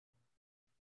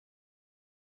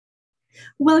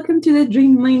Welcome to the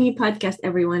Dramione Podcast,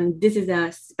 everyone. This is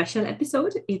a special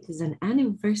episode. It is an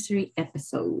anniversary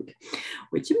episode,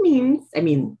 which means,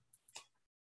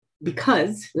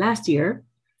 because last year,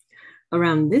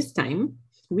 around this time,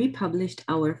 we published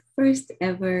our first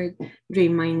ever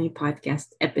Dramione Podcast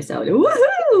episode.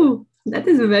 Woohoo! That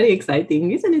is very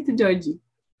exciting, isn't it, Georgie?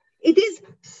 It is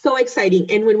so exciting.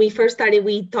 And when we first started,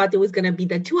 we thought it was going to be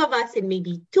the two of us and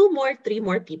maybe three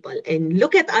more people. And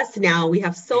look at us now. We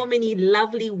have so many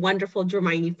lovely, wonderful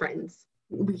Dramione friends.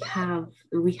 We have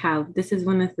this is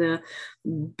one of the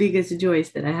biggest joys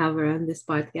that I have around this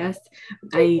podcast.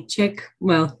 I check,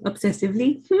 well,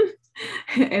 obsessively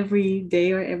every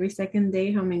day or every second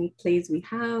day how many plays we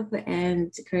have,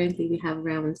 and currently we have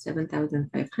around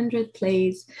 7,500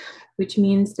 plays, which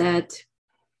means that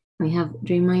we have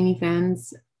Dramione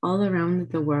fans all around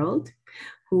the world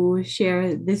who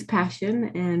share this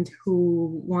passion and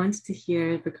who want to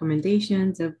hear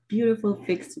recommendations of beautiful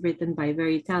fics written by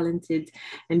very talented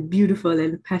and beautiful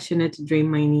and passionate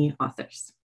Dramione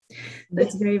authors. So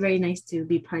it's very, very nice to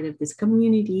be part of this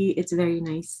community. It's very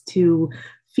nice to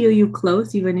feel you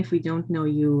close, even if we don't know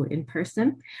you in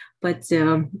person. But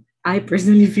I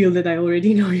personally feel that I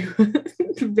already know you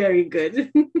very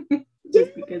good.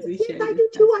 Just because we share. I do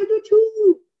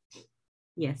too.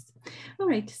 Yes. All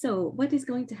right. So what is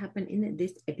going to happen in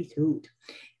this episode?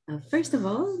 First of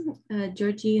all,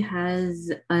 Georgie has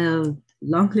a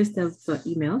long list of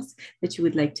emails that she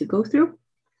would like to go through,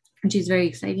 which is very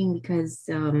exciting because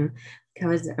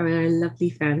our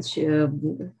lovely fans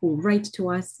who write to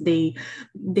us, they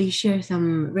share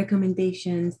some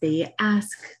recommendations. They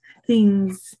ask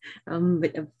things,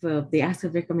 they ask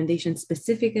of recommendations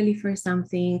specifically for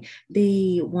something.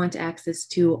 They want access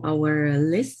to our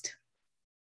list,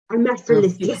 our master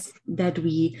list, yes, that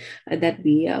we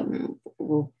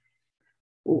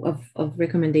of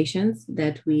recommendations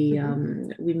that we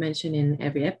mention in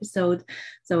every episode.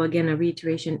 So again, a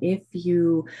reiteration: if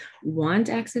you want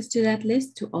access to that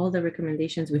list, to all the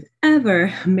recommendations we've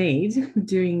ever made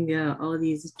during all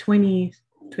these 20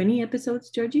 episodes,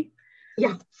 Georgie?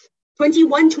 Yeah,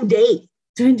 21 today.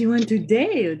 21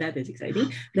 today. That is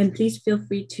exciting. Then please feel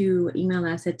free to email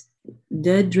us at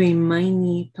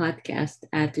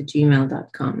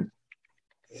thedramione@gmail.com.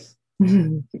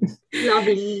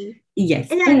 Lovely. Yes.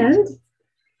 And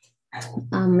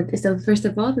so first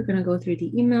of all, we're going to go through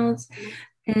the emails,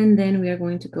 and then we are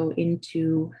going to go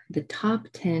into the top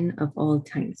 10 of all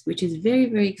times, which is very,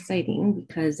 very exciting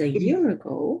because a year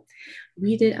ago,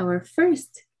 we did our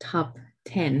first top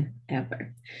 10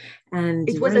 ever. And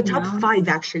it was a top 5,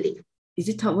 actually. Was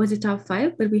it top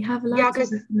 5? But we have lots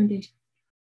of recommendations.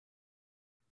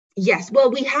 Yes.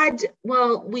 Well, we had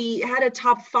a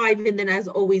top 5, and then as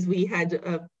always, we had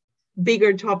a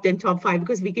bigger top than top 5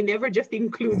 because we can never just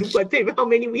include how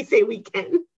many we say we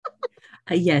can.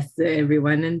 Yes,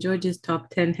 everyone. And George's top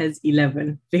 10 has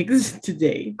 11 fics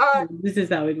today. This is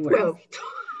how it works.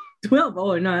 12.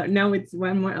 Oh, no, now it's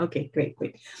one more. Okay, great.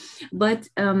 But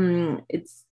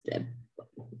it's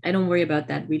I don't worry about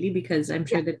that really, because I'm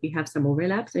sure that we have some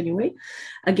overlaps anyway.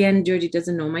 Again, Georgie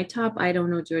doesn't know my top. I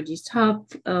don't know Georgie's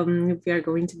top. We are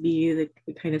going to be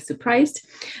kind of surprised.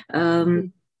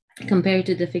 Compared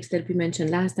to the fics that we mentioned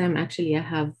last time, actually, I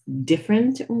have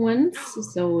different ones.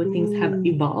 So things have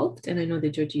evolved. And I know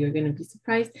that, Georgie, you're going to be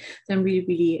surprised. So I'm really,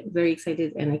 really very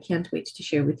excited. And I can't wait to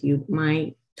share with you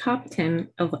my top 10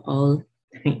 of all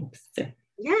times.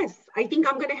 Yes, I think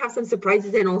I'm going to have some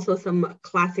surprises and also some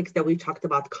classics that we've talked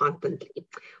about constantly.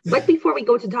 But before we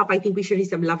go to top, I think we should read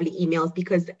some lovely emails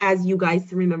because, as you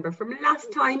guys remember from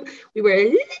last time, we were a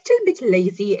little bit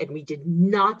lazy and we did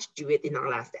not do it in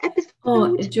our last episode.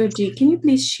 Oh, Georgie, can you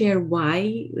please share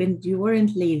why? When you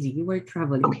weren't lazy, you were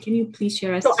traveling. Okay. Can you please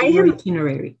share us your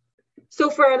itinerary? So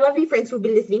for our lovely friends who've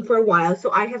been listening for a while,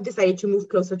 so I have decided to move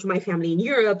closer to my family in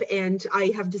Europe, and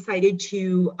I have decided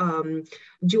to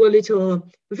do a little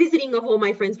visiting of all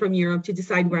my friends from Europe to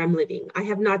decide where I'm living. I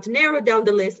have not narrowed down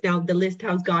the list. Now the list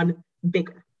has gone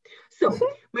bigger. So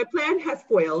my plan has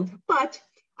foiled, but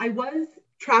I was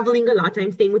traveling a lot.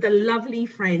 I'm staying with a lovely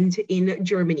friend in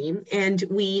Germany. And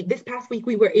this past week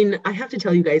we were in, I have to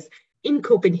tell you guys, in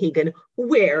Copenhagen,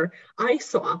 where I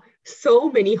saw so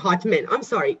many hot men. I'm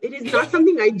sorry, it is not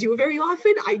something I do very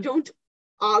often. I don't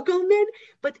ogle men,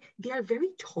 but they are very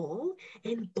tall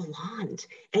and blonde.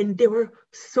 And there were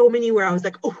so many where I was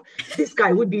like, oh, this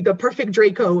guy would be the perfect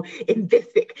Draco in this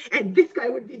fic. And this guy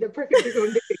would be the perfect Draco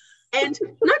in this fic. And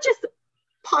not just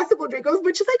possible Dracos,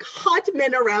 but just like hot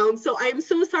men around. So I'm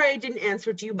so sorry I didn't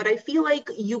answer to you, but I feel like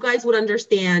you guys would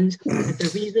understand that the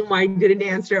reason why I didn't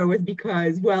answer was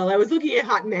because, well, I was looking at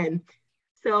hot men.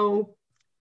 So,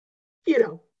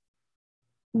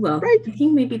 Well, right? I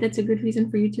think maybe that's a good reason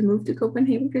for you to move to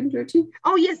Copenhagen, Georgie.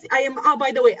 Oh, yes, I am.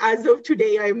 By the way, as of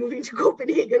today, I am moving to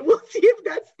Copenhagen. We'll see if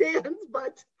that stands.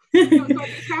 But no, so I've been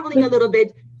traveling a little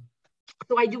bit.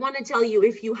 So I do want to tell you,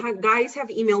 if you guys have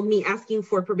emailed me asking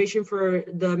for permission for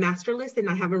the master list and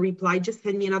I haven't replied, just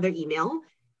send me another email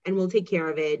and we'll take care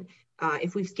of it.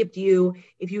 If we've skipped you,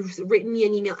 if you've written me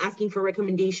an email asking for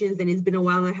recommendations and it's been a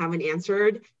while and I haven't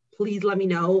answered, please let me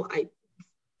know.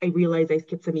 I realize I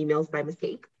skipped some emails by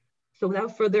mistake. So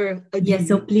without further ado. Yeah,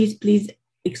 so please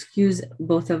excuse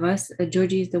both of us.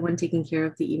 Georgie is the one taking care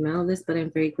of the email list, but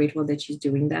I'm very grateful that she's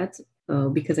doing that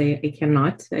because I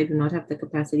do not have the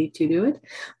capacity to do it.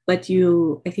 But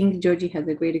I think Georgie has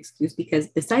a great excuse because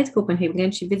besides Copenhagen,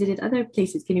 she visited other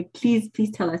places. Can you please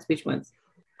tell us which ones?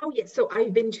 Oh, yes. So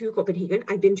I've been to Copenhagen.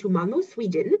 I've been to Malmo,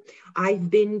 Sweden. I've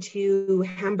been to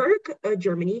Hamburg,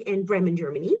 Germany, and Bremen,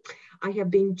 Germany. I have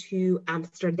been to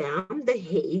Amsterdam, The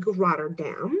Hague,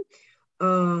 Rotterdam,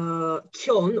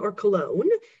 Köln or Cologne.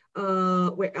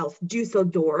 Where else?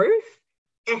 Dusseldorf,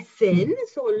 Essen.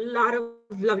 So a lot of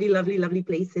lovely, lovely, lovely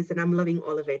places, and I'm loving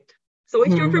all of it. So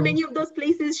if you're from any of those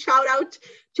places, shout out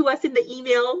to us in the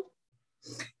email.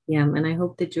 Yeah, and I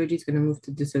hope that Georgie's going to move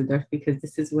to Düsseldorf because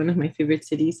this is one of my favorite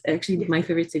cities. Actually, my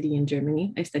favorite city in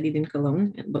Germany. I studied in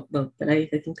Cologne, but I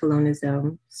think Cologne is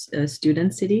a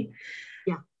student city.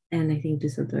 Yeah. And I think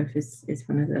Düsseldorf is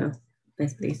one of the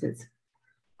best places.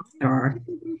 A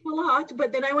lot,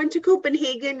 but then I went to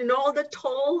Copenhagen and all the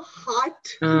tall, hot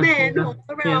men all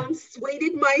around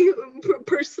persuaded my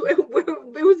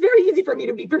it was very easy for me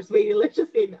to be persuaded. Let's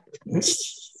just say that.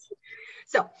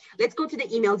 So let's go to the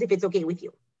emails if it's okay with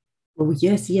you. Oh,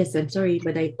 yes. I'm sorry,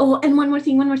 but and one more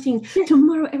thing. Yes.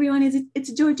 Tomorrow, everyone,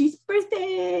 it's Georgie's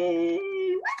birthday.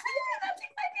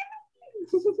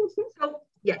 So,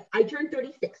 yes, I turn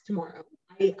 36 tomorrow.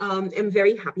 I am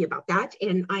very happy about that.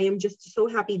 And I am just so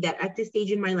happy that at this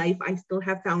stage in my life, I still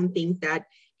have found things that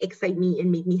excite me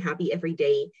and make me happy every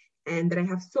day. And that I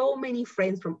have so many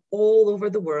friends from all over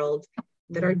the world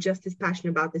that are just as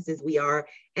passionate about this as we are.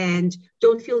 And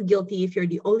don't feel guilty if you're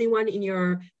the only one in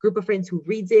your group of friends who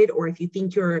reads it, or if you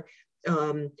think you're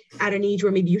at an age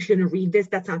where maybe you shouldn't read this.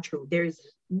 That's not true. There's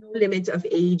no limit of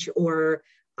age or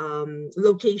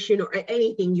location or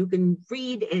anything. You can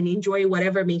read and enjoy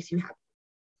whatever makes you happy.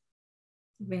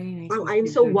 Very nice. Wow, I'm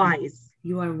so wise.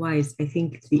 You are wise. I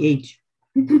think it's the age.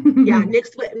 Yeah,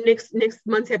 next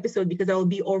month's episode, because I will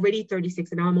be already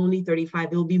 36 and I'm only 35,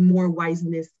 there will be more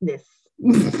wiseness.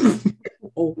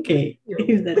 Okay,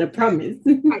 is that a promise?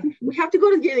 Right. We have to go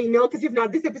to the email because if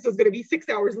not, this episode is going to be 6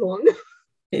 hours long.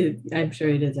 I'm sure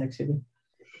it is actually.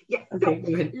 Yeah.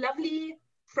 Okay, so lovely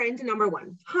friend number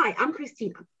one. Hi, I'm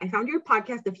Christina. I found your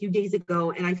podcast a few days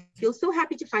ago, and I feel so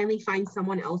happy to finally find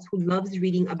someone else who loves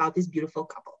reading about this beautiful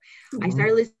couple. I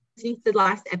started listening to the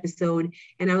last episode,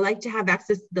 and I would like to have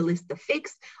access to the list of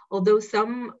fics, although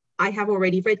some I have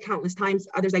already read countless times,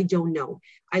 others I don't know.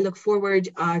 I look forward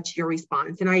to your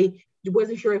response. And I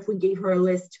wasn't sure if we gave her a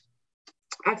list,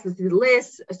 access to the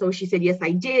list. So she said, yes,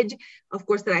 I did. Of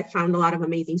course, that I found a lot of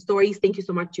amazing stories. Thank you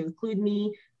so much to include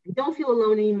me. I don't feel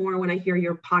alone anymore when I hear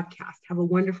your podcast. Have a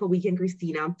wonderful weekend,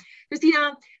 Christina.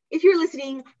 Christina, if you're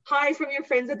listening, hi from your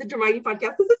friends at the Dramione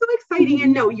Podcast. This is so exciting.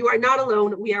 And no, you are not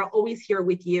alone. We are always here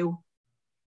with you,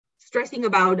 stressing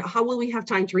about how will we have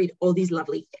time to read all these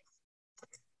lovely things.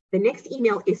 The next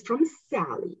email is from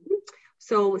Sally.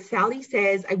 So Sally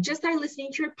says, I just started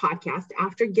listening to your podcast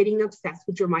after getting obsessed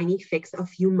with Dramione fics a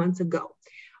few months ago.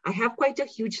 I have quite a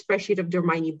huge spreadsheet of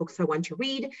Dramione books I want to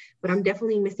read, but I'm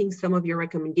definitely missing some of your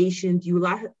recommendations. You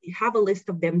have a list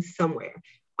of them somewhere.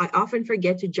 I often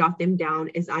forget to jot them down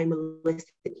as I'm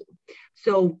listening.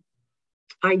 So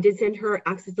I did send her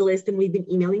access to the list, and we've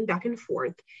been emailing back and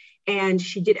forth. And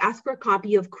she did ask for a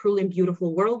copy of Cruel and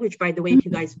Beautiful World, which, by the way, if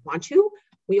you guys want to,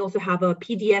 we also have a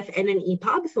PDF and an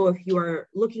EPUB. So if you are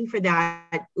looking for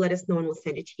that, let us know and we'll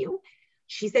send it to you.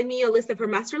 She sent me a list of her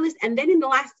master list. And then in the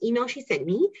last email she sent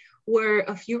me were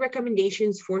a few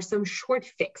recommendations for some short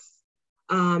fics.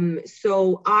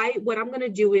 So what I'm going to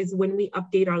do is when we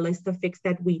update our list of fics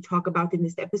that we talk about in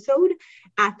this episode,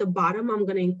 at the bottom, I'm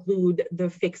going to include the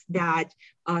fics that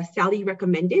Sally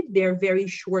recommended. They're very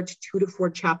short 2 to 4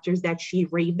 chapters that she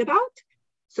raved about.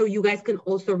 So you guys can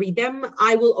also read them.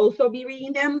 I will also be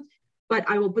reading them, but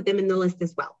I will put them in the list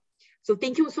as well. So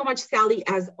thank you so much, Sally.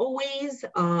 As always,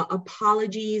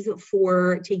 apologies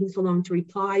for taking so long to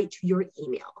reply to your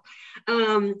email.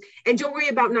 And don't worry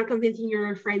about not convincing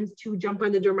your friends to jump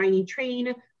on the Dramione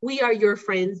train. We are your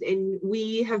friends, and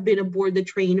we have been aboard the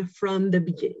train from the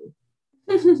beginning.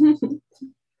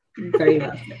 Very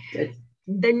well. Good.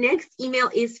 The next email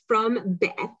is from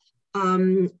Beth.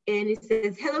 And it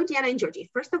says, hello, Diana and Georgie.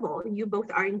 First of all, you both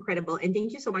are incredible. And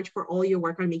thank you so much for all your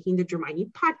work on making the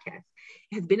Dramione podcast.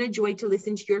 It has been a joy to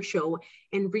listen to your show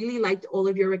and really liked all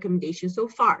of your recommendations so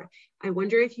far. I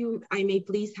wonder if I may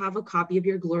please have a copy of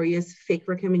your glorious fic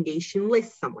recommendation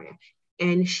list somewhere.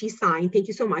 And she signed, thank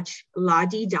you so much, La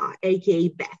Di Da, aka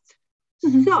Beth.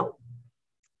 Mhm. So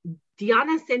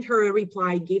Diana sent her a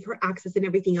reply, gave her access and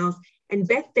everything else. And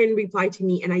Beth then replied to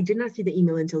me, and I did not see the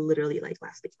email until literally like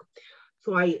last week.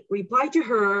 So I replied to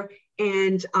her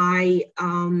and I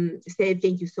said,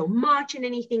 thank you so much and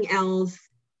anything else.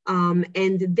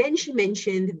 And then she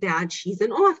mentioned that she's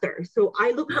an author. So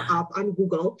I look her up on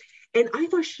Google and I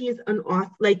thought she is an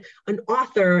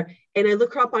author. And I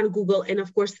look her up on Google. And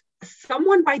of course,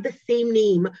 someone by the same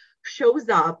name shows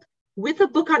up with a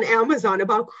book on Amazon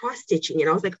about cross-stitching. And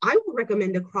I was like, I will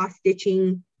recommend a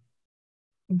cross-stitching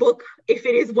book if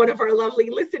it is one of our lovely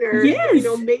listeners. Yes. You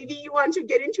know, maybe you want to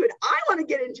get into it. I want to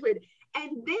get into it.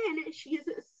 And then she is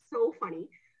so funny.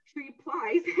 She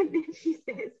replies and then she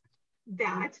says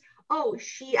that, oh,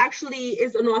 she actually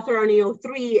is an author on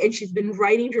AO3 and she's been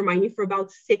writing Dramione for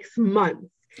about 6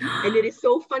 months. And it is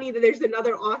so funny that there's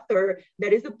another author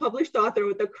that is a published author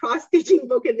with a cross-stitching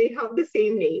book and they have the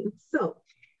same name. So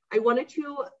I wanted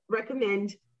to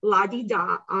recommend La Di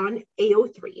Da on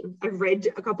AO3. I've read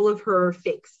a couple of her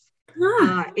fics.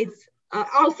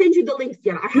 I'll send you the links,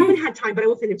 Diana. I haven't had time, but I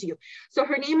will send it to you. So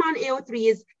her name on AO3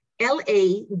 is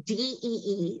LADEEDAA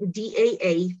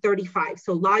 35.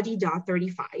 So La Di Da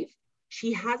 35.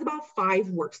 She has about 5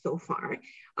 works so far.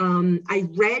 I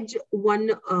read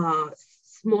one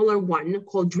smaller one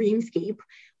called Dreamscape,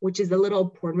 which is a little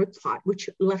porn with plot, which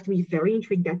left me very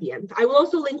intrigued at the end. I will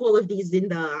also link all of these in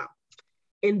the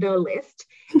list.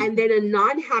 And then a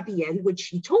non-happy end, which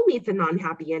she told me it's a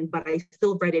non-happy end, but I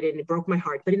still read it and it broke my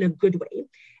heart, but in a good way.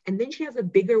 And then she has a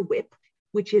bigger whip,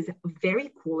 which is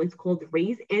very cool. It's called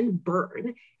Raise and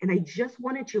Burn. And I just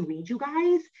wanted to read you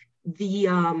guys the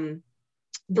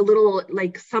little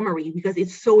like summary because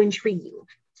it's so intriguing.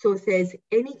 So it says,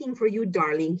 anything for you,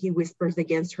 darling, he whispers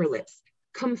against her lips.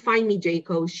 Come find me,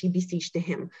 Jaco, she beseeched to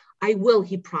him. I will,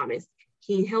 he promised.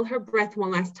 He inhaled her breath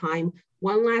one last time,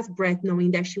 one last breath,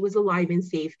 knowing that she was alive and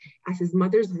safe, as his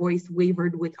mother's voice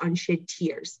wavered with unshed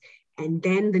tears. And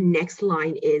then the next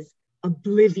line is,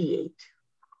 obliviate.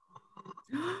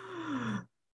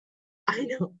 I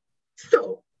know.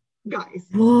 So, guys.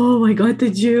 Oh my God,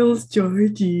 the jills,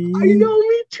 Georgie. I know,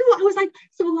 me too. I was like,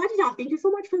 so La Di Da, thank you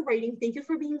so much for writing. Thank you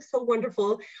for being so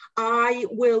wonderful. I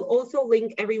will also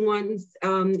link everyone's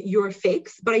your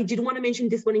fics, but I did want to mention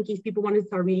this one in case people want to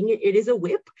start reading it. It is a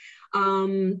whip.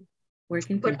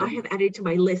 But I have added to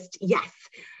my list. Yes.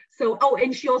 So, oh,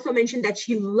 and she also mentioned that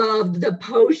she loved the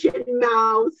potion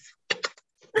mouse.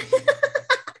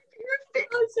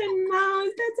 Potion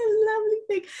mouse. That's a lovely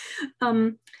thing.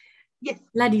 Yes.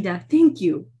 La Di Da, thank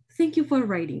you. Thank you for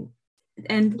writing.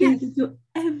 And thank you to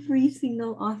every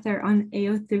single author on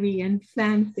AO3 and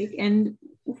fanfic and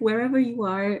wherever you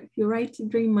are. If you write to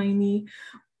Dramione,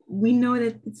 we know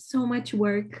that it's so much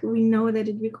work. We know that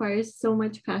it requires so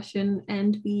much passion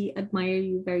and we admire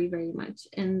you very, very much.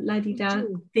 And La Di Da,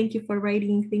 thank you for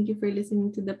writing. Thank you for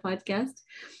listening to the podcast.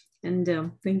 And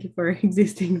thank you for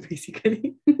existing,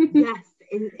 basically. Yes.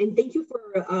 And thank you for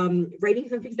writing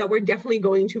some things that we're definitely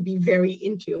going to be very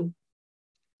into.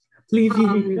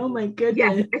 Oh my goodness.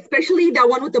 Yes, especially that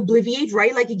one with Obliviate,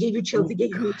 right? Like it gave you chills. It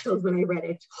gave me chills when I read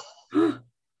it.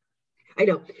 I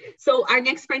know. So our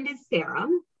next friend is Sarah,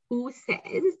 who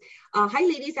says, hi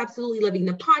ladies, absolutely loving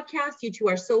the podcast. You two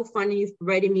are so fun and you've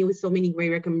provided me with so many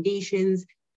great recommendations.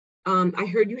 I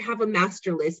heard you have a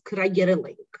master list. Could I get a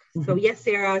link? Mm-hmm. So yes,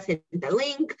 Sarah sent the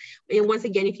link. And once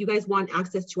again, if you guys want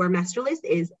access to our master list,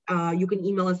 you can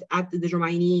email us at the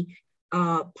Dramione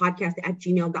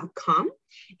podcast@gmail.com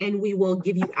and we will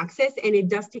give you access. And it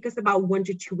does take us about 1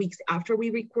 to 2 weeks after we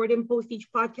record and post each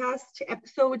podcast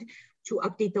episode to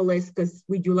update the list because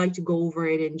we do like to go over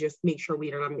it and just make sure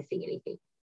we are not missing anything.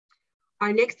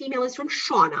 Our next email is from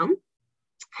Shauna.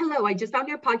 Hello, I just found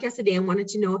your podcast today and wanted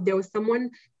to know if there was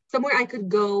somewhere I could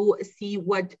go see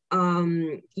what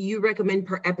you recommend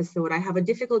per episode. I have a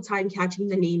difficult time catching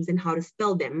the names and how to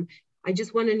spell them. I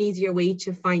just want an easier way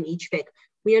to find each fic.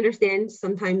 We understand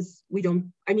sometimes we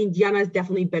don't, I mean, Diana is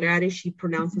definitely better at it. She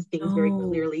pronounces things very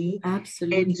clearly.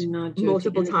 Absolutely and not.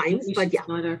 Multiple times, but yeah.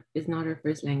 It's not our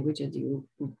first language, as you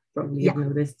probably have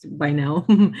noticed by now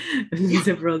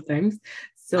several times.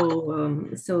 So,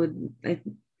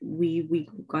 we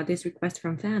got this request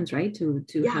from fans, right, to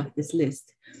have this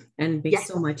list, and it makes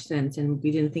so much sense, and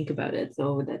we didn't think about it,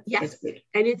 so that's great.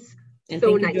 And And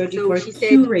So thank you, nice. Georgie, So for she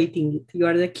said, curating it. You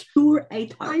are the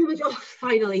curator. I was, oh,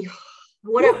 finally,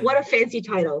 what a fancy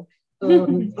title. I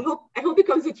hope it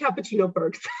comes with cappuccino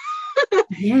perks.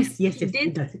 Yes, She did,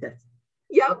 it does, it does.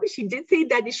 yeah, she did say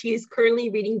that she is currently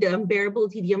reading The Unbearable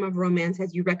Tedium of Romance,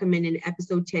 as you recommend in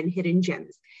episode 10, Hidden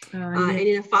Gems. Yes. And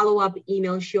in a follow-up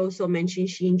email, she also mentioned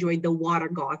she enjoyed The Water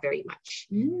God very much.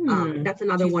 That's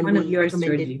another She's one of we yours,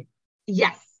 recommended. Georgie.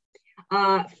 Yes.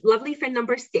 Lovely friend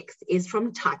number 6 is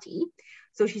from Tati.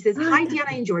 So she says, hi,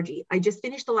 Diana and Georgie. I just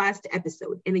finished the last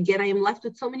episode. And again, I am left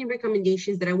with so many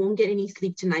recommendations that I won't get any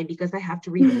sleep tonight because I have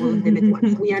to read all of them at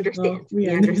once. We understand. We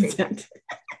understand.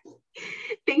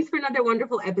 Thanks for another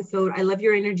wonderful episode. I love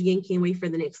your energy and can't wait for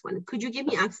the next one. Could you give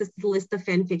me access to the list of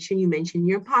fan fiction you mentioned in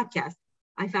your podcast?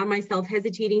 I found myself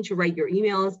hesitating to write your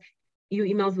emails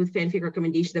with fanfic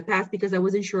recommendations in the past because I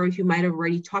wasn't sure if you might have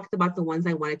already talked about the ones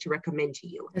I wanted to recommend to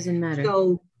you. Doesn't matter.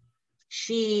 So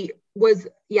she was,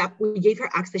 we gave her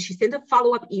access. She sent a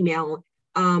follow-up email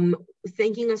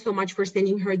thanking us so much for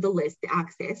sending her the list, the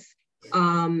access.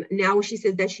 Now she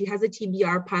says that she has a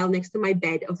TBR pile next to my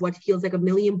bed of what feels like a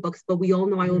million books, but we all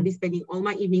know I will be spending all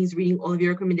my evenings reading all of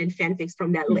your recommended fanfics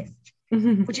from that list,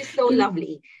 which is so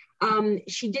lovely.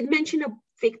 She did mention a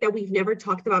fic that we've never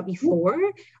talked about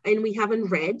before and we haven't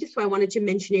read, so I wanted to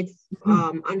mention it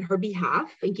on her behalf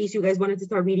in case you guys wanted to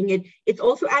start reading it. It's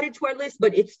also added to our list,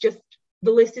 but it's just, the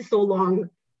list is so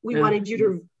long, we wanted you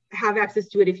to have access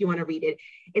to it if you want to read it.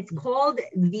 It's called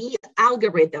The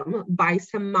Algorithm by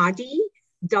Samadhi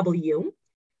W,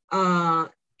 Samadiw,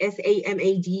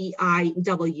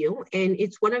 and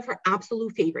it's one of her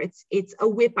absolute favorites. It's a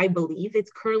whip, I believe.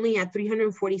 It's currently at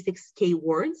 346K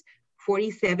words,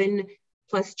 47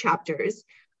 plus chapters.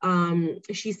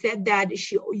 She said that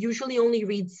she usually only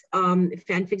reads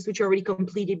fanfics which are already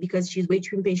completed because she's way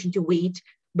too impatient to wait,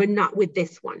 but not with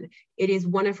this one. It is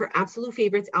one of her absolute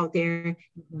favorites out there.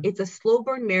 It's a slow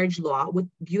burn marriage law with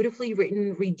beautifully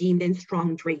written, redeemed, and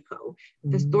strong Draco.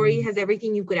 The story has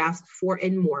everything you could ask for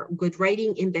and more. Good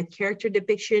writing, in-depth character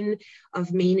depiction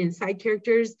of main and side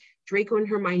characters, Draco and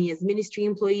Hermione as ministry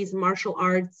employees, martial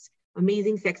arts,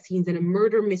 amazing sex scenes, and a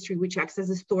murder mystery which acts as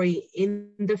a story in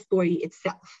the story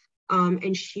itself.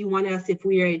 And she wanted us, if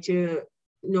we are to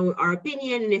know our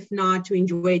opinion, and if not, to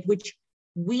enjoy it, which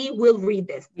we will read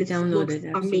this. This looks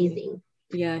amazing.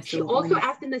 Yeah. She also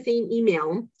asked in the same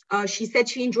email, she said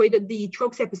she enjoyed the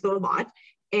tropes episode a lot,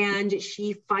 and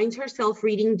she finds herself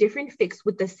reading different fics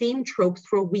with the same tropes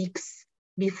for weeks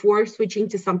before switching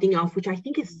to something else, which I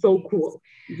think is so cool.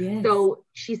 Yes. So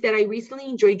she said, I recently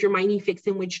enjoyed Dramione fics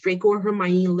in which Draco or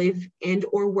Hermione live and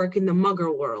or work in the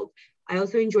Muggle world. I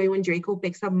also enjoy when Draco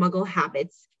picks up Muggle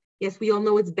habits. Yes, we all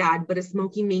know it's bad, but a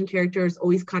smoky main character is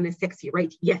always kind of sexy,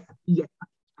 right? Yes.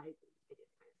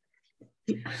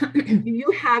 Do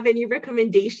you have any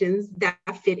recommendations that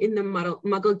fit in the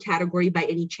Muggle category by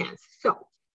any chance? So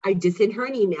I did send her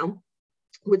an email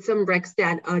with some recs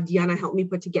that Diana helped me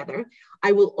put together.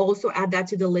 I will also add that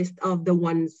to the list of the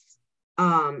ones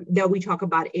that we talk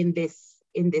about in this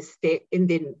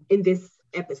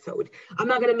episode. I'm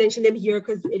not going to mention them here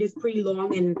because it is pretty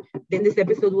long, and then this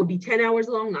episode will be 10 hours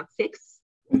long, not 6.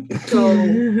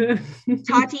 So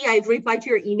Tati, I've replied to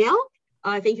your email.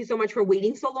 Thank you so much for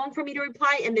waiting so long for me to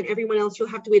reply. And then everyone else, you'll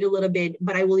have to wait a little bit,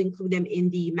 but I will include them in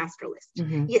the master list.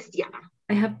 Yes, Diana.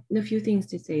 I have a few things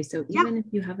to say. So even if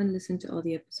you haven't listened to all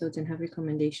the episodes and have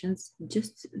recommendations,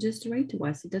 just write to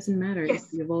us. It doesn't matter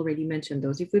if you've already mentioned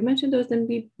those. If we mentioned those, then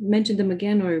we mention them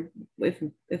again, or if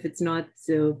it's not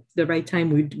the right time,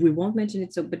 we won't mention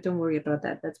it. So, but don't worry about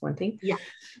that. That's one thing. Yeah.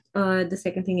 The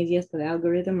second thing is, yes, the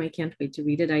algorithm. I can't wait to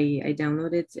read it. I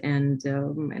download it and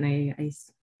I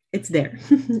it's there.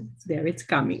 It's there. It's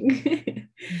coming.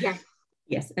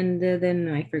 Yes. And then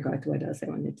I forgot what else I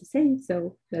wanted to say.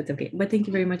 So that's okay. But thank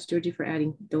you very much, Georgie, for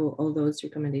adding all those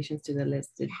recommendations to the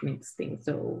list. It makes things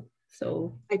so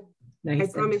nice.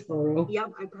 I promise. Thorough. Yeah,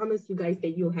 I promise you guys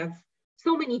that you'll have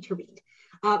so many to read.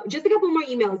 Just a couple more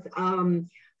emails.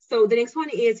 So the next one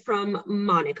is from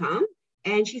Monica.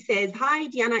 And she says, hi,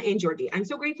 Diana and Georgie. I'm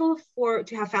so grateful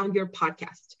to have found your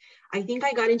podcast. I think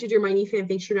I got into Dramione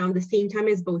fanfiction around the same time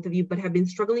as both of you, but have been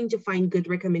struggling to find good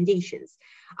recommendations.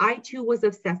 I too was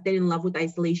obsessed and in love with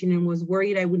isolation and was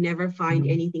worried I would never find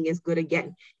anything as good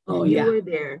again. You were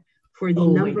there for the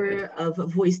number of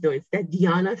voice notes that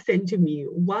Diana sent to me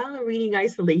while reading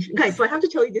Isolation. Guys, so I have to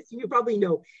tell you this, you probably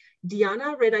know.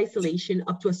 Diana read Isolation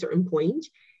up to a certain point,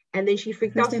 and then she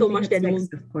freaked out so much that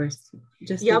of course.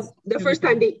 The first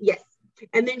time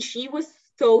and then she was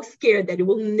so scared that it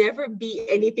will never be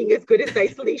anything as good as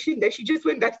Isolation that she just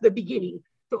went back to the beginning.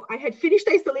 So I had finished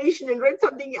Isolation and read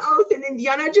something else. And then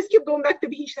Diana just kept going back to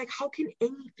being, she's like, how can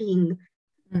anything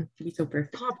be so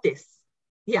perfect? top this?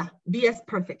 Yeah, be as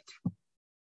perfect.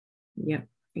 Yeah,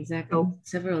 exactly. So,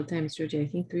 several times, Georgie. I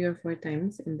think 3 or 4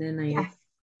 times. And then I yes.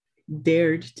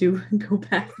 dared to go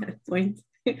past that point.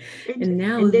 And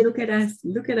now and then, look at us,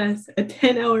 a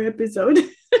 10-hour episode.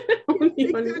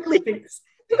 Only on exactly. fics.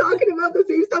 Talking about the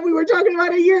same stuff we were talking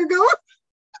about a year ago.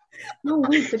 No,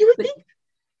 wait, You would think.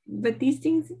 but these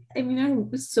things, I mean,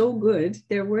 are so good.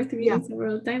 They're worth reading Yeah.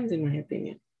 several times, in my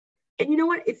opinion. And you know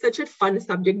what? It's such a fun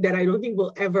subject that I don't think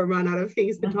we'll ever run out of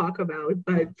things to talk about.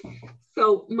 But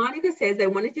so Monica says, I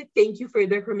wanted to thank you for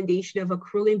the recommendation of A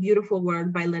Cruel and Beautiful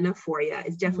World by Lena Foria.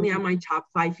 It's definitely on my top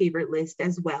 5 favorite list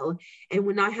as well. And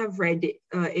would not have read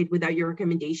it without your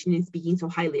recommendation and speaking so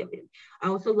highly of it. I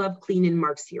also love Clean and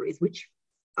Mark series, which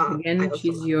again,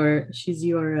 she's your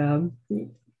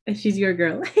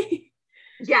girl.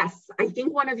 Yes, I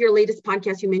think one of your latest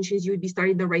podcasts you mentioned you would be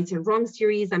starting the Rights and Wrongs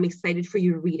series. I'm excited for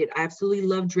you to read it. I absolutely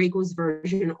love Draco's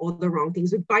version, All the Wrong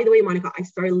Things. But by the way, Monica, I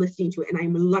started listening to it and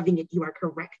I'm loving it. You are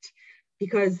correct.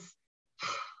 Because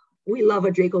we love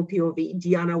a Draco POV.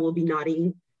 Diana will be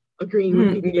nodding, agreeing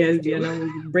with me. Yes, Diana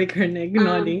will break her neck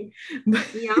nodding.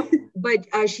 Yeah, but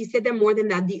she said that more than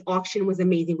that, the auction was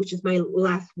amazing, which is my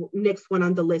next one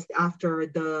on the list after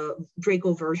the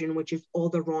Draco version, which is All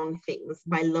the Wrong Things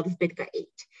by Lovesbitka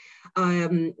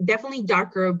 8. Definitely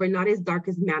darker, but not as dark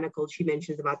as Manacled, she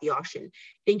mentions about the auction.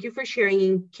 Thank you for sharing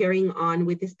and carrying on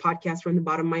with this podcast from the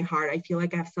bottom of my heart. I feel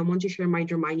like I have someone to share my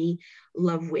Dramione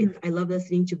love with. I love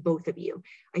listening to both of you.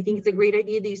 I think it's a great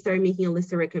idea that you started making a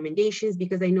list of recommendations,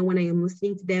 because I know when I am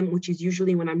listening to them, which is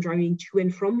usually when I'm driving to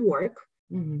and from work,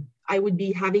 I would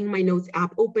be having my notes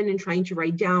app open and trying to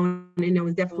write down, and there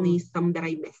was definitely some that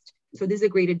I missed. So this is a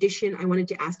great addition. I wanted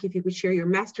to ask if you could share your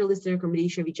master list and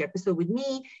recommendation of each episode with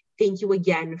me. Thank you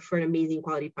again for an amazing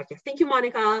quality podcast. Thank you,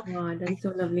 Monica. Oh, that's so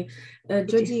lovely.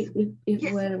 Georgie,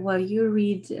 Yes. while you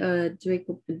read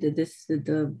Draco,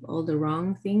 the All the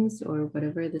Wrong Things, or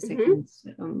whatever the second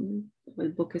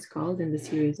book is called in the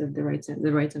series of the Rights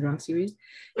and Wrong series,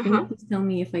 can you please tell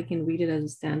me if I can read it as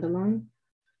a standalone?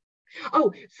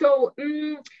 Oh, so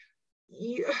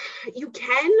you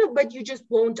can, but you just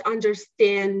won't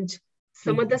understand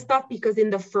some of the stuff, because in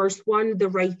the first one, the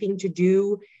right thing to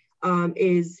do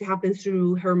happens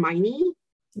through Hermione.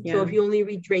 Yeah. So if you only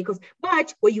read Draco's,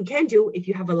 but what you can do, if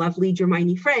you have a lovely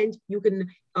Hermione friend, you can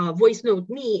voice note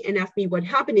me and ask me what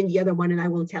happened in the other one, and I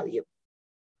will tell you.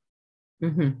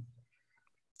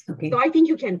 Okay. So I think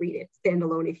you can read it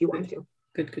standalone if you want to.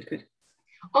 Good.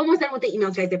 Almost done with the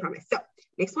emails, guys, I promise. So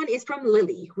next one is from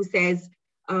Lily, who says,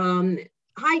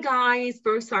 hi guys,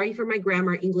 first, sorry for my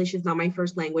grammar. English is not my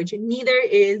first language. Neither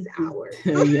is ours.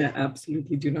 Yeah,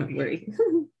 absolutely. Do not worry.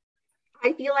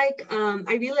 I feel like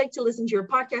I really like to listen to your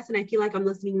podcast, and I feel like I'm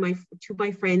listening to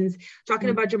my friends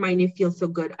talking about Dramione. It feels so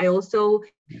good. I also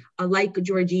like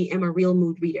Georgie, am a real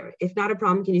mood reader. If not a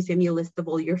problem, can you send me a list of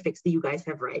all your fics that you guys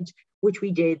have read? Which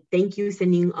we did. Thank you.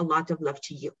 Sending a lot of love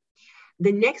to you.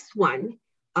 The next one,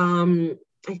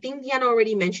 I think Diana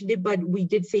already mentioned it, but we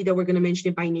did say that we're going to mention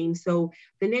it by name. So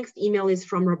the next email is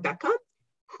from Rebecca,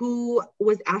 who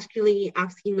was actually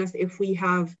asking us if we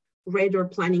have read or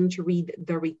planning to read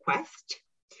The Request,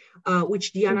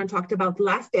 which Diana talked about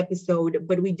last episode,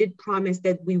 but we did promise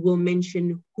that we will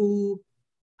mention who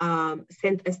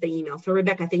sent us the email. So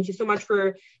Rebecca, thank you so much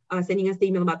for sending us the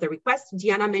email about The Request.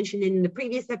 Diana mentioned in the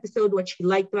previous episode what she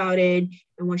liked about it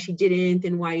and what she didn't,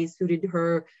 and why it suited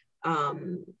her,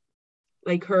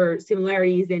 like her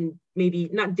similarities and maybe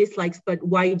not dislikes, but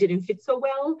why it didn't fit so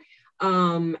well.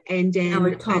 And then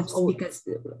our tops, because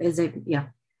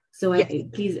So yes.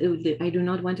 Please, I do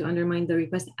not want to undermine The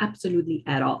Request absolutely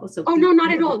at all. So no,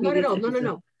 not at all,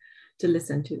 no. To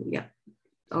listen to, yeah.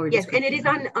 Yes, and it is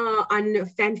on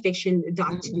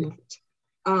fanfiction.net.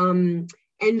 And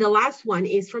the last one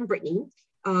is from Brittany.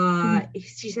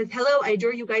 She says, hello, I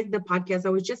adore you guys in the podcast. I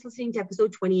was just listening to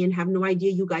episode 20 and have no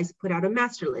idea you guys put out a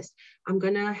master list. I'm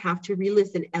gonna have to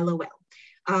re-listen, LOL.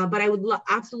 But I would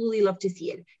absolutely love to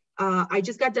see it. I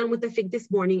just got done with the fic this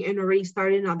morning and already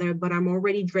started another, but I'm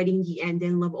already dreading the end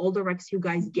and love all the recs you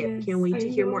guys give. Yes, can't wait to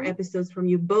hear more episodes from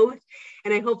you both.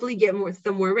 And I hopefully get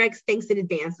some more recs. Thanks in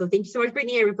advance. So thank you so much,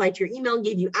 Brittany. I replied to your email,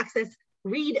 gave you access.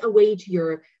 Read away to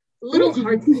your little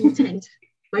heart's content.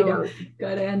 My dog.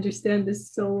 God, I understand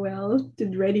this so well, to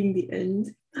dreading the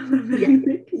end. Yeah.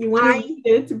 You want to read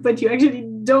it, but you actually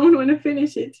don't want to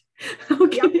finish it.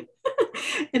 Okay. Yep.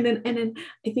 and then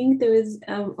I think there was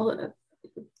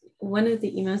one of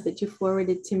the emails that you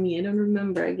forwarded to me. I don't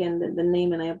remember again the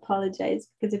name, and I apologize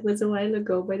because it was a while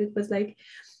ago, but it was like,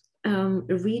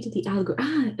 read the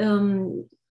algorithm.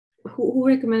 Who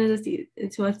recommended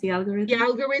to us the The algorithm?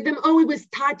 algorithm. Oh, it was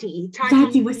Tati.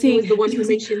 Tati was Tati saying, was the one she who was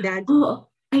saying, mentioned that. oh,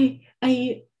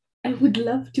 I would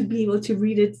love to be able to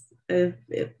read it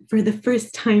for the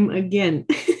first time again.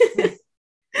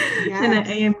 Yes. And I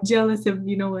Yes. am jealous of,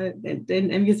 and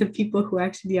envious of people who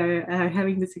actually are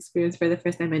having this experience for the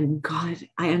first time. And God,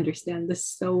 I understand this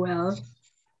so well.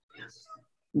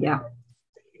 Yeah.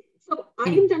 So I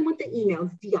am done with the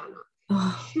emails, Diana.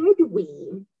 Oh, Should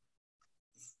we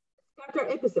start our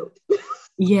episode?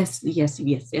 yes,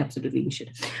 absolutely. We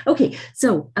should. Okay.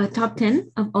 So, top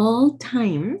 10 of all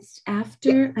times Yes.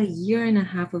 after a year and a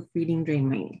half of reading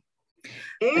Dramione.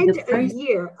 And The a first,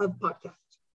 year of podcast.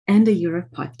 and a year of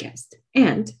podcast.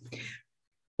 And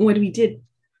what we did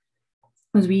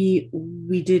was we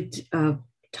did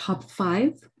top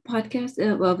 5 podcast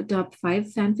well, top 5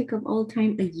 fanfic of all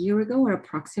time a year ago, or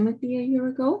approximately a year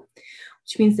ago,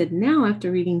 which means that now,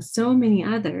 after reading so many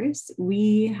others,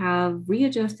 we have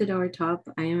readjusted our top.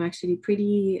 I am actually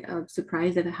pretty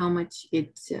surprised at how much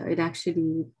it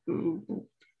actually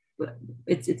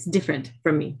it's different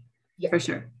from me. Yes. For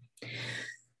sure.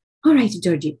 All right,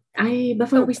 Georgie.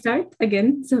 Before we start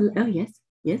again,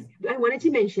 yes. I wanted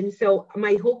to mention, so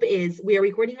my hope is we are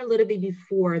recording a little bit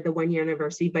before the 1 year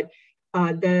anniversary, but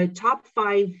the top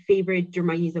 5 favorite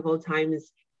Dramione of all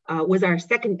times was our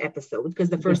second episode, because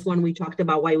the first one we talked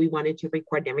about why we wanted to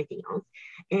record and everything else.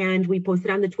 And we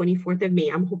posted on the 24th of May.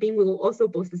 I'm hoping we will also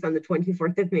post this on the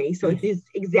 24th of May. So it is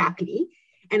exactly.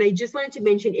 And I just wanted to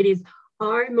mention it is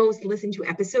our most listened to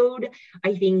episode.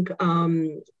 I think,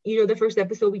 the first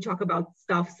episode we talk about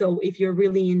stuff. So if you're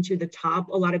really into the top,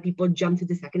 a lot of people jump to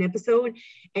the second episode,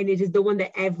 and it is the one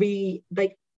that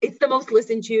it's the most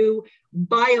listened to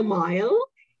by a mile.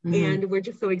 Mm-hmm. And we're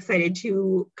just so excited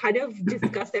to kind of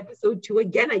discuss episode 2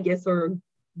 again, I guess, or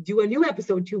do a new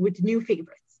episode 2 with new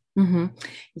favorites. Mm-hmm.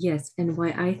 Yes. And why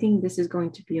I think this is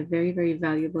going to be a very, very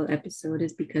valuable episode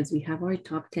is because we have our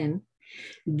top 10.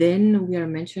 Then we are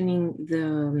mentioning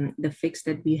the fics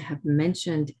that we have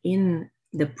mentioned in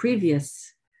the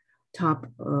previous top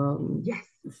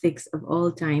fics of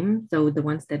all time. So the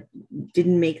ones that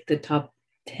didn't make the top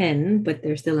 10, but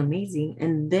they're still amazing.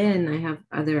 And then I have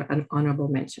other honorable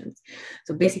mentions.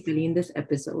 So basically, in this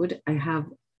episode, I have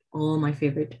all my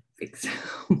favorite fics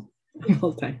of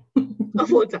all time.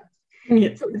 Of all time.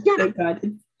 Yes. So, yeah.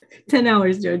 God, 10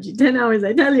 hours, Georgie. 10 hours,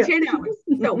 I tell you. 10 hours.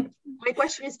 So my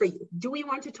question is for you. Do we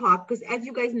want to talk? Because as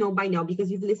you guys know by now,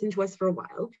 because you've listened to us for a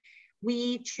while,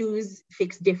 we choose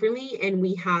fics differently, and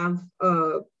we have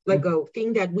a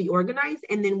thing that we organize,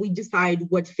 and then we decide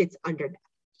what fits under that.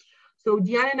 So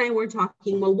Diana and I were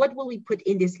talking, well, what will we put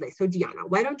in this list? So Diana,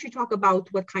 why don't you talk about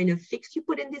what kind of fics you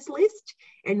put in this list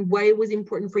and why it was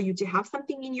important for you to have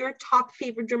something in your top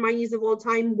favorite Dramione of all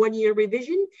time 1 year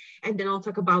revision? And then I'll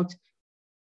talk about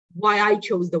why I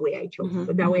chose the way I chose. Mm-hmm.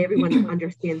 So that way everyone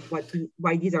understands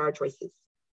why these are our choices.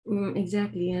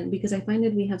 Exactly. And because I find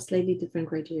that we have slightly different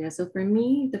criteria. So for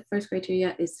me, the first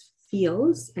criteria is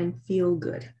feels and feel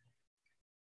good.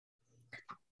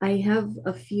 I have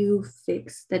a few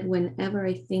fics that whenever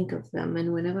I think of them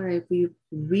and whenever I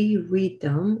reread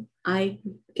them, I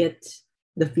get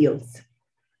the feels.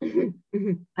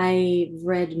 Mm-hmm. I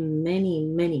read many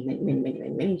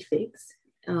fics,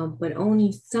 but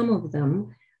only some of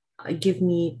them give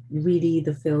me really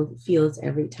the feels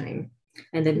every time,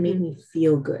 and that make me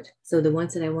feel good. So the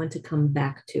ones that I want to come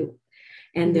back to,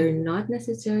 and they're not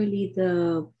necessarily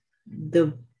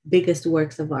the biggest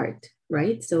works of art,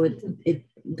 right? So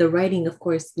the writing, of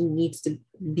course, needs to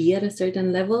be at a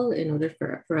certain level in order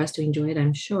for us to enjoy it,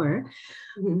 I'm sure.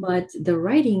 But the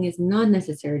writing is not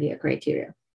necessarily a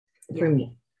criteria for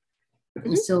me.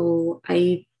 So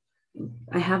I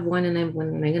have one, and when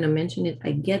I'm going to mention it,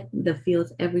 I get the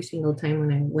feels every single time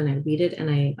when I read it,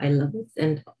 and I love it.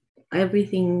 And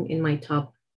everything in my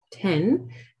top 10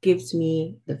 gives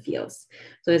me the feels.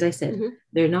 So as I said,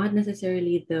 they're not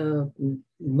necessarily the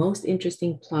most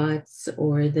interesting plots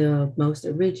or the most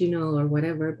original or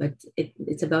whatever, but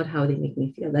it's about how they make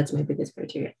me feel. That's my biggest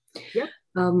criteria. Yep.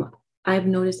 I've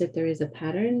noticed that there is a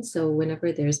pattern. So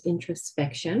whenever there's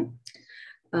introspection,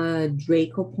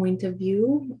 Draco point of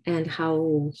view, and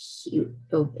how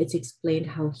it's explained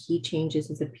how he changes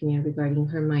his opinion regarding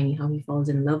Hermione, how he falls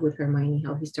in love with Hermione,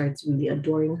 how he starts really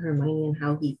adoring Hermione, and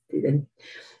how he didn't.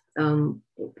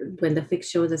 When the fic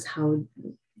shows us how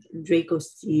Draco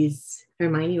sees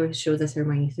Hermione, or shows us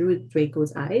Hermione through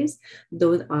Draco's eyes,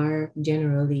 those are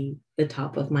generally the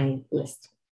top of my list.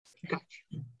 Gotcha.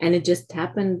 And it just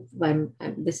happened.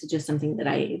 This is just something that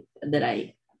I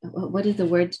what is the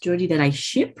word, Georgie, that I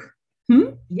ship?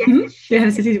 Yes. You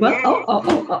have to see well. Yes.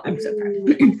 Oh, I'm so proud.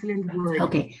 Excellent word.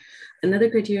 Okay.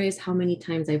 Another criteria is how many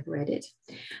times I've read it.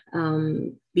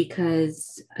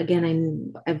 Because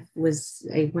again,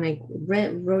 when I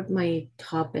wrote my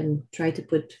top and tried to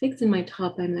put fics in my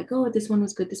top, I'm like, oh, this one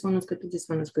was good, this one was good, this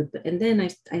one was good. And then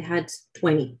I had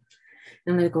 20.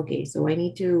 And I'm like, okay, so I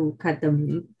need to cut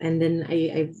them. And then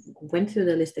I went through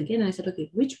the list again and I said,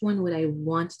 okay, which one would I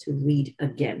want to read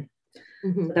again?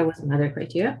 So that was another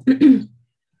criteria.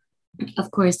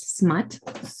 Of course, smut.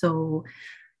 So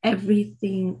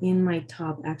everything in my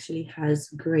top actually has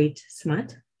great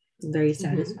smut, very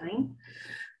satisfying.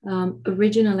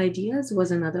 Original ideas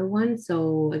was another one.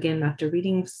 So again, after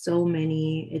reading so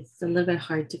many, it's a little bit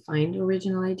hard to find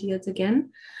original ideas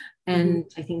again.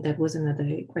 And I think that was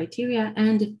another criteria,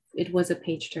 and if it was a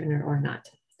page turner or not.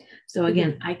 So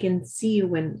again, I can see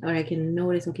I can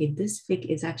notice, okay, this fic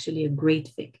is actually a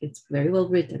great fic. It's very well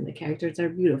written. The characters are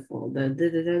beautiful,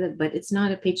 but it's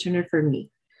not a page turner for me.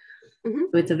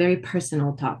 So it's a very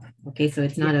personal top. Okay, so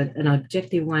it's not an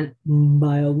objective one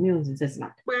by all means. It's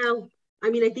not. Well,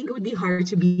 I mean, I think it would be hard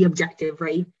to be objective,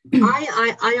 right?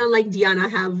 I unlike Diana,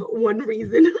 have one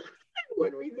reason, only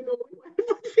one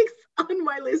fix on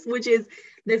my list, which is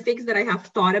the fics that I have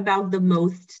thought about the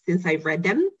most since I've read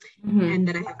them, and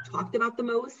that I have talked about the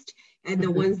most, and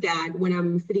the ones that when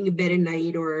I'm sitting in bed at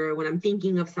night or when I'm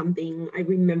thinking of something, I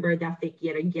remember that fic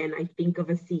yet again. I think of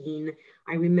a scene.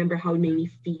 I remember how it made me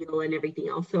feel and everything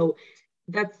else. So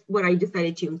that's what I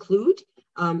decided to include.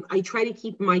 I try to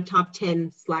keep my top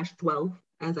 10/12,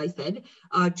 as I said,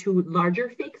 to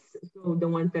larger fics, so the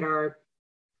ones that are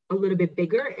a little bit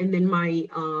bigger. And then my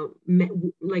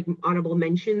like honorable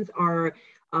mentions are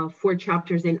 4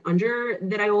 chapters and under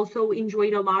that I also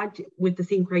enjoyed a lot with the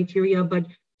same criteria, but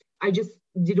I just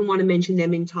didn't want to mention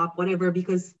them in top whatever,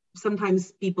 because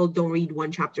sometimes people don't read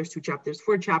 1 chapters, 2 chapters,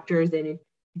 4 chapters, and it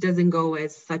doesn't go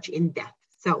as such in depth.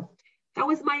 So that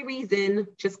was my reason,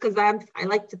 just because I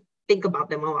like to think about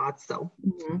them a lot. So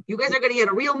you guys are going to get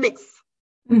a real mix.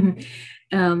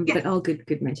 But all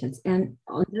good mentions. And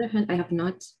on the other hand, I have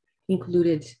not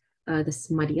included the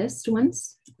smuttiest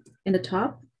ones in the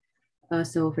top.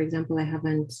 So for example, I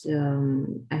haven't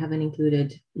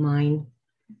included mine,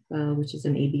 which is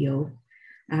an ABO.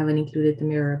 I haven't included the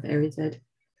Mirror of Erised,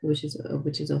 which is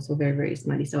also very, very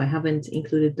smutty. So I haven't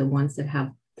included the ones that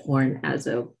have porn as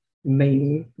a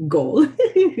main goal,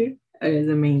 as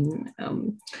a main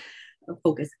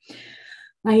focus.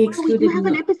 We do have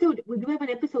an episode. We do have an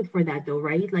episode for that, though,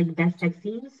 right? Like best sex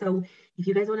scenes. So if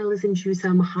you guys want to listen to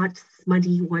some hot,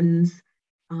 smutty ones,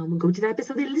 go to that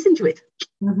episode and listen to it.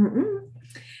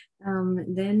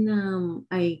 Then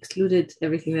I excluded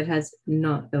everything that has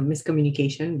not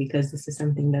miscommunication, because this is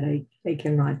something that I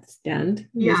cannot stand.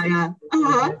 Yeah.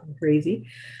 Crazy.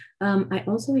 I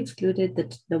also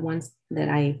excluded the ones that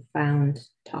I found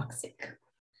toxic.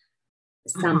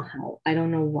 Somehow, I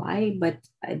don't know why, but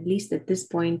at least at this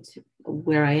point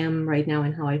where I am right now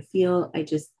and how I feel,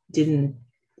 it didn't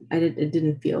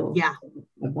feel I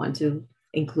want to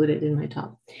include it in my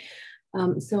top.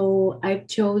 So I've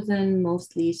chosen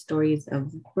mostly stories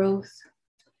of growth,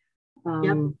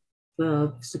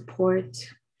 support,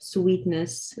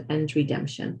 sweetness, and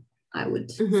redemption. I would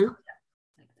say like that.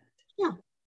 Yeah,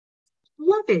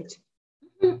 love it.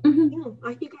 Yeah,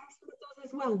 I think I have some of those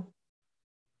as well.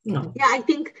 No. Yeah, I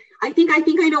think I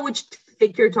know which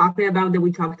fic you're talking about, that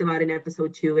we talked about in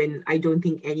episode 2, and I don't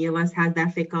think any of us has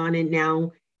that fic on it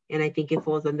now, and I think it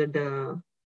falls under the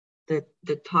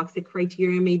toxic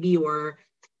criteria maybe, or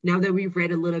now that we've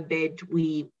read a little bit,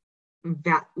 we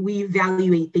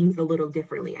evaluate things a little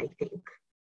differently, I think.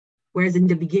 Whereas in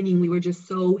the beginning, we were just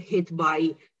so hit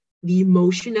by the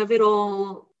emotion of it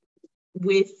all.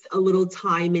 With a little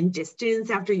time and distance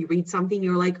after you read something,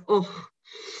 you're like, oh,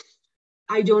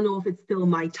 I don't know if it's still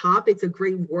my top. It's a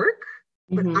great work,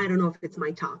 but I don't know if it's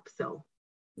my top. So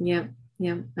yeah,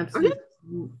 absolutely.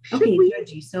 Okay,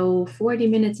 Georgie, so 40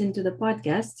 minutes into the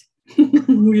podcast,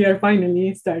 we are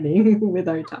finally starting with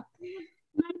our top. 9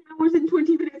 hours and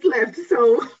 20 minutes left,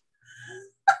 so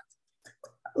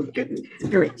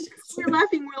great. We're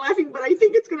laughing, but I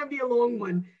think it's gonna be a long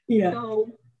one. Yeah.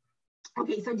 So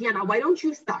okay, so Diana, why don't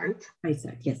you start? I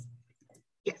start, yes.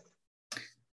 Yes.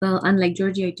 Well, unlike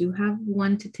Georgie, I do have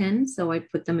 1 to 10, so I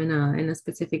put them in a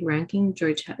specific ranking.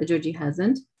 Georgie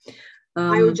hasn't.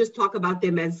 I will just talk about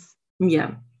them as...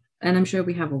 Yeah, and I'm sure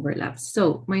we have overlaps.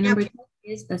 So my number 2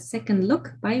 is A Second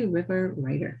Look by River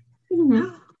Rider.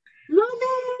 Love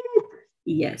it!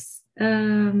 Yes.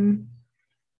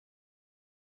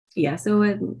 Yeah, so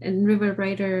in River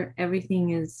Rider, everything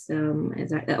is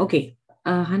okay.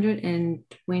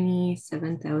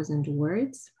 127,000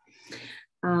 words.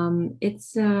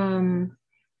 It's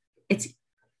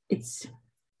it's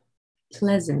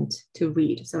pleasant to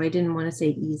read. So I didn't want to say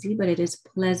easy, but it is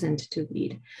pleasant to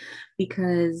read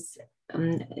because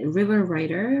River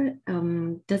Writer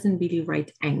doesn't really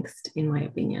write angst, in my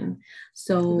opinion.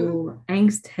 So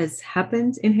angst has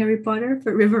happened in Harry Potter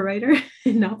for River Writer,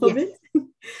 enough of it.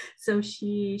 So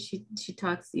she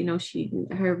talks, you know,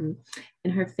 her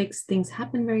in her fics things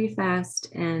happen very fast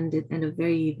and in a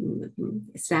very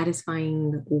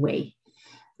satisfying way.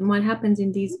 And what happens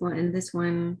in this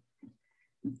one,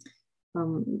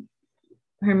 um,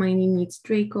 Hermione meets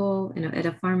Draco at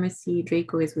a pharmacy.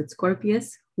 Draco is with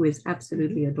Scorpius, who is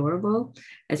absolutely adorable,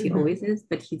 as he always is,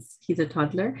 but he's a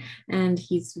toddler, and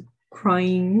he's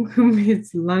crying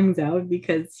his lungs out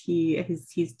because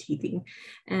he's teething.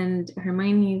 And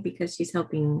Hermione, because she's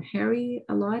helping Harry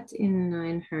a lot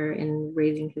in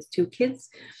raising his two kids,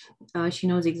 she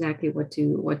knows exactly what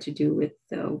to do with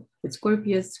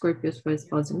Scorpius. Scorpius first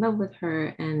falls in love with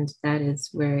her, and that is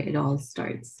where it all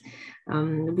starts.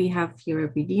 We have here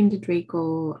a redeemed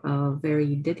Draco, a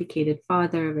very dedicated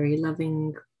father, a very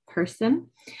loving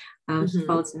person. He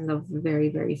falls in love very,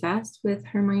 very fast with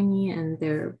Hermione, and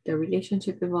their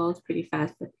relationship evolves pretty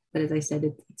fast. But as I said,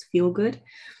 it's feel good.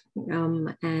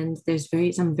 And there's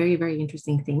some very, very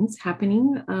interesting things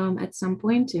happening at some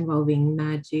point involving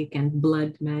magic and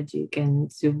blood magic and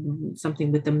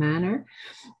something with the manor.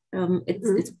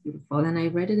 It's beautiful, and I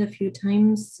read it a few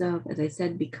times, as I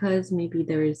said, because maybe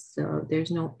there's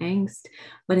no angst,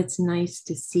 but it's nice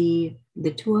to see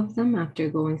the two of them after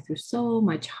going through so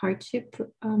much hardship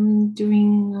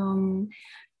during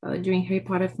Harry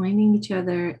Potter, finding each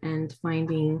other and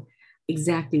finding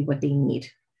exactly what they need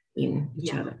in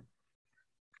each other.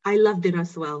 I loved it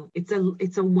as well.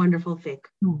 It's a wonderful fic.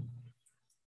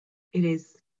 It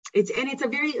is. It's a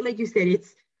very, like you said,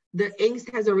 the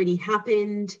angst has already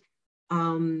happened.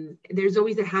 There's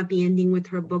always a happy ending with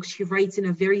her books. She writes in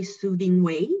a very soothing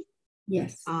way.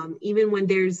 Yes. Even when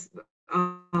there's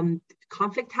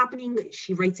conflict happening,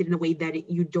 she writes it in a way that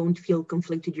you don't feel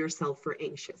conflicted yourself or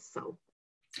anxious. So.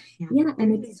 Yeah,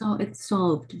 and it's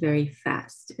solved very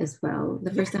fast as well.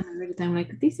 The first time I read it, I'm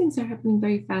like, these things are happening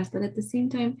very fast, but at the same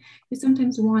time, you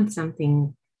sometimes want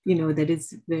something, you know, that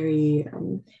is very,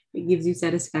 it gives you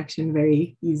satisfaction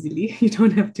very easily. You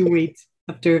don't have to wait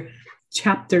after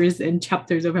chapters and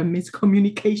chapters of a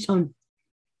miscommunication.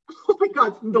 Oh my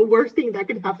God, the worst thing that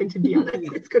could happen to Diana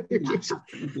is communication.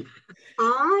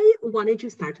 I wanted to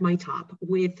start my top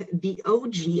with the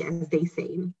OG, as they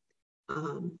say.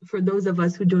 For those of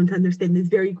us who don't understand this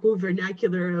very cool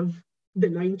vernacular of the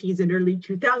 90s and early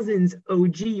 2000s,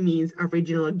 OG means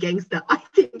original gangsta.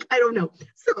 I don't know.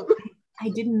 So I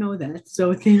didn't know that.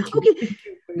 So thank you.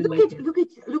 Okay,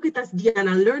 look at us,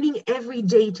 Diana, learning every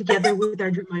day together with our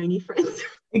Dramione friends.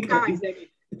 Exactly.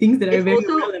 Things that are very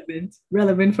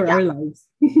relevant for our lives.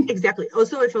 Exactly.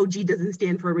 Also, if OG doesn't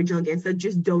stand for original gangsta,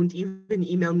 just don't even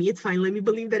email me. It's fine. Let me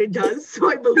believe that it does. So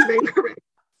I believe I'm correct.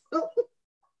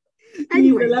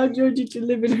 Anyway, allow Georgie to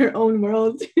live in her own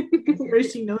world where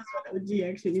she knows what OG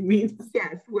actually means.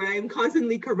 Yes, where I'm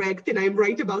constantly correct and I'm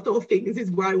right about all things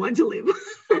is where I want to live.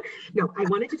 No, I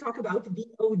wanted to talk about the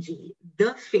OG,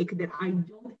 the fic that I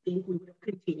don't think we would have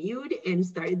continued and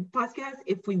started the podcast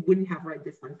if we wouldn't have read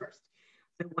this one first.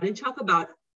 So I want to talk about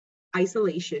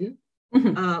Isolation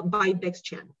by Bex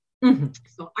Chan.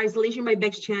 So Isolation by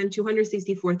Bex Chan,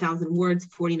 264,000 words,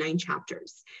 49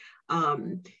 chapters.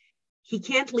 He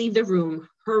can't leave the room,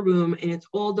 her room, and it's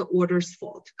all the order's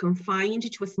fault. Confined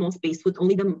to a small space with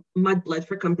only the mudblood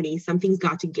for company, something's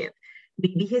got to give.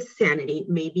 Maybe his sanity,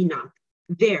 maybe not.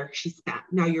 There, she spat.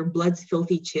 Now your blood's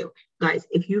filthy too. Guys,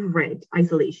 if you've read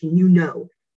Isolation, you know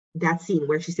that scene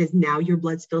where she says, now your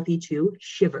blood's filthy too,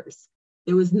 shivers.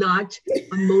 There was not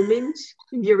a moment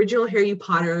in the original Harry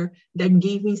Potter that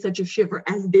gave me such a shiver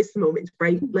as this moment,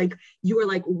 right? Like you were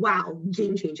like, wow,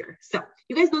 game changer. So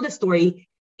you guys know the story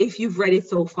if you've read it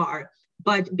so far,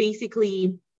 but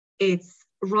basically it's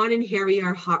Ron and Harry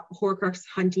are Horcrux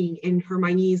hunting and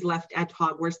Hermione is left at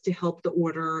Hogwarts to help the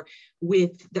Order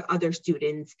with the other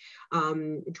students.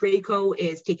 Draco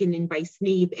is taken in by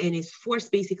Snape and is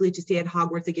forced basically to stay at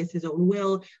Hogwarts against his own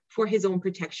will for his own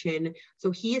protection.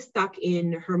 So he is stuck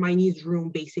in Hermione's room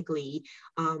basically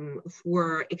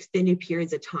for extended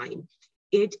periods of time.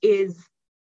 It is,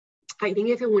 I think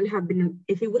if it would have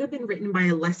been written by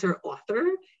a lesser author,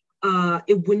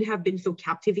 it wouldn't have been so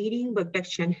captivating, but Bex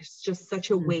Chan has just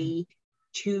such a way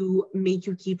to make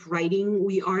you keep writing.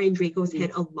 We are in Draco's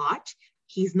head a lot.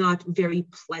 He's not very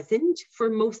pleasant for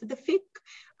most of the fic.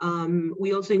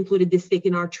 We also included this fic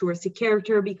in our touristic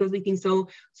character because we think so.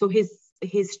 So his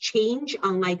his change,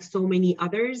 unlike so many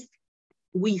others,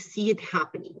 we see it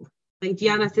happening. Like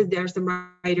Diana says, there are some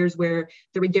writers where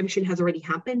the redemption has already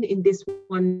happened. In this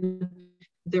one,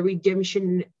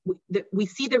 we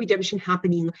see the redemption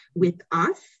happening with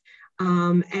us.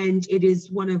 And it is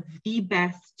one of the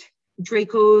best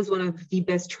Dracos, one of the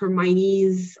best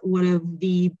Hermiones, one of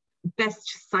the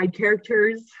best side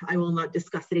characters. I will not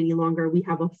discuss it any longer. We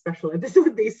have a special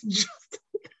episode based just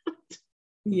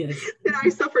yes, that I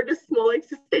suffered a small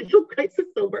existential crisis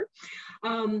over.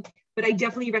 But I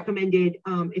definitely recommend it.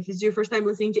 If it's your first time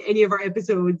listening to any of our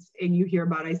episodes and you hear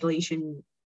about isolation,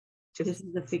 just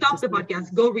stop the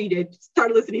podcast, go read it,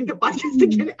 start listening to the podcast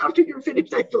again after you're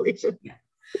finished isolation. Yeah.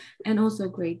 And also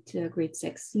great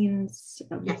sex scenes.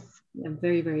 Yes.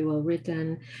 Very, very well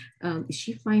written.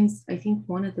 She finds, I think,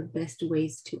 one of the best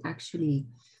ways to actually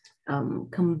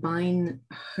combine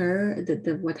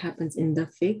what happens in the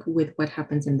fic with what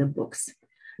happens in the books.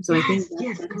 So I think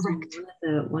that's correct.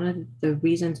 One of the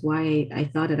reasons why I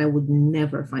thought that I would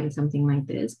never find something like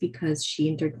this, because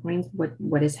she intertwines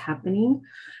what is happening,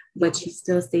 but she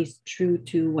still stays true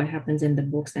to what happens in the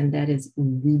books, and that is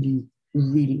really,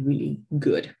 really, really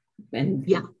good and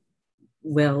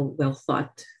well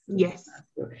thought. Yes.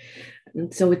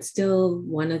 So it's still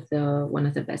one of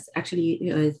the best.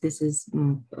 Actually, this is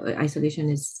Isolation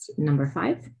is number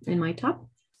 5 in my top.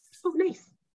 Oh, nice.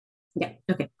 Yeah.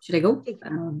 Okay. Should I go? Yes.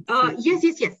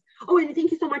 Oh, and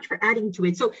thank you so much for adding to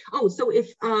it. So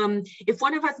if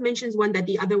one of us mentions one that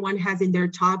the other one has in their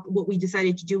top, what we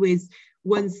decided to do is,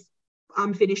 once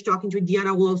I'm finished talking to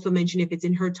Diana, will also mention if it's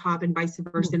in her top and vice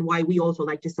versa, and why we also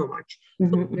liked it so much. So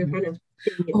we're kind of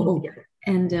taking it all together.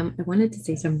 And I wanted to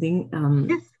say something.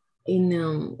 Yes. In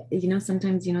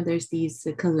sometimes there's these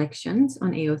collections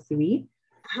on AO3.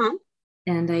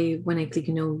 And when I click,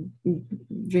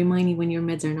 remind me when your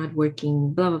meds are not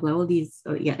working, blah blah blah, all these,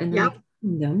 and then I click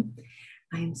on them,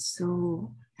 I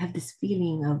have this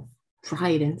feeling of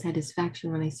pride and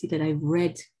satisfaction when I see that I've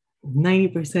read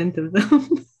 90% of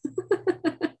them.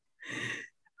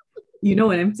 You know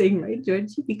what I'm saying, right,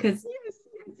 Georgie? Because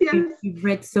you've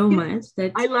read so much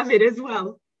that I love it as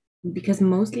well. Because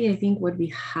mostly I think what we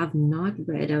have not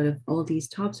read out of all these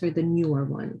tops are the newer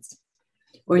ones,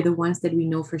 or the ones that we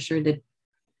know for sure that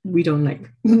we don't like.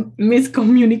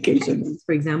 Miscommunications,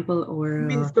 for example, or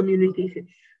miscommunication.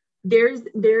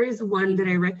 There is one that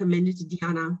I recommended to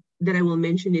Diana that I will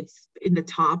mention. It's in the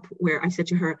top, where I said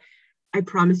to her, I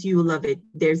promise you will love it.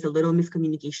 There's a little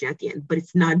miscommunication at the end, but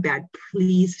it's not bad.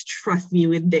 Please trust me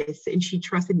with this. And she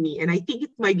trusted me. And I think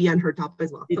it might be on her top as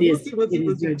well. It is,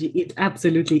 Georgie. It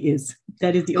absolutely is.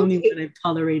 That is the only one I've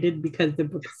tolerated because the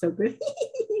book is so good.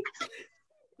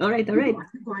 All right.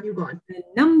 You go on.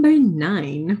 Number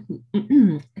 9,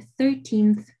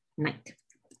 13th Night.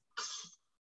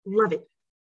 Love it.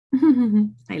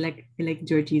 I like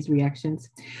Georgie's reactions.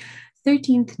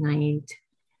 13th Night.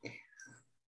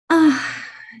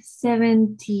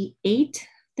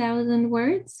 78,000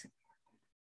 words.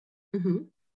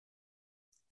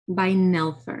 By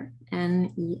Nelpher,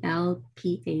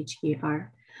 Nelpher.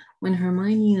 When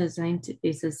Hermione is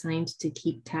assigned to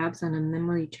keep tabs on a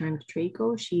memory-charmed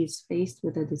Draco, she is faced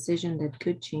with a decision that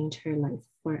could change her life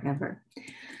forever.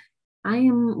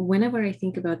 Whenever I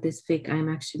think about this fic,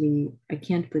 I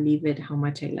can't believe it how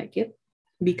much I like it,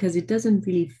 because it doesn't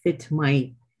really fit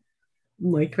my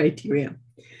criteria.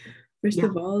 First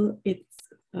of all, it's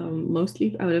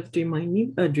mostly out of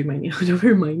Hermione's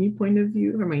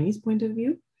point of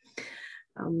view.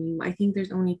 I think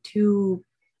there's only 2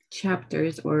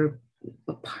 chapters or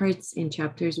parts in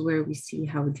chapters where we see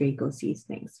how Draco sees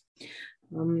things.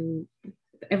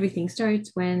 Everything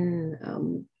starts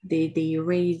when they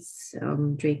erase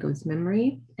Draco's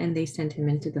memory and they send him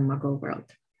into the Muggle world.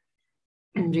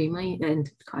 And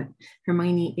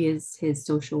Hermione is his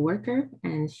social worker,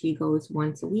 and she goes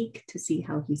once a week to see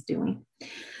how he's doing.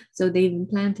 So they've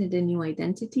implanted a new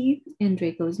identity in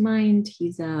Draco's mind.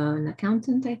 He's an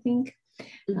accountant, I think.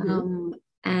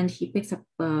 And he picks up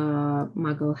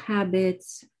Muggle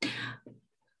habits.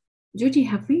 Georgie,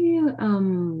 have we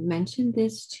mentioned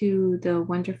this to the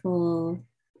wonderful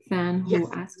fan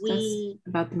who asked us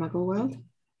about the Muggle world?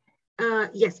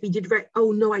 Yes, we did.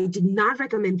 Oh no, I did not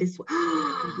recommend this one.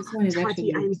 This one is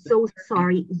Tati, I'm so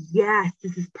sorry. Yes,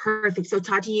 this is perfect. So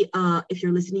Tati, if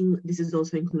you're listening, this is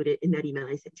also included in that email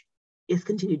I sent you. Yes,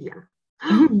 continue, Diana.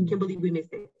 Can't believe we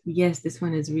missed it. Yes, this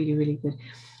one is really, really good.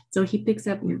 So he picks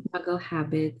up Muggle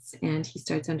habits and he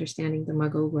starts understanding the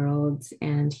Muggle world,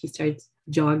 and he starts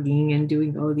jogging and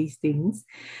doing all these things.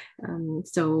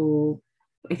 So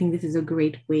I think this is a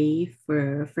great way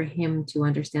for him to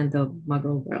understand the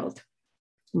Muggle world.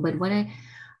 But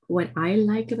what I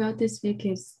like about this fic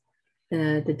is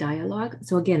the dialogue.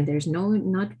 So again, there's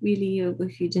not really a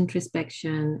huge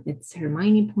introspection. It's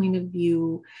Hermione point of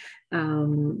view.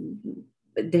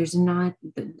 There's not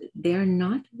they're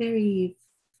not very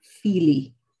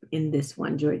feely in this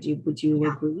one, Georgie. Would you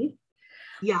agree?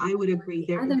 Yeah, I would agree.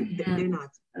 They're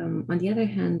not. On the other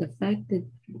hand, the fact that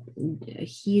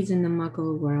he's in the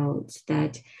Muggle world,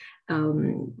 that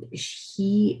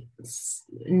he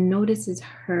notices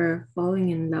her falling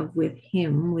in love with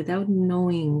him without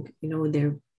knowing,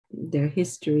 their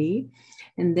history,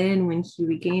 and then when he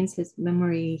regains his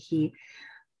memory, he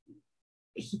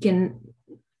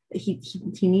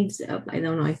needs I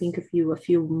don't know, I think a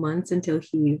few months until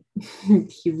he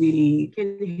he really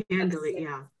can handle it.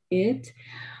 Yeah.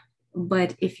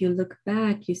 But if you look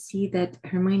back, you see that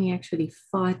Hermione actually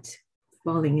fought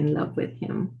falling in love with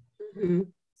him. Mm-hmm.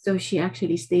 So she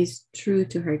actually stays true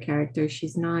to her character.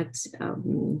 She's not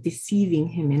deceiving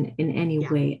him in any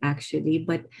way, actually.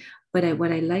 But what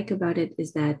I like about it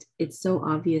is that it's so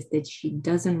obvious that she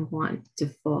doesn't want to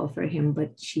fall for him,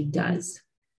 but she does.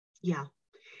 Yeah.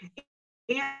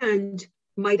 And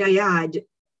might I add,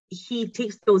 he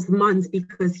takes those months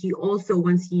because he also,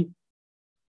 once he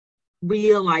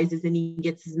realizes and he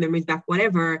gets his memories back,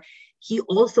 whatever, he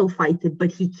also fights it,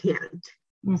 but he can't.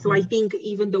 Mm-hmm. So I think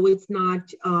even though it's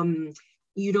not,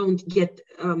 you don't get,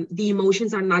 the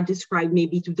emotions are not described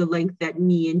maybe to the length that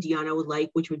me and Diana would like,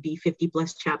 which would be 50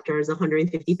 plus chapters,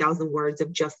 150,000 words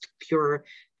of just pure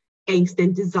angst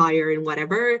and desire and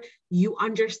whatever. You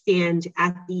understand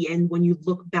at the end when you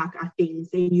look back at things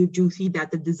and you do see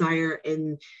that the desire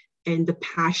and the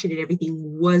passion and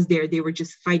everything was there. They were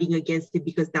just fighting against it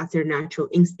because that's their natural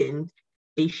instinct.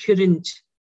 They shouldn't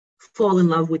fall in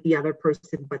love with the other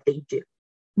person, but they do.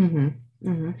 Mm-hmm.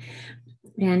 Mm-hmm.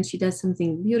 And she does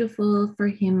something beautiful for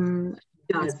him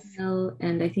as well.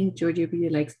 And I think Georgie really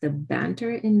likes the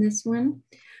banter in this one,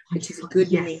 which is good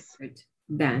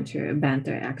natured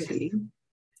banter actually.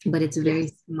 Yes. But it's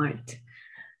very smart.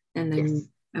 And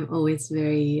I'm always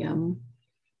very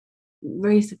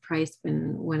very surprised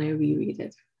when I reread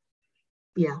it.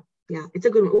 Yeah, it's a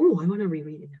good one. Oh, I want to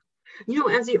reread it now.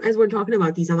 As we're talking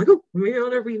about these, I'm like, oh, maybe I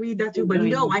want to reread that too. But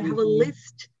no, I have a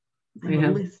list. I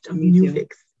have a list of new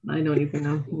fics. I don't even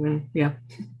know. Yeah.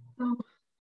 So,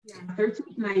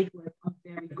 13th Night was a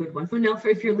very good one. So now,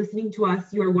 if you're listening to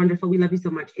us, you are wonderful. We love you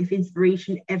so much. If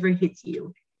inspiration ever hits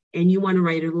you and you want to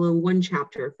write a little one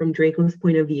chapter from Draco's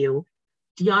point of view,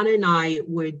 Diana and I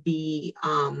would be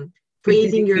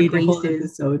praising your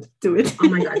graces. To it. Oh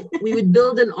my God. We would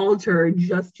build an altar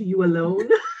just to you alone.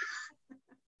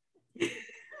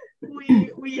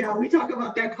 we talk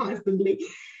about that constantly.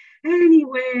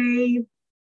 Anyway,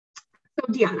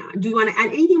 so Diana, do you want to add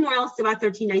anything more else about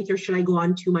 13 Nights, or should I go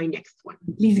on to my next one?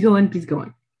 Please go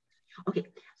on. Okay,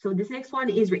 so this next one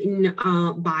is written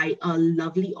by a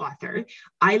lovely author.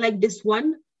 I like this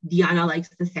one. Diana likes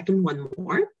the second one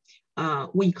more.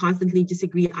 We constantly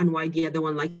disagree on why the other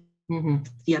one likes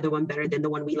the other one better than the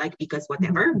one we like, because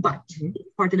whatever, but it's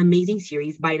part of an amazing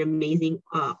series by an amazing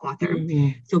author.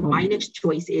 So my next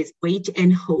choice is Wait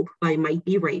and Hope by Might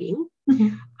Be Writing.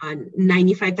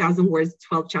 95,000 words,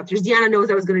 12 chapters. Diana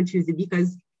knows I was going to choose it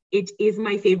because it is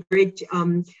my favorite.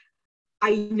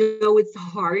 I know it's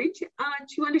hard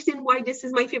to understand why this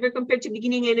is my favorite compared to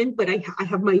beginning and end, but I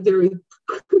have my very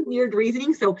weird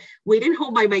reasoning. So Wait and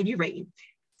Hope by Might Be Writing.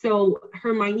 So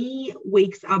Hermione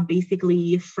wakes up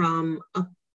basically from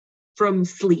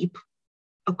sleep,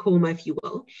 a coma, if you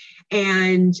will.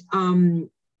 And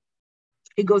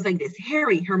it goes like this.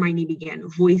 Harry, Hermione began,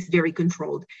 voice very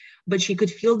controlled, but she could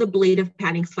feel the blade of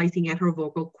panic slicing at her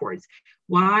vocal cords.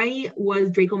 Why was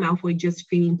Draco Malfoy just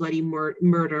screaming bloody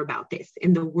murder about this?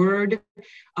 And the word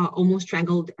almost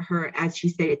strangled her as she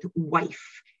said it,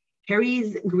 wife.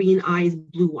 Harry's green eyes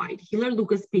blew wide. Healer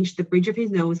Lucas pinched the bridge of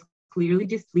his nose, clearly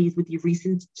displeased with the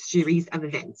recent series of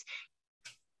events.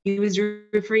 He was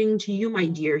referring to you, my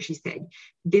dear, she said.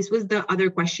 This was the other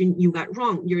question you got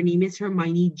wrong. Your name is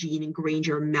Hermione Jean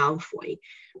Granger Malfoy.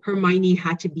 Hermione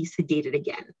had to be sedated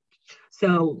again.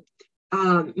 So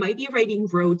Might Be Writing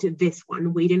wrote this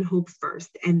one, Wait and Hope,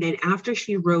 first. And then after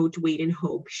she wrote Wait and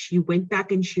Hope, she went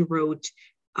back and she wrote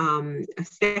a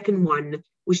second one,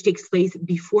 which takes place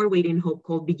before Wait and Hope,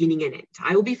 called Beginning and End.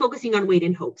 I will be focusing on Wait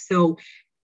and Hope. So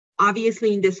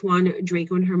obviously in this one,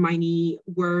 Draco and Hermione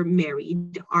are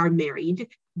married,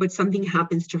 but something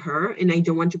happens to her. And I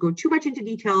don't want to go too much into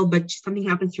detail, but something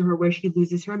happens to her where she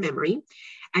loses her memory.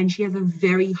 And she has a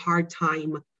very hard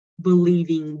time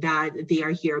believing that they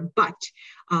are here. But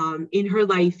in her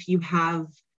life, you have,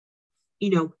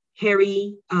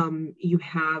 Harry, you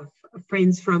have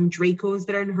friends from Draco's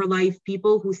that are in her life,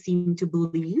 people who seem to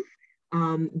believe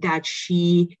that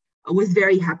she was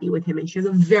very happy with him, and she has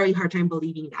a very hard time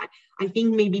believing that. I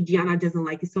think maybe Diana doesn't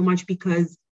like it so much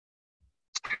because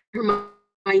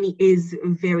Hermione is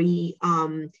very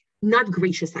not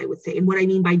gracious, I would say. And what I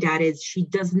mean by that is she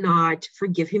does not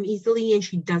forgive him easily, and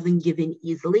she doesn't give in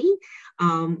easily.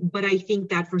 But I think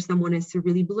that for someone as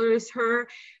really blurs her,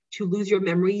 to lose your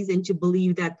memories and to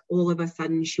believe that all of a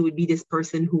sudden she would be this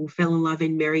person who fell in love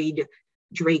and married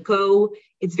Draco,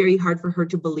 it's very hard for her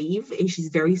to believe, and she's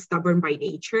very stubborn by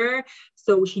nature.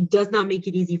 So she does not make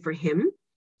it easy for him.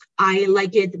 I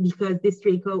like it because this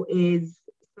Draco is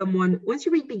someone, once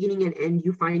you read beginning and end,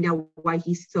 you find out why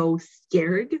he's so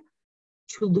scared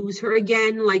to lose her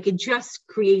again. Like, it just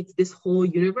creates this whole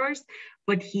universe,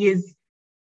 but he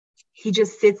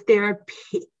just sits there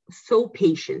so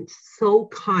patient, so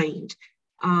kind.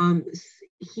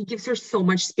 He gives her so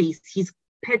much space. He's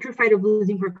petrified of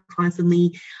losing her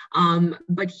constantly,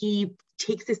 but he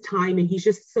takes his time, and he's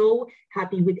just so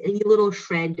happy with any little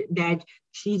shred that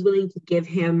she's willing to give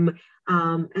him.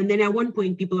 And then at one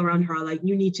point, people around her are like,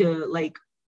 you need to like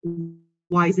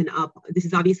wisen up. This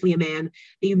is obviously a man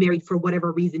that you married for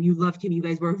whatever reason. You loved him. You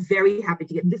guys were very happy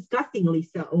to get, disgustingly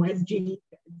so, as Ginny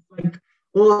said. Like,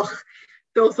 oh,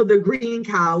 also the green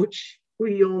couch.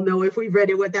 We all know, if we've read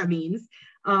it, what that means.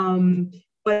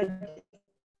 But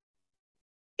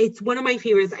it's one of my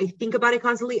favorites. I think about it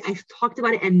constantly. I've talked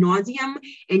about it ad nauseum,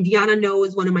 and Diana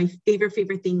knows one of my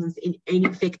favorite things in any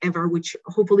fic ever, which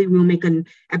hopefully we'll make an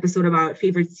episode about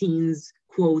favorite scenes,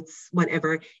 quotes,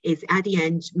 whatever, is at the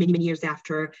end, many, many years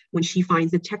after, when she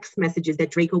finds the text messages that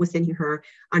Draco was sending her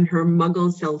on her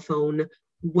muggle cell phone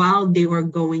while they were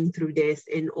going through this,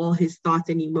 and all his thoughts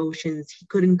and emotions. He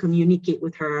couldn't communicate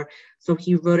with her, so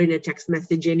he wrote in a text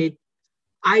message, and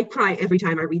I cry every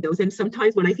time I read those. And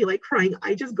sometimes when I feel like crying,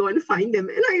 I just go and find them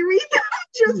and I read them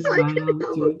just so I can have a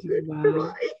good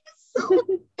cry.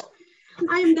 So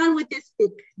I am done with this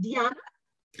fic. Diana?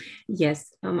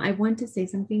 Yes, I want to say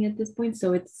something at this point.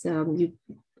 So it's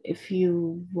if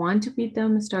you want to read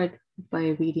them, start by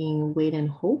reading Wait and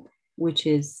Hope, which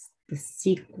is the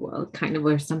sequel, kind of,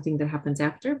 or something that happens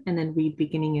after, and then read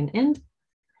Beginning and End,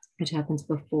 which happens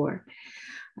before.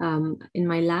 In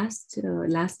my last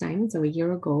time, so a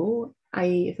year ago,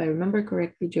 if I remember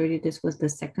correctly, Georgie, this was the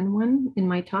second one in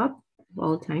my top of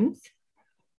all times.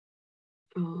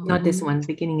 Not this one,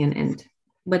 Beginning and End.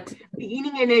 But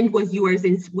Beginning and End was yours,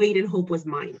 and Wait and Hope was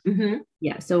mine. Mm-hmm.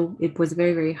 Yeah, so it was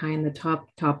very, very high in the top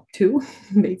two,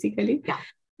 basically. Yeah.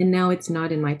 And now it's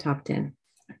not in my top 10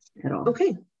 at all.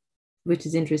 Okay. Which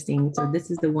is interesting. So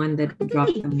this is the one that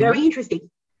dropped the most. Very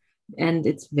interesting. And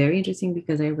it's very interesting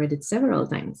because I read it several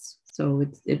times. So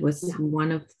it was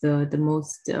one of the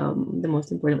most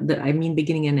important. I mean,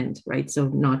 Beginning and End, right? So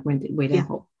not Wait and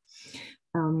Hope.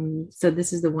 So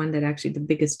this is the one that actually the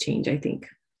biggest change, I think,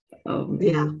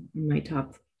 in my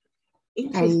top.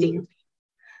 Interesting.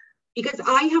 Because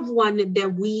I have one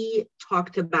that we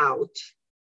talked about.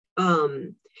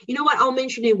 You know what? I'll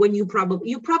mention it when you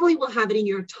probably will have it in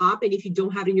your top. And if you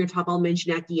don't have it in your top, I'll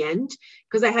mention it at the end,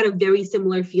 because I had a very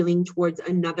similar feeling towards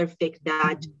another fic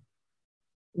that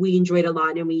we enjoyed a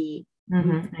lot, and we.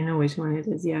 I know which one it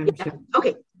is. Yeah, I'm sure.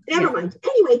 Okay, never mind.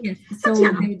 Anyway, yes. So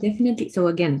definitely. So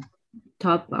again,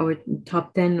 our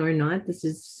top 10 or not, this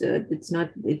is it's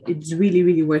really,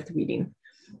 really worth reading.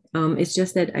 It's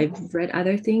just that I've read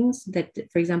other things that,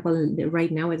 for example,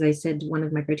 right now, as I said, one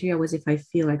of my criteria was if I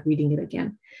feel like reading it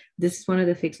again. This is one of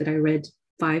the fics that I read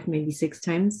 5, maybe 6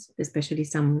 times, especially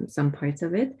some parts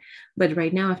of it. But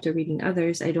right now, after reading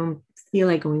others, I don't feel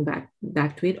like going back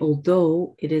to it,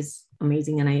 although it is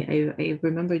amazing. And I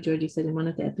remember Georgie said in one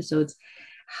of the episodes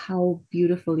how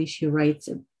beautifully she writes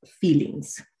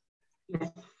feelings.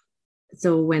 Yes.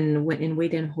 So when in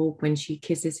Wait and Hope, when she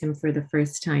kisses him for the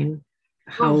first time,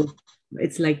 how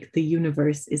it's like the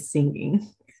universe is singing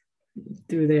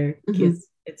through their kiss.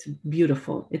 It's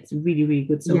beautiful. It's really, really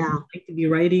good. So like to be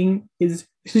writing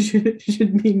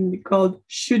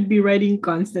should be writing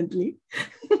constantly.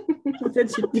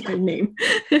 That should be her name.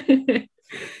 And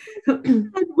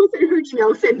within her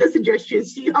email, send us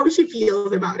suggestions, see how she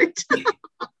feels about it.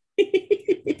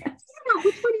 Yes.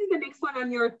 Which one is the next one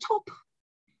on your top?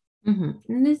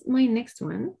 And my next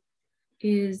one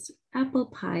is Apple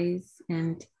Pies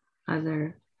and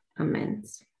Other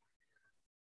Amends.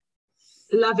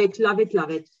 Love it, love it,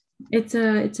 love it. It's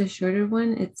a shorter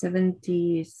one. It's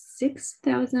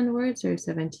 76,000 words or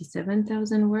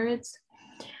 77,000 words.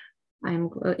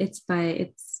 It's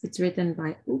written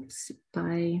by oh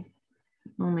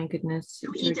my goodness.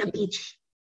 To eat a peach.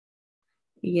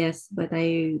 Yes, but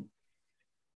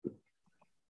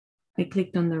I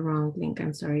clicked on the wrong link.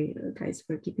 I'm sorry, guys,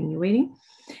 for keeping you waiting.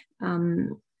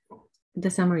 The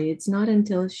summary, it's not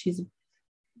until she's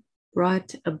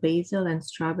brought a basil and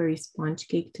strawberry sponge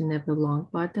cake to Neville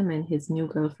Longbottom and his new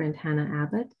girlfriend, Hannah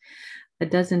Abbott, a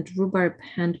dozen rhubarb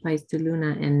hand pies to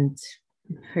Luna and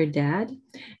her dad,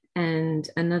 and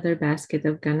another basket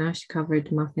of ganache-covered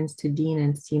muffins to Dean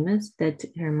and Seamus, that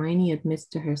Hermione admits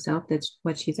to herself that's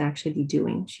what she's actually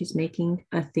doing. She's making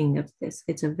a thing of this.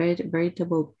 It's a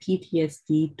veritable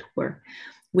PTSD tour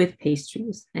with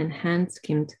pastries and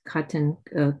hand-skimmed cotton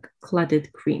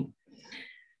clotted cream.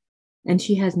 And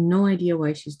she has no idea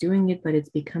why she's doing it, but it's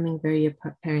becoming very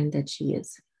apparent that she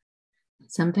is.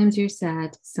 Sometimes you're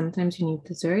sad, sometimes you need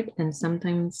dessert, and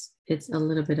sometimes it's a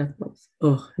little bit of both.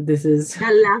 Oh, this is...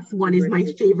 That last one is my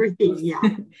favorite thing,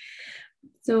 yeah.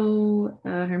 So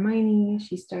Hermione,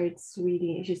 she starts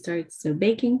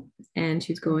baking, and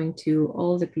she's going to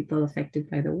all the people affected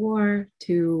by the war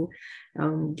to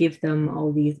give them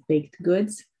all these baked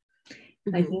goods.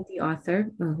 Mm-hmm. I think the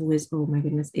author, who is, oh my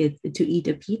goodness, To Eat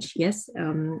a Peach, yes.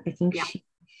 I think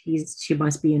she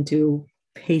must be into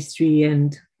pastry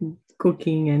and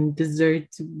cooking and dessert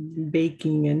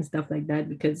baking and stuff like that,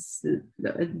 because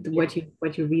what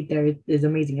you read there is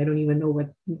amazing. I don't even know what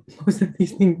most of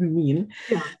these things mean.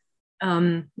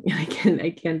 I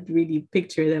can't really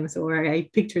picture them, or I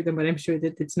picture them, but I'm sure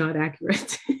that it's not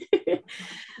accurate.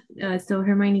 So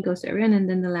Hermione goes to everyone, and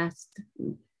then the last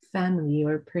family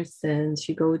or person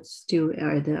she goes to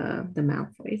are the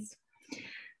Malfoys,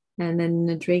 and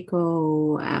then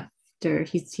Draco, after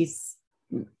he's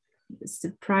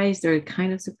surprised, or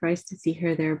kind of surprised to see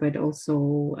her there, but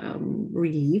also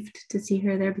relieved to see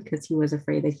her there, because he was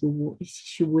afraid that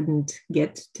she wouldn't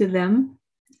get to them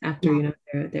after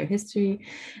their history,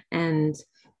 and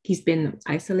he's been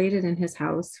isolated in his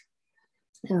house,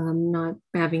 not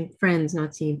having friends,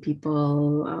 not seeing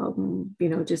people,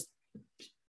 just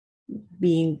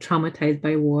being traumatized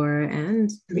by war and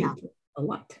drinking a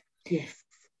lot.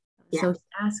 So he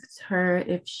asked her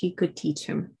if she could teach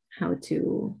him how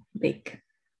to bake,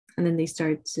 and then they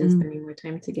start spending more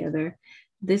time together.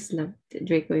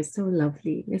 Draco is so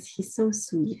lovely. He's so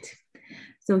sweet.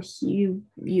 So you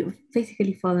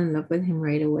basically fall in love with him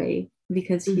right away,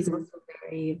 because he's also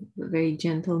very, very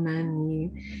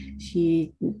gentleman.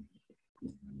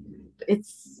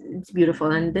 It's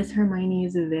beautiful, and this Hermione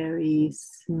is very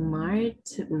smart,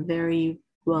 very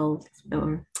well.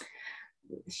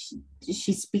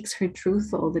 She speaks her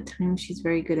truth all the time. She's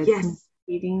very good at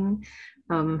communicating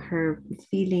her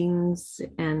feelings,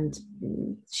 and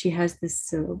she has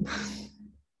this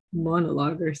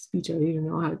monologue or speech. I don't even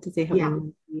know how to say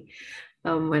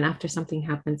when after something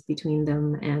happens between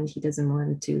them, and he doesn't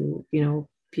want to,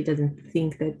 he doesn't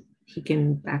think that he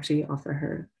can actually offer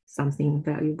her something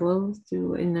valuable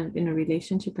in a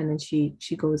relationship, and then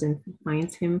she goes and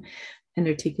finds him and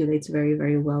articulates very,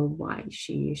 very well why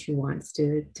she wants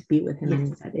to be with him,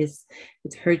 and that it's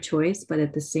her choice, but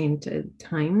at the same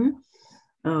time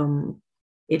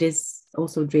it is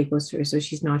also Draco's choice, so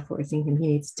she's not forcing him. He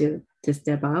needs to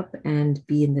step up and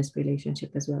be in this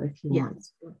relationship as well if he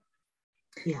wants to.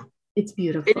 It's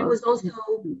beautiful. And it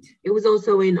was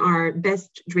also in our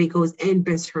best Dracos and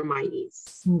best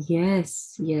Hermiones.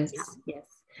 Yes.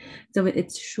 So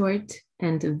it's short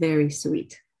and very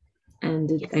sweet. And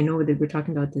I know that we're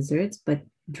talking about desserts, but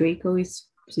Draco is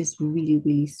really,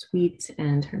 really sweet,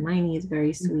 and Hermione is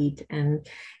very sweet, and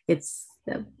it's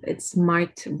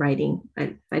smart writing.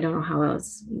 I don't know how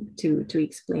else to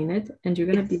explain it, and you're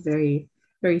gonna be very,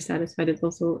 very satisfied. It's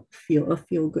also a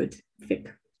feel good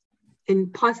fic.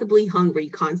 And possibly hungry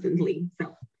constantly.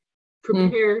 So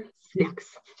prepare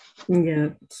snacks. Yeah,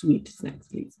 sweet snacks,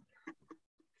 please.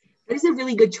 That is a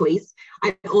really good choice.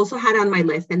 I also had on my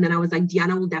list, and then I was like,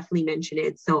 Diana will definitely mention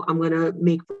it. So I'm going to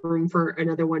make room for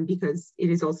another one, because it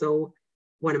is also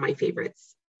one of my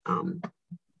favorites. So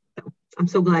I'm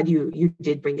so glad you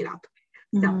did bring it up.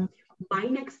 So my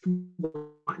next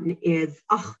one is,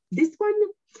 this one,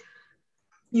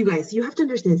 you guys, you have to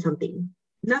understand something.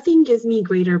 Nothing gives me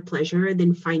greater pleasure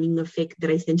than finding a fic that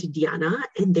I sent to Diana,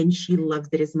 and then she loves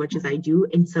it as much as I do,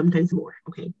 and sometimes more.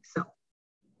 Okay, so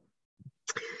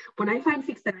when I find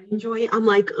fics that I enjoy, I'm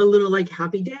like a little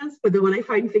happy dance, but then when I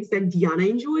find fics that Diana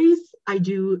enjoys, I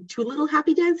do 2 little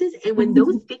happy dances. And when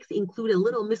those fics include a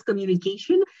little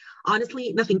miscommunication,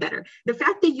 honestly, nothing better. The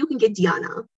fact that you can get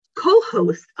Diana,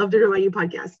 co-host of the Dramione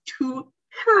Podcast, to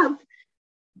have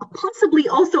possibly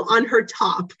also on her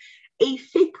top a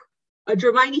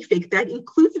Dramione fic that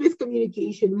includes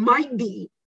miscommunication might be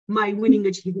my winning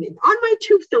achievement on my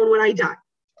tombstone when I die.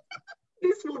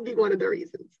 This will be one of the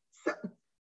reasons. So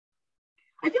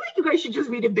I feel like you guys should just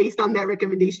read it based on that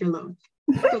recommendation alone.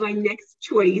 So my next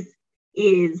choice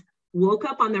is Woke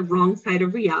Up on the Wrong Side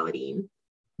of Reality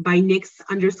by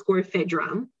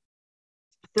Nix_Fedra.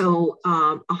 So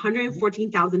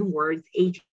 114,000 words,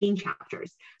 18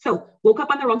 chapters. So Woke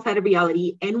Up on the Wrong Side of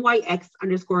Reality,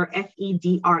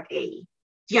 NYX_FEDRA.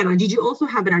 Diana, did you also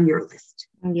have it on your list?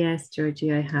 Yes,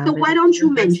 Georgie, I have So why don't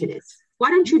you mention it? Why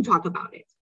don't you talk about it?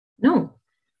 No,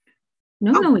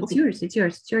 it's okay. yours. It's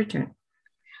yours. It's your turn.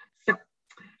 So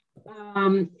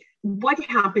what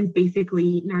happens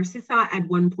basically, Narcissa at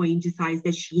one point decides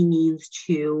that she needs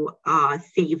to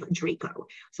save Draco.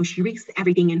 So she risks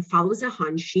everything and follows a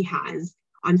hunch she has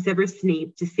on Severus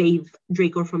Snape to save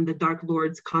Draco from the Dark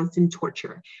Lord's constant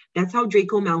torture. That's how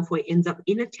Draco Malfoy ends up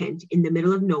in a tent in the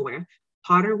middle of nowhere.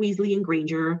 Potter, Weasley, and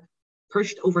Granger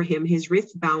perched over him, his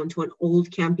wrists bound to an old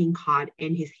camping cot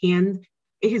and his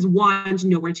wand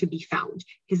nowhere to be found.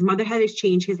 His mother had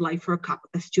exchanged his life for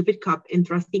a stupid cup,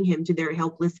 entrusting him to their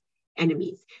helpless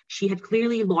enemies. She had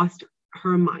clearly lost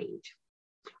her mind.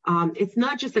 It's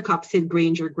not just a cup, said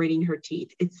Granger, grating her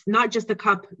teeth. It's not just a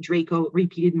cup, Draco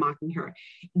repeated, mocking her.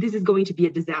 This is going to be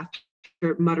a disaster,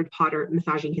 muttered Potter,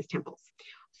 massaging his temples.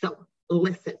 So,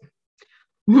 listen.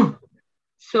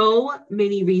 So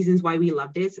many reasons why we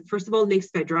love this. First of all,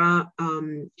 Nix_Fedra,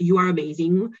 you are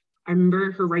amazing. I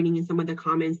remember her writing in some of the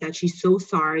comments that she's so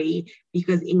sorry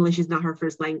because English is not her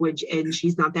first language and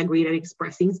she's not that great at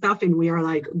expressing stuff. And we are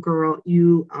like, girl,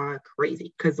 you are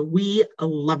crazy, because we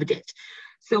loved it.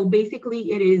 So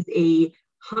basically it is a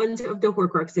hunt of the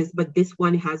Horcruxes, but this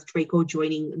one has Draco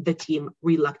joining the team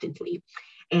reluctantly.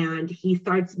 And he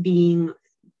starts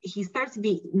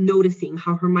noticing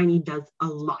how Hermione does a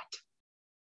lot.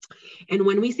 And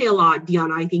when we say a lot,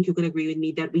 Diana, I think you can agree with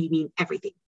me that we mean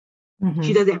everything. Mm-hmm.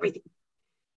 She does everything.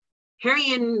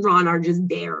 Harry and Ron are just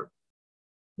there,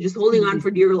 just holding on for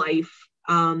dear life.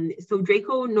 So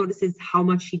Draco notices how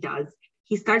much she does.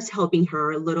 He starts helping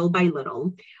her little by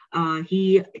little.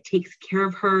 He takes care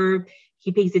of her.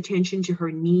 He pays attention to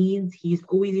her needs. He's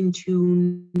always in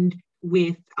tune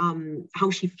with how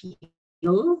she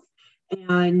feels.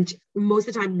 And most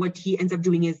of the time, what he ends up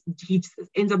doing is he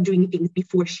ends up doing things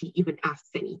before she even asks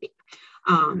anything.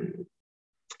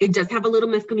 It does have a little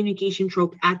miscommunication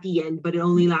trope at the end, but it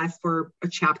only lasts for a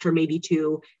chapter, maybe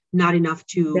two, not enough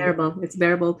to... Bearable. It's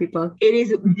bearable, people. It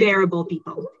is bearable,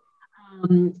 people.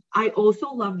 I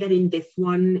also love that in this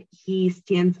one, he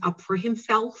stands up for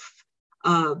himself.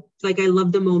 Like, I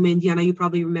love the moment, Diana, you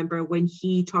probably remember when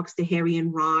he talks to Harry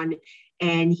and Ron,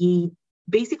 and he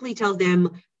basically tells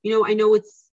them, you know, I know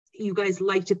you guys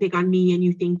like to pick on me and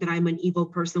you think that I'm an evil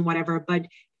person, whatever, but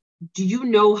do you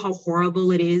know how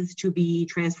horrible it is to be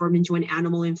transformed into an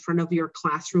animal in front of your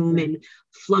classroom and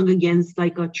flung against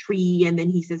like a tree? And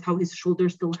then he says how his shoulder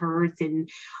still hurts and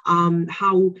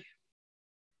how,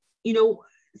 you know,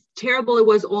 terrible it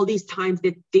was all these times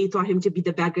that they thought him to be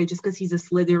the bad guy just because he's a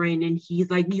Slytherin. And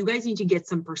he's like, you guys need to get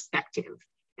some perspective.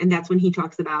 And that's when he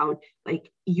talks about,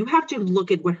 like, you have to look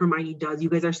at what Hermione does. You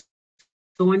guys are so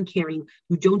uncaring.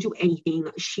 You don't do anything.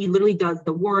 She literally does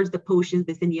the words, the potions,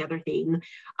 this and the other thing.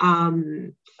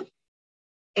 And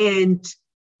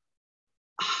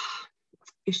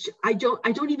I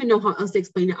don't even know how else to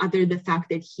explain it other than the fact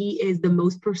that he is the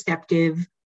most perceptive,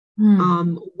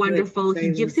 wonderful. He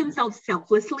gives himself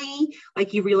selflessly, like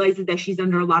he realizes that she's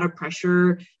under a lot of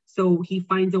pressure. So he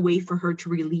finds a way for her to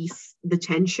release the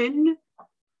tension.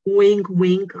 Wink,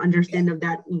 wink, understand of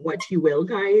that what you will,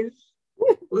 guys.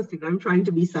 Listen, I'm trying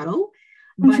to be subtle.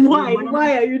 But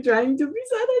why are you trying to be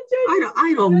subtle?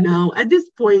 I don't know. At this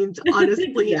point,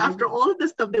 honestly, after all of the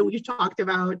stuff that we've talked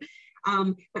about,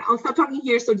 but I'll stop talking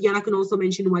here so Diana can also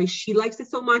mention why she likes it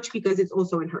so much, because it's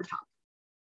also in her top.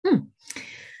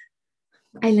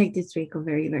 I like this Draco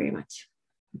very, very much.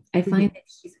 I find that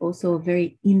he's also a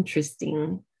very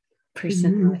interesting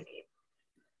personality.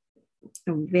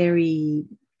 A very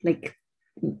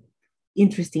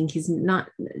interesting. He's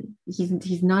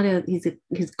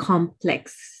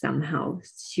complex somehow.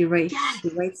 She writes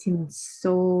him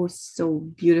so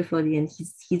beautifully, and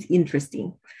he's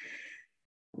interesting.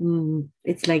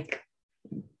 It's like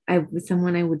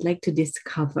someone I would like to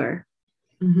discover.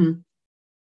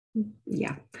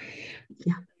 Yeah.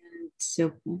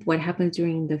 So what happens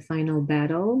during the final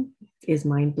battle is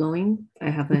mind-blowing. I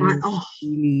haven't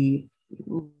really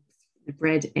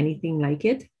read anything like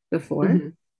it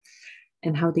before.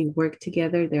 And how they work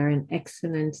together. They're an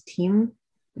excellent team.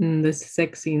 The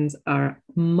sex scenes are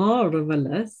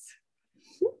marvelous.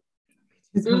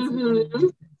 It's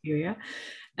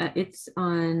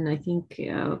on, I think,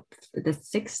 the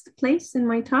 6th place in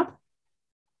my top.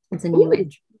 It's a new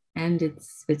entry, and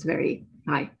it's very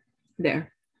high.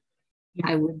 there.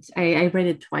 Yeah. I read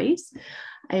it twice.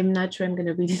 I'm not sure I'm going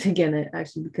to read it again,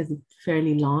 actually, because it's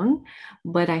fairly long,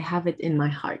 but I have it in my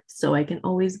heart. So I can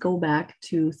always go back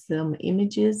to some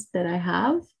images that I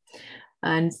have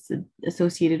and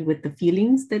associated with the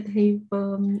feelings that have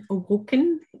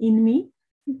awoken in me.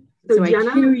 So I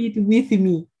Diana, carry it with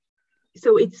me.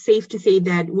 so it's safe to say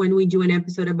that when we do an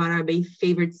episode about our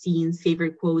favorite scenes,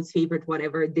 favorite quotes, favorite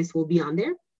whatever, this will be on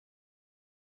there.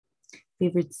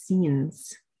 Favorite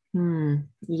scenes.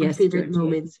 Yes, Favorite Georgie.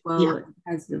 moments. Well, Yeah. it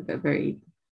has a very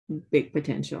big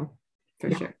potential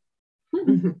for sure.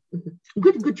 Mm-hmm. Mm-hmm.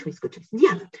 Good choice. Good choice.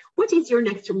 Yeah. What is your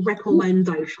next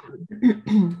recommendation?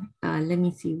 Let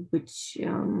me see which. Just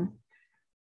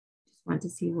want to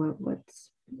see where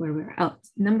we're out.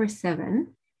 Number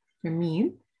 7 for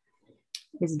me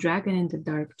is Dragon in the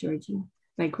Dark, Georgie,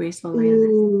 by Graceful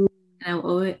Lioness. And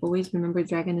I'll always remember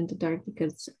Dragon in the Dark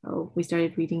because we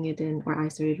started reading it I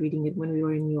started reading it when we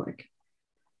were in New York.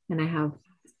 And I have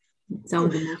some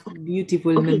of the most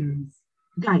beautiful memories.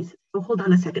 Guys, so hold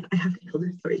on a second. I have to tell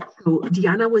this story. So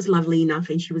Diana was lovely enough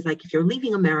and she was like, if you're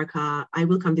leaving America, I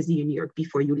will come visit you in New York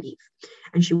before you leave.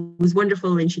 And she was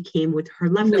wonderful and she came with her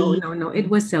lovely... No. It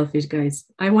was selfish, guys.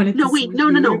 I wanted to see No,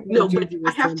 but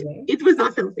I have to... It was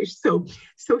not selfish. So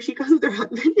she comes with her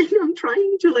husband and I'm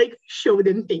trying to like show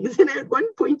them things. And at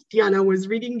one point, Diana was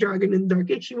reading Dragon in the Dark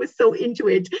and she was so into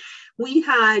it. We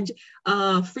had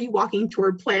a free walking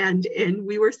tour planned and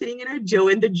we were sitting in a Joe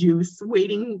and the Juice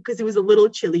waiting because it was a little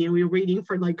chilly and we were waiting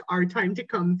for like our time to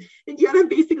come. And Diana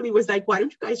basically was like, why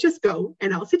don't you guys just go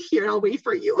and I'll sit here and I'll wait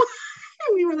for you.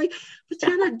 And we were like, but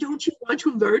Diana, don't you want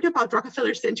to learn about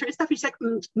Rockefeller Center and stuff? She's like,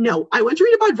 no, I want to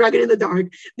read about Dragon in the Dark.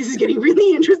 This is getting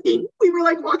really interesting. We were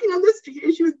like walking on the street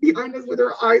and she was behind us with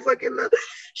her eyes like in the...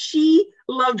 She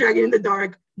loved Dragon in the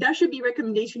Dark. That should be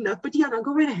recommendation enough. But Diana,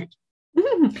 go right ahead.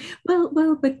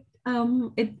 Well, but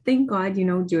thank God,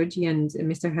 Georgie and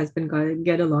Mr. Husband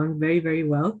get along very, very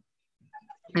well.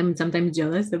 I'm sometimes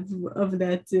jealous of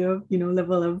that,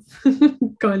 level of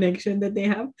connection that they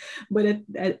have. But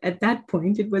at that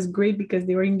point, it was great because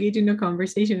they were engaged in a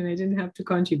conversation and I didn't have to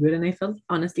contribute. And I felt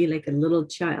honestly like a little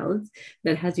child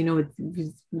that has, it's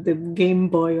the Game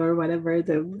Boy or whatever,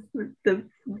 the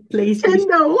PlayStation.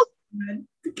 No.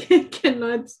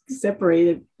 Cannot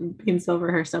separate himself or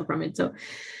herself from it. So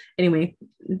anyway,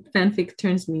 fanfic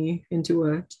turns me into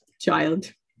a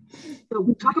child. So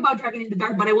we talk about Dragon in the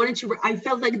Dark, but I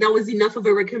felt like that was enough of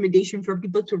a recommendation for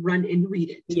people to run and read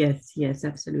it. Yes,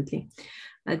 absolutely.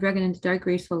 Dragon in the Dark,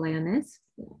 Graceful Lioness,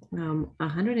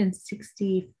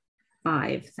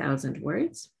 165,000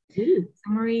 words.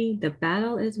 Summary: the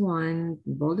battle is won,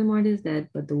 Voldemort is dead,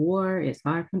 but the war is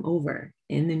far from over.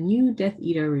 In the new Death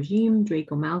Eater regime,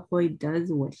 Draco Malfoy does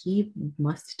what he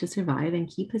must to survive and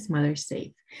keep his mother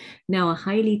safe. Now, a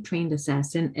highly trained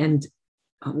assassin, and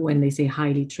when they say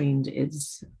highly trained,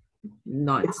 it's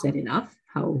not said enough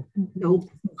how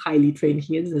highly trained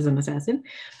he is as an assassin.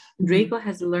 Draco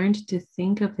has learned to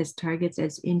think of his targets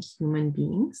as inhuman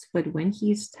beings, but when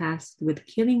he's tasked with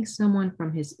killing someone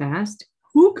from his past,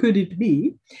 who could it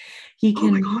be? He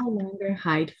can no longer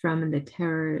hide from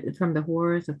the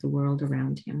horrors of the world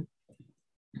around him.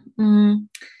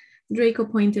 Draco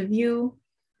point of view,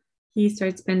 he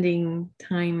starts spending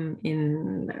time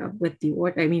with the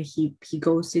order. I mean, he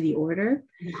goes to the order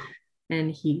and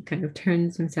he kind of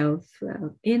turns himself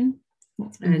in.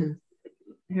 And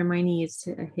Hermione is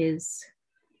his,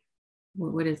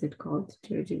 what is it called,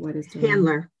 Georgie? What is the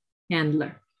handler?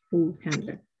 Handler.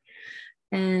 Handler.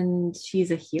 And she's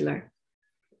a healer.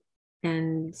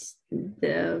 And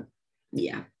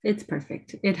it's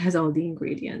perfect. It has all the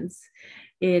ingredients.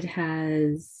 It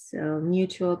has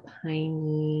mutual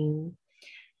pining.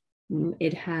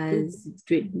 It has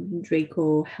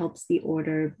Draco helps the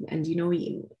order. And,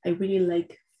 I really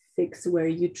like fics where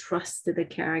you trust the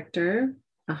character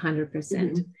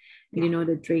 100%. You know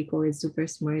that Draco is super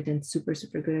smart and super,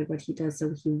 super good at what he does,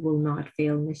 so he will not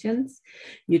fail missions.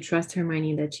 You trust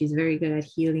Hermione that she's very good at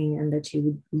healing and that she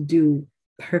would do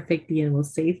perfectly and will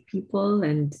save people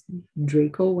and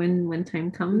Draco when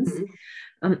time comes.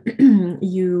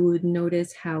 You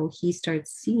notice how he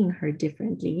starts seeing her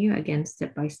differently, again,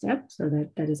 step by step. So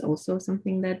that is also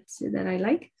something that I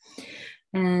like.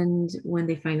 And when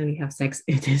they finally have sex,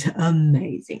 it is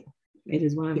amazing. It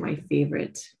is one of my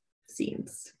favorite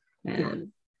scenes.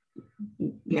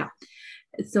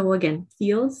 So again,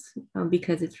 feels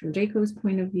because it's from Draco's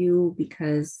point of view,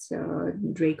 because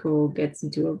Draco gets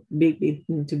into big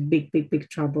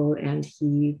trouble and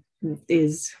he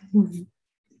is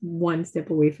one step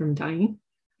away from dying,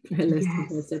 less than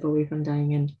one step away from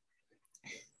dying, and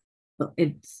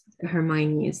it's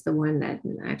Hermione is the one that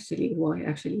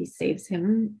actually saves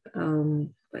him,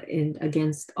 and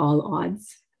against all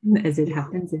odds, as it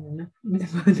happens in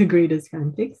the greatest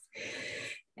fanfics.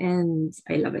 And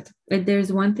I love it. But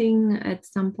there's one thing at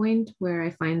some point where I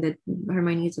find that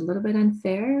Hermione is a little bit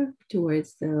unfair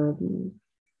towards the,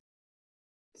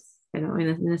 I don't know,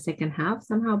 in the second half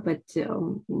somehow, but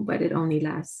it only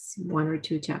lasts 1 or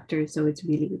 2 chapters, so it's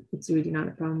really not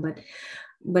a problem.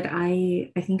 But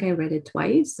I think I read it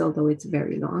twice, although it's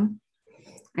very long.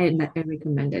 I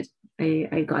recommend it.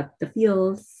 I got the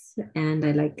feels and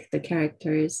I like the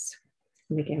characters.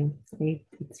 And again,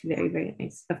 it's very, very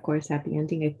nice. Of course, happy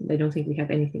ending. I don't think we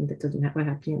have anything that doesn't have a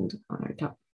happy end on our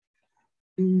top.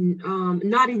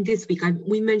 Not in this week.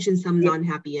 We mentioned some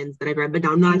non-happy ends that I read, but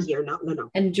now not here. No.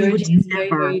 And Georgy is very,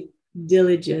 very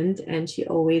diligent, and she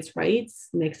always writes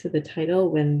next to the title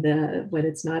when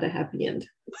it's not a happy end.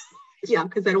 Yeah,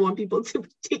 because I don't want people to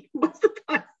take most of the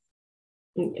time.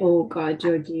 Oh God,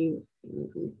 Georgy.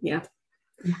 Yeah.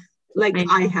 Like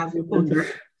I have.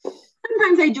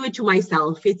 Sometimes I do it to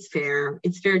myself. It's fair.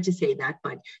 It's fair to say that.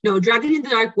 But no, Dragon in the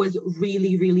Dark was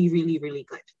really, really, really, really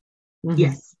good. Mm-hmm.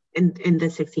 Yes. And the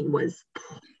 16 was.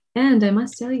 And I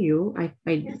must tell you, I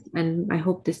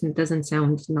hope this doesn't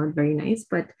sound not very nice,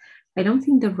 but I don't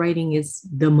think the writing is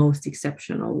the most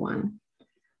exceptional one.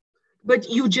 But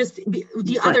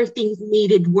other things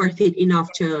made it worth it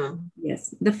enough to.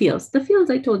 Yes, the feels.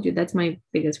 I told you that's my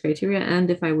biggest criteria, and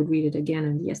if I would read it again,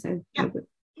 and yes, I would.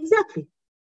 Exactly.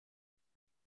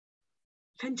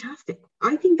 Fantastic.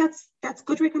 I think that's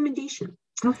good recommendation.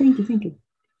 Oh, thank you.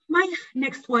 My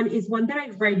next one is one that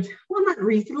I've read, well, not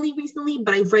recently,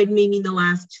 but I've read maybe in the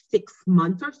last 6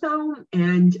 months or so.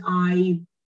 And it's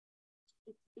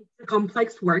a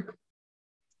complex work.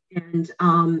 And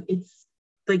it's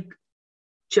like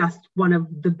just one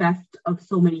of the best of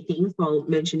so many things. So I'll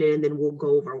mention it and then we'll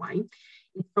go over why.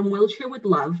 It's From Wiltshire with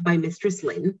Love by Mistress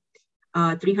Lynn.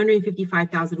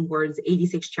 355,000 words,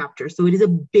 86 chapters. So it is a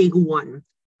big one.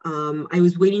 I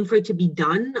was waiting for it to be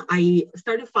done. I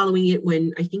started following it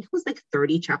when I think it was like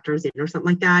 30 chapters in or something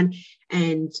like that.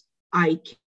 And I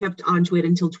kept onto it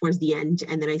until towards the end.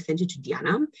 And then I sent it to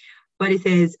Diana. But it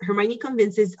says, Hermione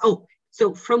convinces,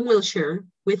 so From Wiltshire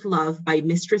with Love by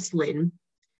Mistress Lynn.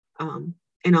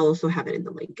 And I'll also have it in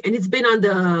the link. And it's been on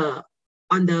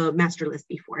the master list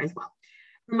before as well.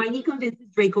 Hermione convinces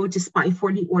Draco to spy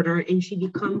for the Order and she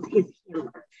becomes his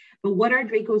healer. But what are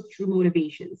Draco's true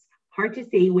motivations? Hard to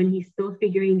say when he's still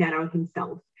figuring that out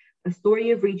himself. A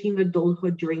story of reaching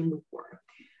adulthood during the war.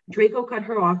 Draco cut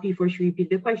her off before she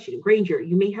repeated the question. Granger,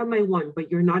 you may have my wand, but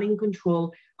you're not in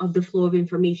control of the flow of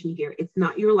information here. It's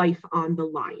not your life on the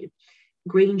line.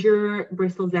 Granger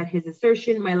bristles at his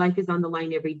assertion. My life is on the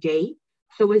line every day.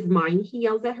 So is mine, he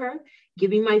yells at her.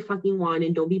 Give me my fucking wand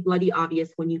and don't be bloody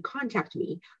obvious when you contact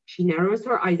me. She narrows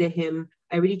her eyes at him.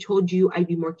 I already told you I'd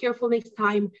be more careful next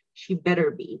time. She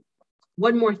better be.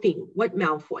 One more thing. What,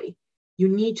 Malfoy? You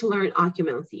need to learn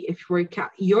occlumency. If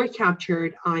you're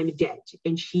captured, I'm dead.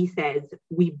 And she says,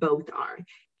 we both are.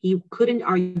 He couldn't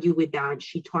argue with that.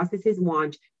 She tosses his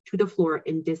wand to the floor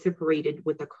and disapparated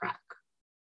with a crack.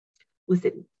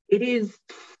 Listen, it is...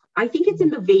 I think it's in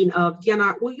the vein of,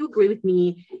 Diana, will you agree with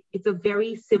me? It's a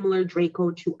very similar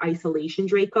Draco to Isolation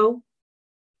Draco.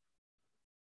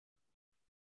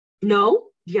 No?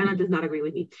 Diana does not agree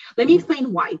with me. Let me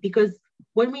explain why. Because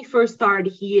when we first start,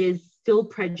 he is still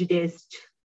prejudiced,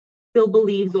 still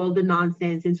believes all the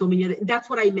nonsense and so many other... That's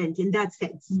what I meant in that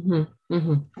sense. Mm-hmm.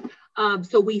 Mm-hmm.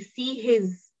 So we see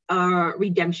his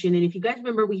redemption. And if you guys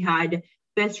remember, we had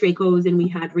Best Dracos and we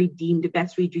had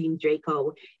Best Redeemed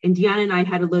Draco. And Diana and I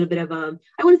had a little bit of a,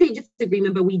 I wouldn't say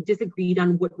disagreement, but we disagreed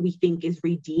on what we think is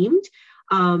redeemed.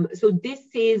 So this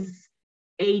is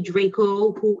a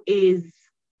Draco who is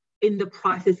in the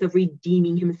process of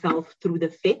redeeming himself through the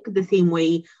fic, the same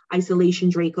way Isolation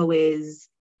Draco is,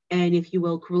 and if you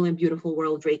will, Cruel and Beautiful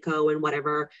World Draco and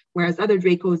whatever, whereas other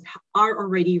Dracos are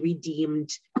already redeemed.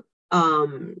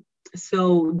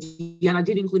 So Diana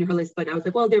did include in her list, but I was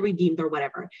like, well, they're redeemed or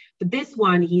whatever. But this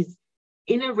one, he's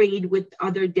in a raid with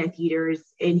other Death Eaters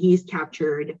and he's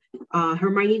captured.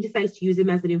 Hermione decides to use him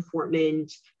as an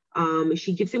informant.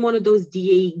 She gives him one of those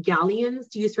DA galleons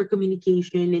to use for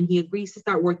communication and he agrees to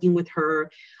start working with her.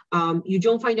 You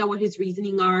don't find out what his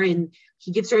reasoning are and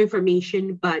he gives her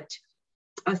information, but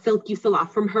Silk keeps a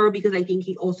lot from her because I think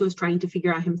he also is trying to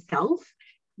figure out himself.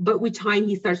 But with time,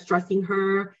 he starts trusting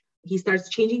her. He starts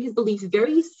changing his beliefs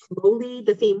very slowly,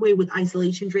 the same way with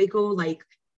Isolation Draco. Like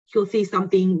he'll say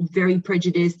something very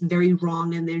prejudiced, very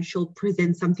wrong, and then she'll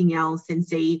present something else and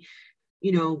say,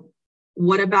 you know,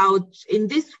 what about in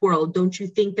this world? Don't you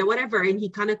think that whatever? And he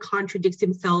kind of contradicts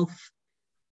himself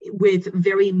with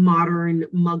very modern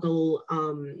Muggle,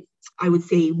 I would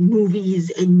say,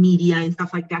 movies and media and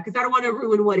stuff like that, because I don't want to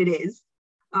ruin what it is.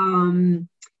 And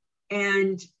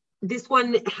this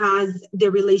one has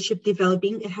their relationship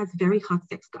developing. It has very hot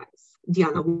sex, guys.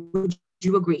 Diana, would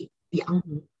you agree? Yeah.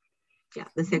 Mm-hmm. Yeah,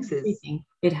 the sex is... Everything.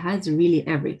 It has really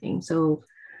everything. So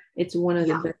it's one of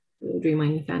the best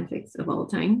Dramione fanfics of all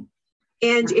time.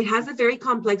 And it has a very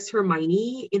complex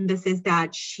Hermione in the sense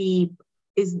that she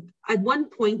is, at one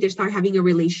point, they start having a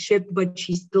relationship, but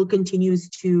she still continues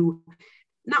to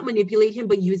not manipulate him,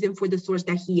 but use him for the source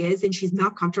that he is. And she's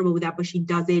not comfortable with that, but she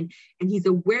does it. And he's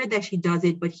aware that she does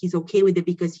it, but he's okay with it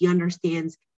because he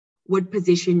understands what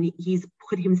position he's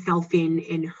put himself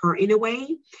in her in a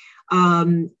way.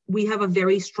 We have a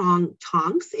very strong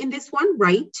Tonks in this one,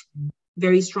 right?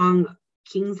 Very strong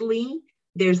Kingsley.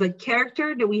 There's a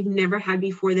character that we've never had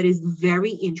before that is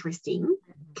very interesting.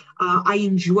 I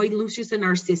enjoyed Lucius and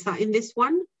Narcissa in this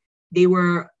one. They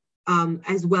were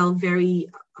as well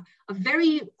a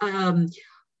very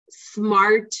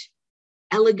smart,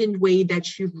 elegant way that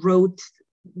she wrote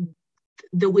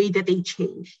the way that they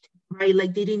changed, right?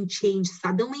 Like they didn't change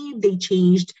suddenly, they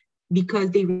changed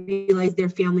because they realized their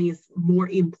family is more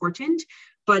important.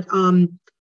 But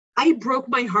I broke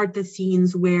my heart the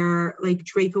scenes where like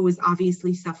Draco is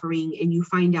obviously suffering, and you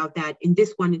find out that in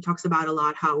this one, it talks about a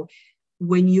lot how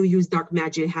when you use dark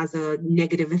magic, it has a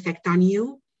negative effect on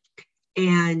you.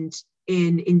 And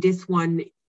in this one,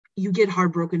 you get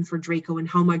heartbroken for Draco and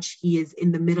how much he is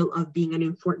in the middle of being an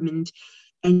informant,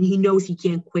 and he knows he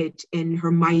can't quit, and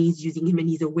Hermione's using him, and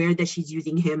he's aware that she's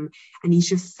using him, and he's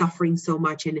just suffering so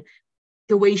much. And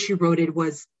the way she wrote it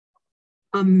was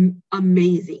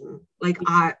amazing. Like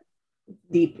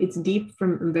deep. It's deep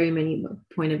from very many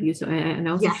point of view. So and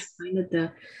I also find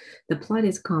that the plot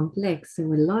is complex. So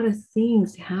a lot of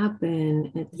things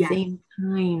happen at the same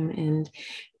time, and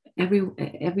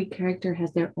every character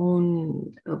has their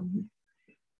own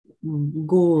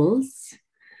goals.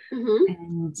 Mm-hmm.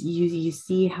 And you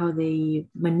see how they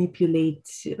manipulate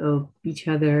each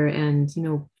other, and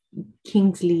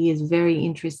Kingsley is very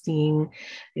interesting.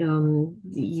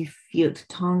 You feel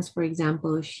Tongs, for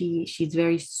example, she's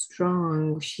very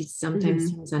strong. She sometimes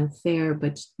seems unfair,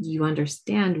 but you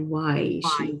understand why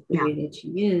she's the way that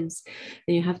she is.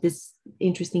 And you have this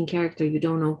interesting character. You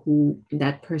don't know who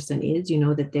that person is. You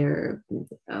know that they're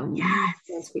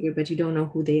transfigured, but you don't know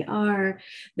who they are.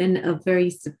 Then a very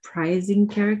surprising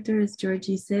character, as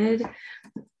Georgie said.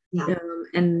 Yeah.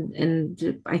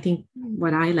 And I think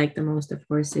what I like the most, of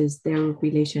course, is their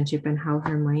relationship and how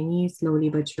Hermione slowly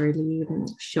but surely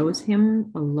shows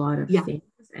him a lot of things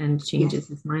and changes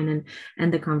his mind.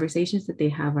 And the conversations that they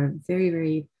have are very,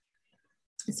 very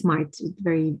smart,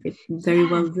 very, very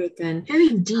well written, very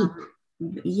deep.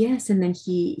 Yes, and then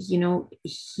he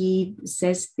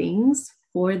says things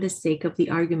for the sake of the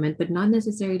argument, but not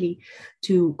necessarily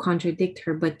to contradict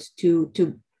her, but to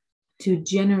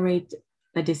generate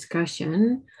a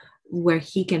discussion where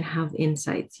he can have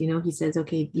insights. He says,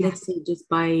 okay, let's say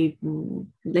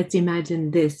let's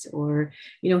imagine this, or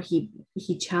he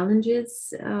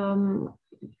challenges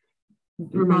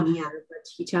Romania, but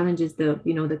he challenges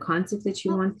the concept that she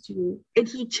wants to, and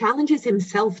he challenges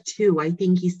himself too. I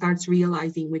think he starts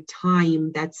realizing with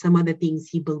time that some of the things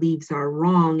he believes are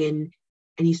wrong, and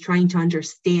he's trying to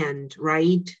understand,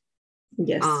 right?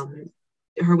 Yes.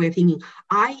 Her way of thinking.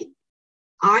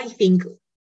 I think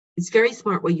it's very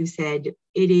smart what you said.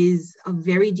 It is a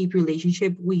very deep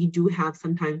relationship. We do have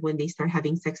sometimes when they start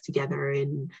having sex together,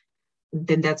 and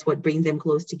then that's what brings them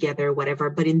close together, whatever.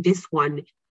 But in this one,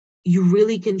 you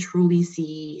really can truly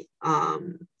see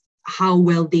how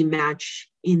well they match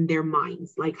in their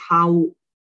minds, like how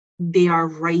they are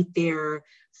right there,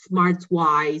 smarts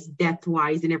wise, depth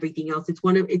wise, and everything else.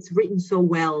 It's written so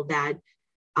well that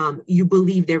you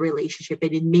believe their relationship,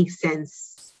 and it makes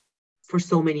sense for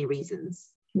so many reasons.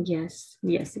 Yes,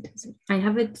 it is. I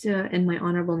have it in my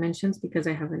honorable mentions because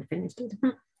I haven't finished it.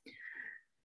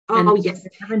 Yes.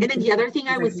 And then the other thing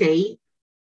I would say,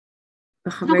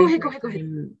 go ahead.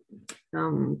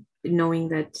 Knowing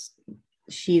that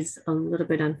she's a little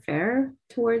bit unfair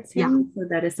towards him, so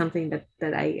that is something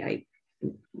that I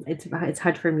it's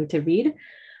hard for me to read,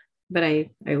 but I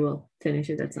will finish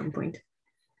it at some point.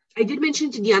 I did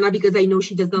mention to Diana because I know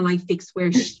she doesn't like fics where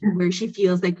she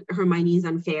feels like Hermione is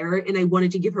unfair, and I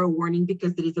wanted to give her a warning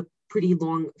because it is a pretty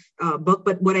long book.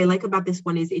 But what I like about this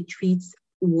one is it treats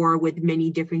war with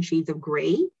many different shades of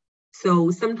gray.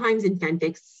 So sometimes in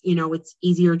fanfics, it's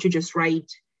easier to just write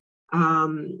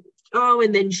oh,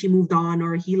 and then she moved on,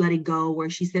 or he let it go, or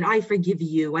she said, I forgive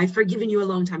you. I've forgiven you a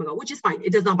long time ago, which is fine.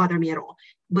 It does not bother me at all.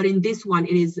 But in this one,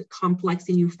 it is complex,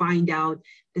 and you find out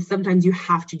that sometimes you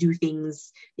have to do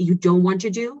things that you don't want to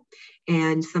do.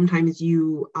 And sometimes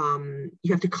you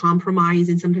have to compromise,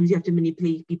 and sometimes you have to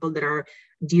manipulate people that are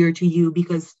dear to you,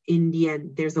 because in the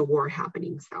end, there's a war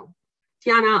happening. So,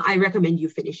 Tiana, I recommend you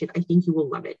finish it. I think you will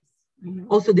love it.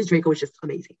 Also, this Draco is just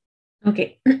amazing.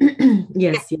 Okay.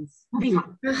 Yes, yes. Moving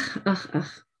on. Ugh.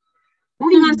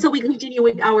 Moving on, so we can continue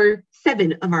with our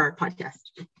 7 of our podcast.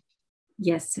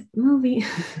 Yes, moving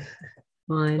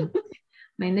on.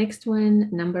 My next one,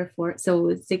 number 4.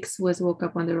 So 6 was woke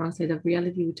up on the wrong side of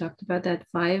reality. We talked about that.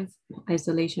 5,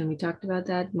 isolation. We talked about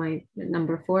that. My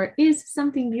number 4 is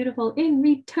something beautiful in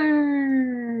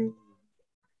return.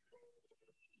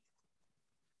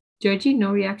 Georgie,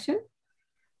 no reaction?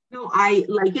 No, I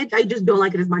like it. I just don't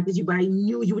like it as much as you, but I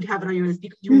knew you would have it on your list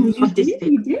because you love this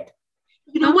thing. You did?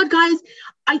 You know what, guys?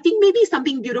 I think maybe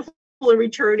something beautiful in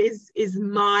return is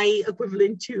my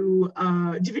equivalent to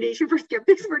divination for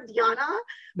skeptics for Diana.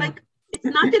 Like, it's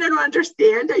not that I don't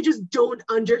understand. I just don't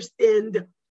understand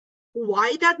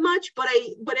why that much. But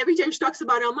every time she talks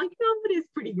about it, I'm like, no, it is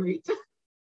pretty great.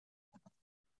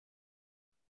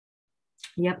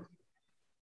 Yep.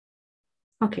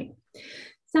 Okay.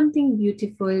 Something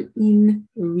beautiful in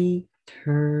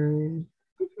return.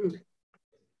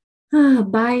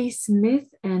 By Smith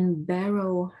and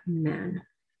Barrowman.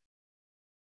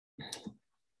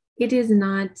 It is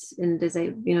not, and as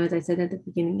I said at the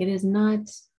beginning, it is not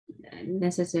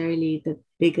necessarily the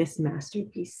biggest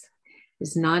masterpiece.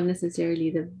 It's not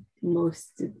necessarily the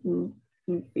most,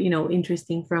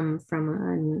 interesting from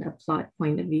a plot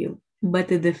point of view. But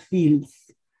the feels,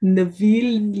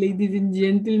 ladies and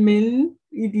gentlemen,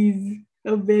 it is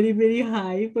a very, very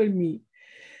high for me.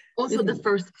 Also, the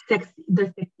sex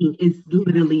scene is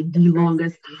literally the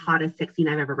longest, hottest sex scene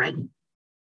I've ever read.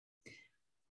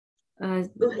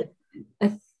 Go ahead.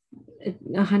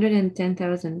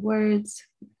 110,000 words.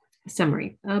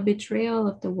 Summary. A betrayal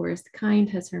of the worst kind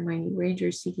has Hermione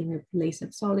Granger seeking a place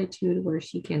of solitude where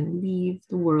she can leave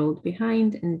the world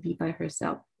behind and be by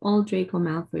herself. All Draco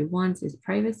Malfoy wants is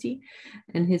privacy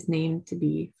and his name to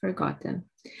be forgotten.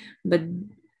 But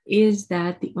is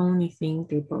that the only thing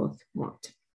they both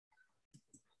want?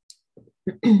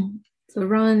 So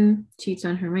Ron cheats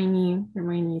on Hermione.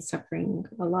 Hermione is suffering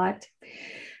a lot.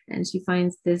 And she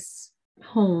finds this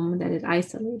home that is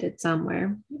isolated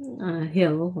somewhere on a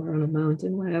hill or on a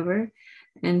mountain, whatever.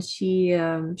 And she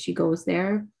goes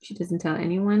there. She doesn't tell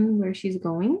anyone where she's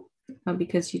going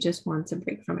because she just wants a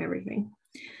break from everything.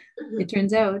 It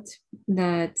turns out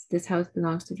that this house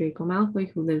belongs to Draco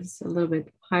Malfoy, who lives a little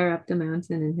bit higher up the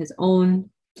mountain in his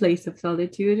own place of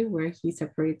solitude where he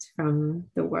separates from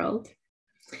the world.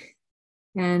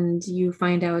 And you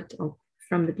find out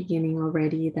from the beginning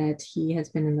already that he has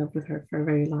been in love with her for a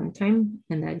very long time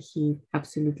and that he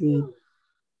absolutely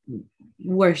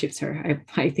worships her.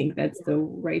 I think that's the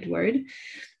right word.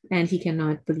 And he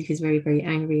cannot believe, he's very, very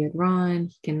angry at Ron.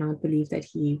 He cannot believe that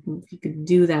he could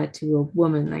do that to a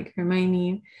woman like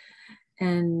Hermione.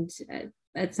 And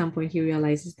at some point he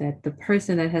realizes that the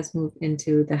person that has moved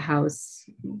into the house,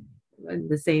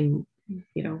 the same,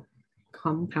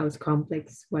 house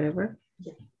complex, whatever,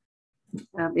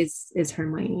 is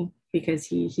Hermione, because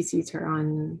he sees her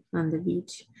on the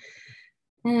beach.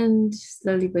 And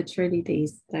slowly but surely they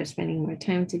start spending more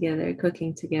time together,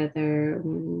 cooking together,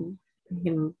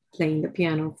 him playing the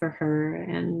piano for her,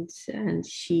 and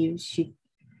she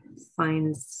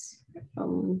finds a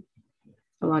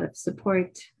lot of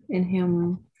support in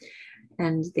him.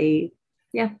 And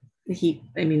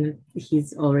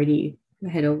he's already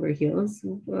head over heels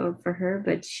for her,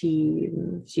 but she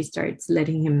starts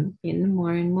letting him in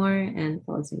more and more and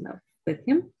falls in love with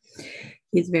him.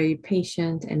 He's very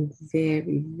patient and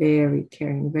very, very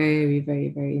caring, very, very,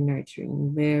 very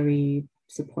nurturing, very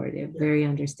supportive, very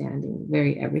understanding,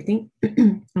 very everything.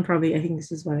 And probably I think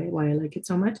this is why I like it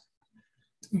so much.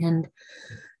 And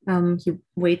he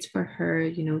waits for her,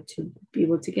 to be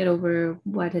able to get over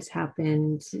what has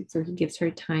happened. So he gives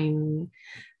her time.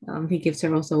 He gives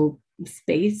her also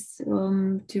space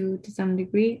to some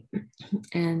degree.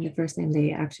 And the first time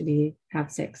they actually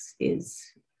have sex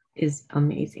is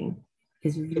amazing.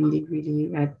 Is really,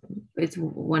 really, it's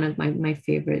one of my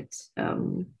favorite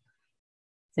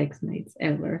sex nights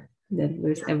ever that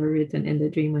was ever written in the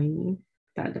Dramione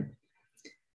fandom.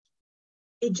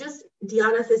 It just,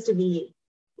 Diana says to me,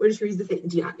 when she reads the thing,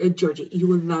 Georgie, you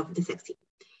will love the sex scene.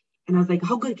 And I was like,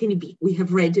 how good can it be? We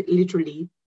have read literally,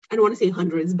 I don't want to say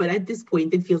hundreds, but at this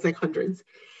point, it feels like hundreds.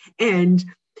 And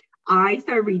I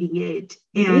started reading it,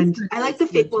 It is and I like the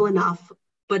fic well fantastic. enough,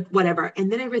 but whatever.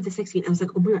 And then I read the sex scene. I was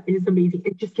like, oh my God, it is amazing.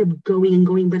 It just kept going and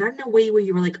going, but not in a way where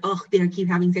you were like, oh, they keep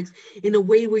having sex, in a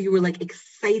way where you were like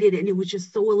excited and it was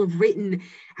just so well written.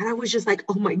 And I was just like,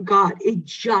 oh my God, it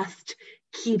just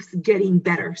keeps getting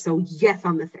better. So yes,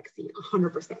 on the sex scene,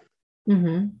 100%.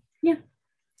 Mm-hmm. Yeah,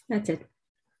 that's it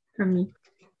from me.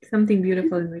 Something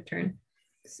beautiful in return.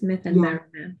 Smith and Yeah.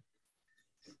 Barrowman.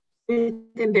 Smith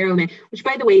and Barrow Man, which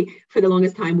by the way, for the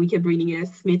longest time we kept reading it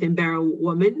as Smith and Barrow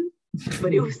Woman,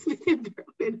 but it was Smith and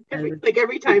Barrow Man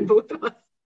every time, both of us.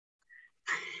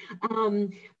 Um,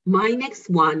 my next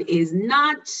one is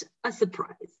not a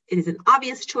surprise. It is an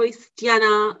obvious choice.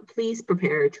 Diana, please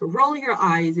prepare to roll your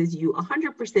eyes as you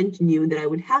 100% knew that I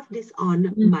would have this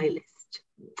on my list.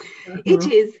 It Uh-huh.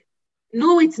 is,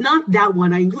 no, it's not that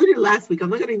one. I included it last week. I'm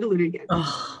not going to include it again.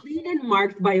 Oh, Clean and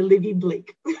Marked by Livy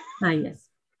Blake. yes.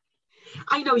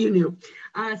 I know you knew.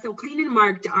 So Clean and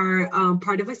Marked are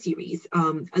part of a series.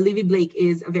 Olivia Blake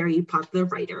is a very popular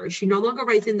writer. She no longer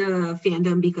writes in the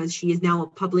fandom because she is now a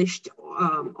published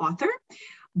author.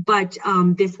 But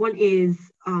this one is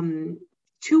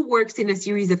two works in a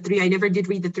series of three. I never did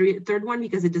read the third one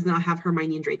because it does not have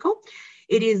Hermione and Draco.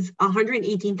 It is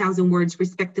 118,000 words,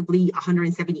 respectively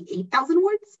 178,000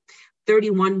 words,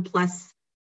 31 plus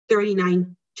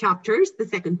 39 chapters, the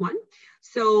second one.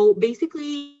 So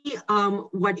basically,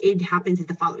 what it happens is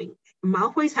the following.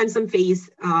 Malfoy's handsome face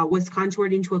was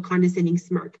contoured into a condescending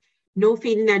smirk. No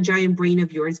faith in that giant brain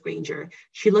of yours, Granger.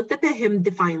 She looked up at him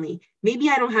defiantly. Maybe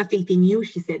I don't have faith in you,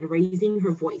 she said, raising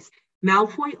her voice.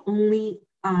 Malfoy only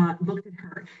looked at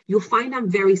her. You'll find I'm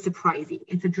very surprising.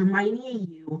 It's a Dramione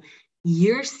U,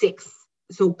 year 6.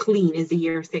 So Clean is the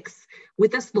year 6,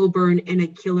 with a slow burn and a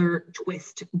killer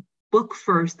twist. Book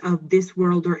first of This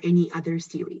World or Any Other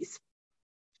series.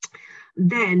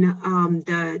 Then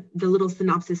the little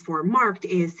synopsis for Marked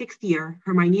is 6th year.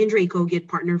 Hermione and Draco get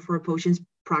partnered for a potions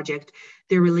project.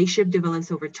 Their relationship develops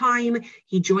over time.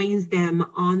 He joins them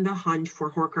on the hunt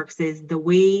for Horcruxes. The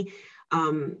way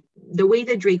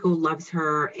that Draco loves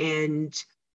her and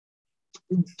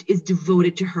is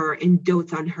devoted to her and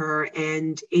dotes on her,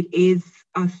 and it is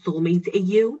a soulmate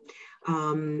AU.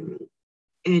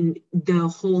 And the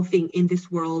whole thing In This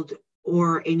World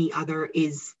or Any Other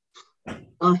is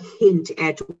a hint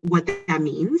at what that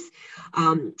means.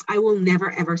 I will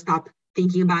never ever stop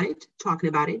thinking about it, talking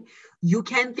about it. You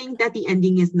can think that the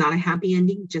ending is not a happy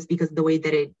ending just because of the way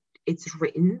that it's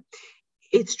written.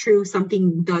 It's true,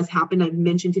 something does happen. I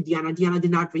mentioned to Diana. Diana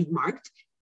did not read Marked,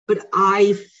 but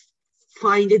I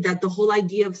find it that the whole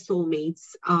idea of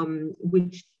soulmates,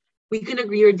 which we can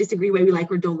agree or disagree whether we like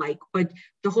or don't like, but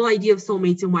the whole idea of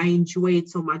soulmates and why I enjoy it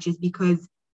so much is because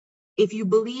if you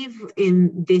believe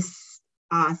in this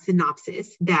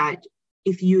synopsis that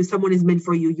if someone is meant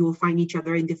for you, you will find each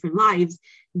other in different lives,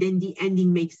 then the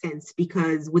ending makes sense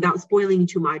because without spoiling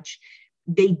too much,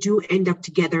 they do end up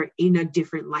together in a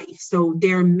different life. So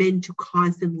they're meant to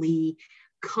constantly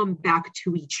come back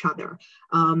to each other.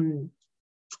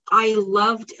 I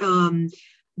loved,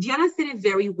 Diana said it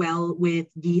very well with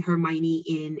the Hermione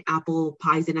in Apple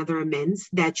Pies and Other Amends,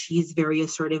 that she's very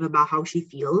assertive about how she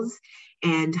feels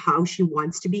and how she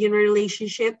wants to be in a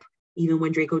relationship, even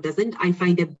when Draco doesn't. I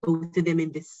find that both of them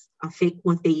in this fic,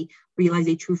 once they realize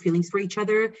their true feelings for each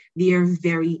other, they are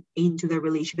very into their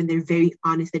relationship and they're very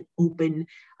honest and open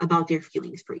about their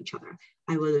feelings for each other.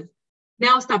 I will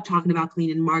now stop talking about Clean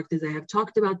and Marked as I have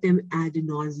talked about them ad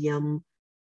nauseum,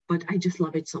 but I just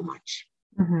love it so much.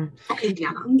 Mm-hmm. Okay,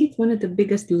 Diana. I think it's one of the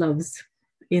biggest loves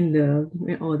in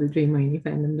all the Dramione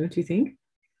fandom, don't you think?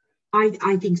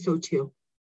 I think so too.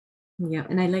 Yeah,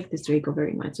 and I like this Draco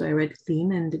very much. So I read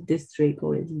Clean, and this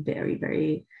Draco is very,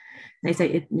 very nice.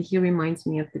 He reminds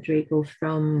me of the Draco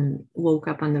from Woke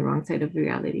Up on the Wrong Side of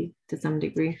Reality to some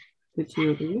degree. Would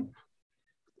you agree?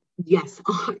 Yes.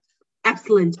 Oh,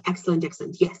 excellent.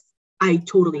 Yes, I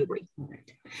totally agree. All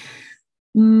right.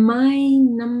 My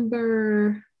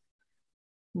number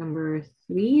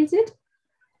 3, is it?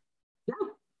 Yeah.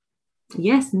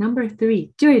 Yes, number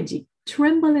 3. Georgie,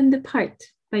 Tremble and Depart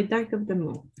by Dark of the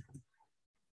Moon.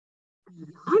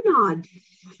 Diana,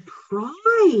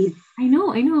 surprise. I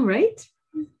know, right?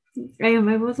 I am.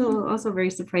 I'm also very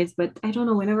surprised, but I don't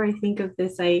know. Whenever I think of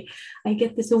this, I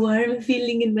get this warm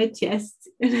feeling in my chest,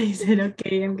 and I said,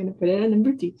 okay, I'm gonna put it at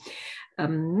number 2.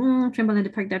 Tremble and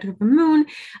Depart, Dark of the Moon,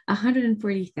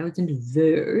 140,000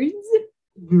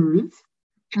 words.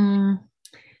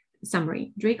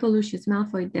 Summary: Draco Lucius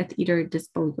Malfoy, Death Eater,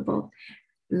 disposable.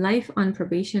 Life on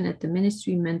probation at the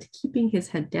Ministry meant keeping his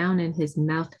head down and his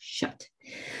mouth shut.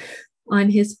 On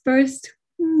his first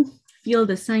field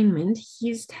assignment,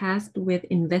 he's tasked with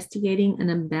investigating an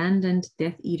abandoned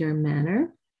Death Eater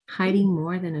manor, hiding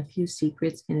more than a few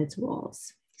secrets in its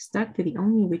walls. Stuck to the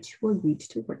only witch who agreed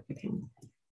to work with him.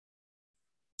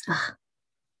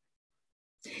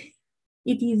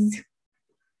 It is.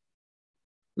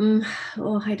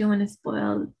 I don't want to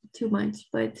spoil too much,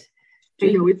 but I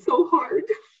know it's so hard.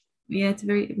 Yeah, it's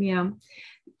very,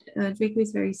 Draco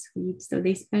is very sweet. So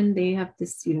they have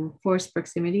this, forced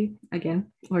proximity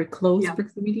again, or close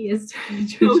proximity is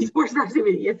close forced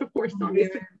proximity. Yes, of course,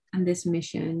 obviously. On this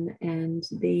mission, and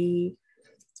they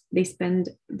spend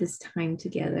this time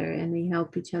together and they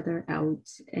help each other out.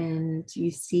 And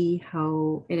you see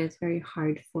how it is very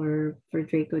hard for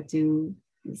Draco to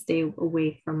stay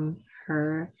away from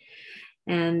her.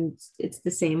 And it's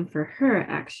the same for her,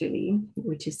 actually,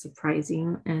 which is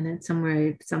surprising. And it's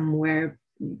somewhere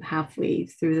halfway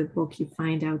through the book, you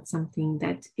find out something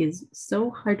that is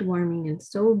so heartwarming and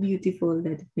so beautiful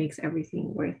that it makes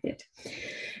everything worth it.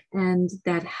 And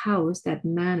that house, that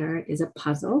manor, is a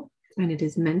puzzle, and it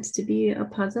is meant to be a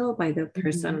puzzle by the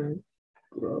person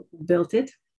who built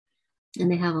it. And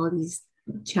they have all these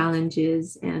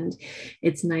challenges, and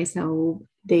it's nice how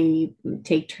they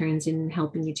take turns in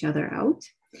helping each other out.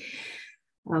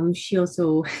 She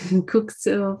also cooks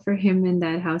for him in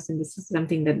that house, and this is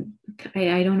something that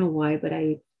I don't know why, but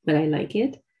I like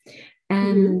it.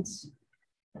 And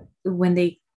when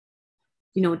they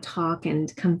talk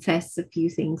and confess a few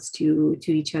things to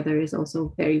each other is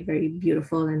also very, very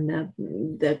beautiful, and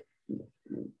the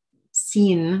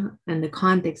scene and the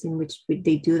context in which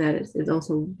they do that is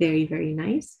also very, very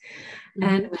nice.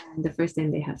 And the first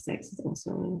time they have sex is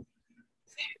also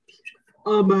very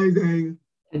beautiful. Amazing.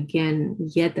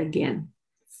 Yet again,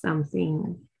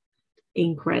 something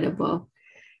incredible.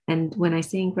 And when I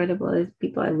say incredible,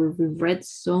 we've read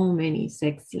so many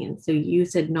sex scenes. So you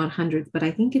said not hundreds, but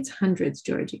I think it's hundreds,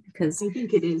 Georgie, because I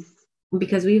think it is.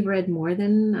 Because we've read more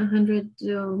than 100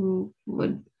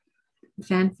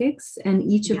 fanfics, and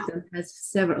each of them has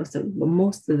several. So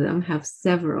most of them have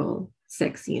several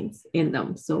sex scenes in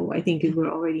them. So I think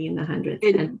we're already in the hundreds.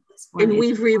 And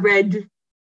we've reread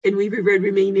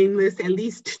Remain Nameless at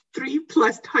least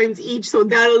 3+ times each. So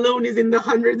that alone is in the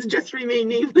hundreds, just Remain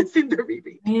Nameless in the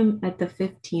reread. I am at the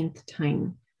 15th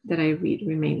time that I reread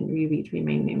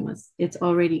Remain Nameless. It's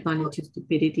already gone into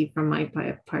stupidity from my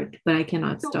part, but I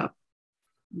cannot stop.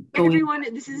 Everyone,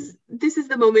 this is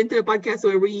the moment in the podcast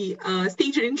where we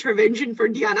stage an intervention for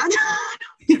Diana.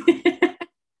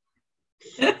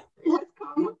 Let's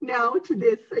come now to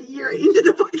this a year into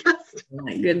the podcast. Oh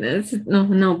my goodness.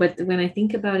 No, but when I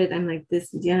think about it, I'm like,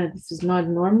 this is not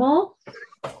normal.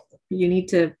 You need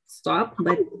to stop.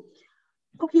 But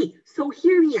okay, so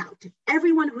hear me out.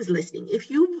 Everyone who's listening, if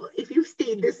you've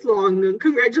stayed this long,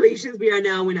 congratulations. We are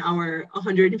now in our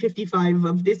 155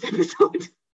 of this episode.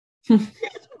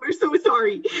 We're so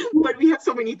sorry, but we have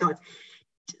so many thoughts.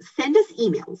 Send us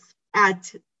emails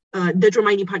at the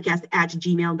Dramione Podcast at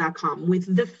gmail.com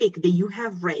with the fic that you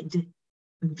have read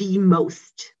the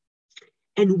most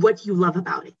and what you love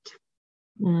about it.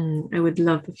 I would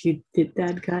love if you did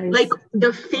that, guys. Like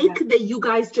the fic that you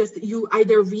guys you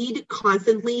either read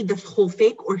constantly, the whole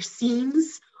fic, or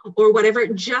scenes or whatever.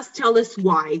 Just tell us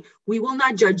why. We will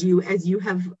not judge you, as you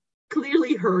have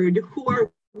clearly heard. Who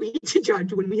are we to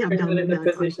judge when we have done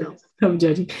that ourselves? Of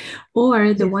judging,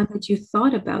 or the one that you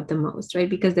thought about the most, right?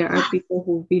 Because there are people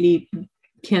who really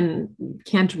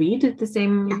can't read the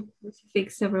same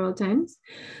fic several times.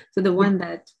 So the one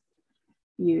that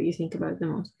you think about the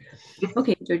most.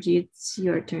 Okay, Georgie, it's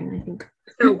your turn, I think.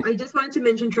 So I just wanted to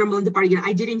mention Tremble in the Party.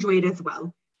 I did enjoy it as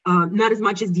well. Not as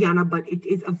much as Diana, but it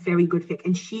is a very good fic,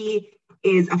 and she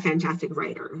is a fantastic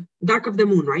writer. Dark of the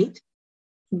Moon, right?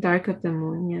 Dark of the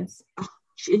Moon, yes.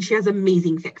 And she has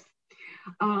amazing fics.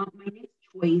 My next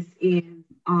choice is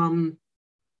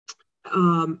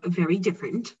very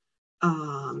different.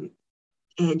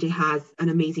 And it has an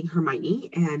amazing Hermione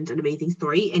and an amazing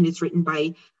story. And it's written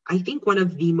by, I think, one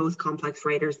of the most complex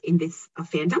writers in this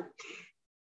fandom.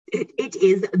 It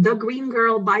is The Green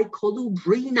Girl by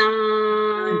Colubrina.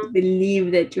 I can't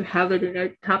believe that you have it in our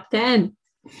top 10.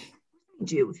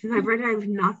 Do. Since I've read it, I've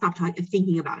not stopped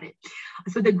thinking about it.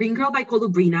 So The Green Girl by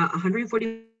Colubrina,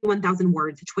 141,000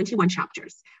 words, 21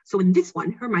 chapters. So in this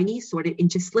one, Hermione is sorted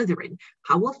into Slytherin.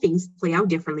 How will things play out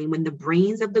differently when the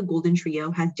brains of the Golden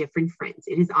Trio has different friends?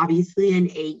 It is obviously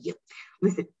an AU.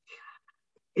 Listen,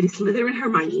 it is Slytherin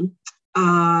Hermione.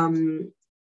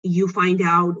 You find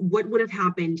out what would have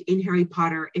happened in Harry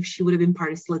Potter if she would have been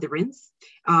part of Slytherins.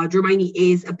 Dramione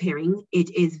is a pairing.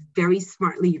 It is very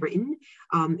smartly written.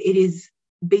 It is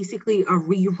basically a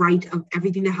rewrite of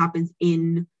everything that happens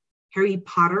in Harry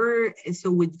Potter.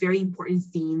 So with very important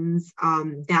scenes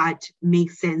that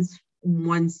make sense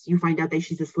once you find out that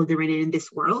she's a Slytherin in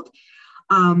this world.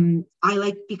 I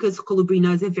like because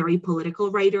Colubrina is a very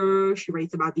political writer. She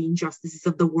writes about the injustices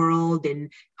of the world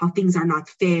and how things are not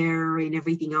fair and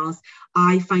everything else.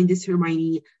 I find this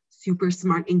Hermione super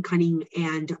smart and cunning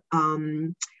and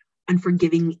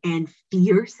unforgiving and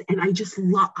fierce. And I just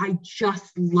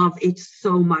love it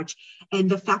so much. And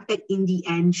the fact that in the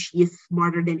end, she is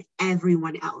smarter than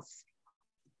everyone else,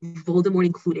 Voldemort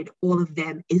included, all of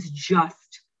them, is just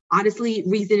honestly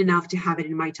reason enough to have it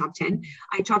in my top 10.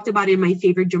 I talked about it in my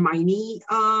favorite Dramione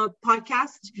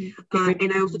podcast.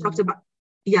 And I also talked about,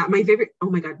 my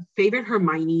favorite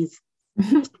Hermione's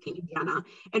Diana.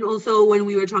 And also when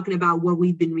we were talking about what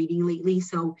we've been reading lately.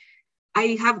 So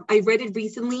I read it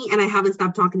recently and I haven't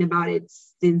stopped talking about it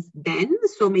since then.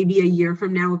 So maybe a year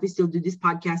from now, if we still do this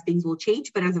podcast, things will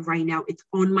change. But as of right now, it's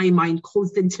on my mind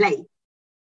constantly.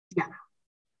 Yeah.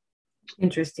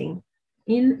 Interesting.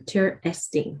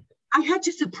 I had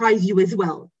to surprise you as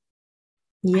well.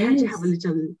 Yes. I had to have a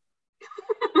little.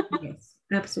 Yes,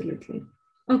 absolutely.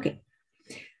 Okay.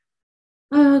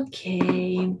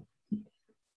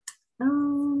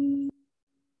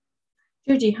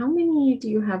 Georgie, how many do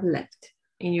you have left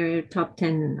in your top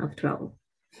 10 of 12?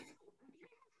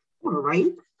 All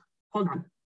right. Hold on.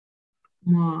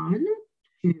 1,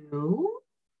 2,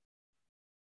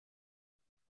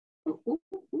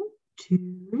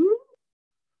 2,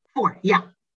 4. Yeah.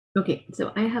 Okay,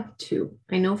 so I have 2.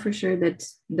 I know for sure that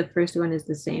the first one is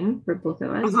the same for both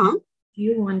of us. Uh-huh. Do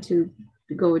you want to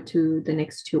go to the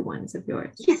next 2 ones of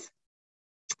yours? Yes,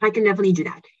 I can definitely do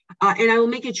that. And I will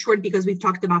make it short because we've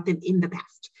talked about them in the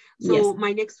past. So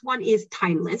my next one is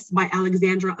Timeless by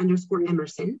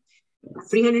Alexandra_Emerson.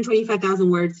 325,000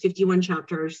 words, 51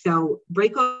 chapters. So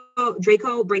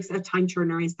Draco breaks a time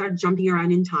turner and starts jumping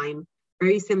around in time,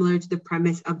 very similar to the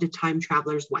premise of The Time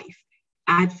Traveler's Wife.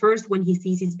 At first, when he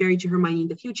sees he's married to Hermione in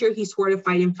the future, he swore to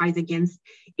fight and fights against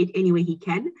it any way he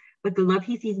can. But the love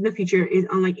he sees in the future is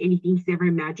unlike anything he's ever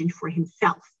imagined for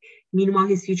himself. Meanwhile,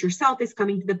 his future self is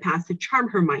coming to the past to charm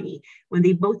Hermione. When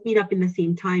they both meet up in the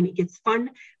same time, it gets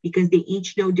fun because they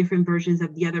each know different versions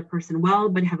of the other person well,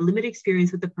 but have limited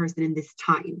experience with the person in this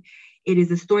time. It is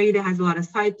a story that has a lot of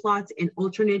side plots and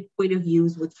alternate point of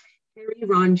views with Harry,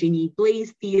 Ron, Ginny,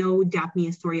 Blaise, Theo, Daphne,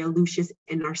 Astoria, Lucius,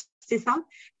 and Narcissa.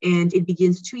 And it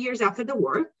begins 2 years after the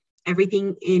war.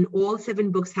 Everything in all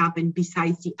 7 books happened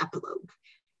besides the epilogue.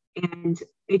 And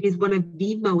it is one of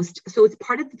the most, so it's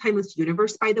part of the Timeless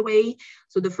universe, by the way.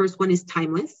 So the first one is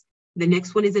Timeless. The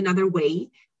next one is Another Way,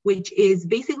 which is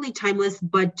basically timeless,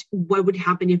 but what would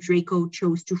happen if Draco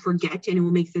chose to forget? And it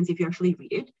will make sense if you actually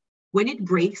read it. When It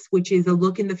Breaks, which is a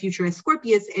look in the future as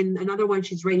Scorpius, and another one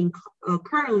she's writing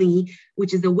currently,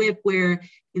 which is The Whip, where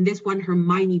in this one,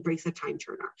 Hermione breaks a time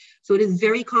turner. So it is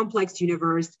very complex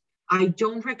universe. I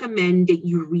don't recommend that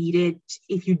you read it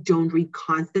if you don't read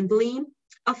constantly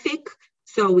a fic.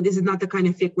 So this is not the kind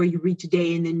of fic where you read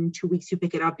today and then in 2 weeks you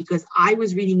pick it up, because I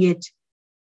was reading it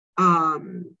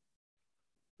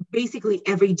basically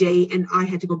every day and I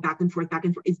had to go back and forth.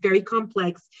 It's very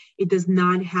complex. It does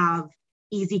not have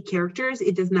easy characters.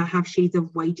 It does not have shades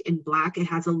of white and black. It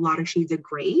has a lot of shades of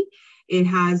gray. It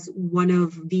has one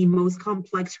of the most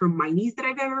complex Hermione's that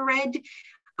I've ever read,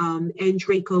 and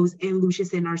Draco's and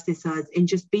Lucius and Narcissa's, and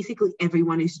just basically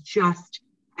everyone is just,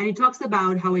 and it talks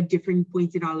about how at different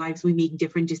points in our lives we make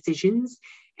different decisions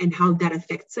and how that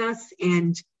affects us.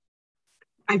 And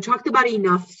I've talked about it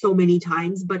enough so many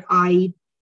times, but I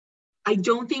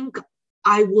don't think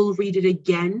I will read it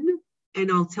again. And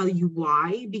I'll tell you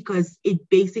why, because it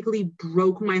basically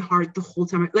broke my heart the whole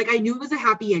time. Like, I knew it was a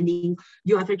happy ending.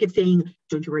 The author kept saying,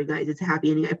 don't you worry, guys, it's a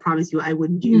happy ending. I promise you I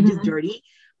wouldn't do this dirty.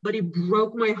 But it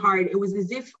broke my heart. It was as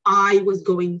if I was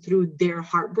going through their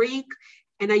heartbreak.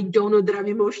 And I don't know that I'm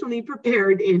emotionally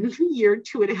prepared in year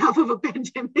 2.5 of a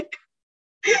pandemic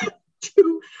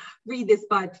to read this.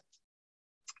 But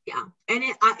yeah, and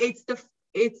it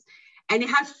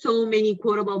has so many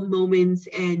quotable moments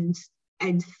and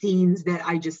scenes that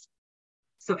I just,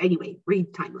 so anyway,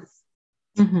 read Timeless.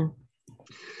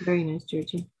 Very nice,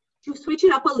 Georgie. To switch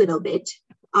it up a little bit,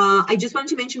 I just wanted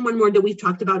to mention one more that we've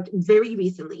talked about very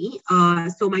recently.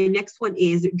 So my next one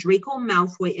is Draco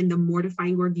Malfoy and the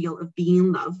Mortifying Ordeal of Being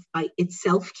in Love by It's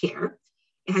Self-Care.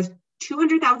 It has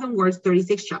 200,000 words,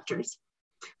 36 chapters.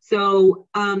 So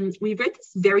we've read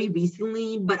this very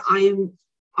recently, but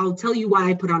I'll tell you why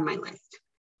I put on my list.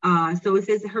 So it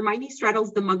says Hermione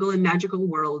straddles the Muggle and magical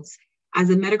worlds as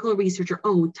a medical researcher.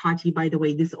 Oh, Tati, by the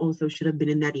way, this also should have been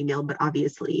in that email, but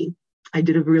obviously I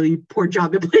did a really poor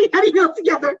job at putting that email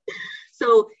together.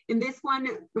 So in this one,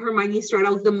 Hermione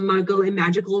straddles the muggle and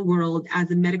magical world as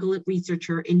a medical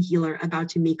researcher and healer about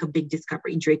to make a big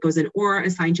discovery. Draco's an aura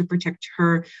assigned to protect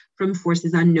her from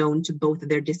forces unknown to both of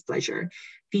their displeasure.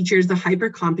 Features a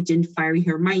hyper-competent, fiery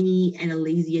Hermione and a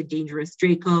lazy and dangerous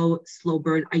Draco. Slow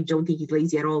burn. I don't think he's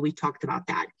lazy at all. We talked about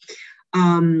that.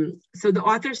 So the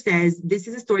author says, this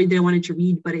is a story that I wanted to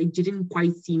read, but it didn't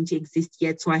quite seem to exist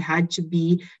yet. So I had to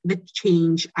be the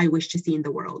change I wish to see in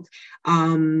the world.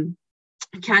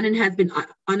 Canon has been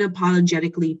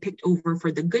unapologetically picked over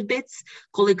for the good bits,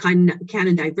 call it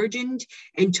canon divergent,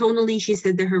 and tonally she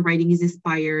said that her writing is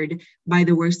inspired by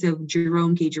the works of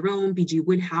Jerome K. Jerome, B.G.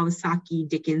 Woodhouse, Saki,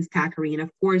 Dickens, Thackeray, and of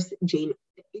course,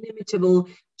 inimitable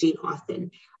Jane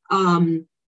Austen.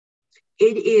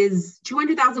 It is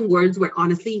 200,000 words where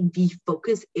honestly the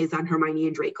focus is on Hermione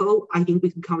and Draco. I think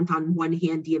we can count on one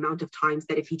hand the amount of times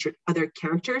that it featured other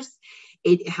characters.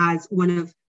 It has one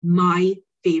of my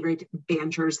favorite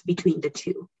banters between the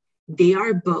two. They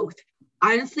are both,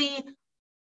 honestly,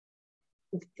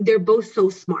 they're both so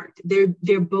smart.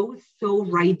 They're both so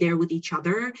right there with each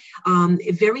other.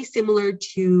 Very similar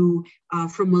to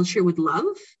From Wilshire with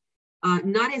Love.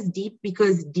 Not as deep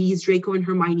because these Draco and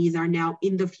Hermione's are now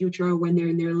in the future when they're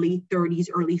in their late 30s,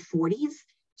 early 40s.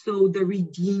 So the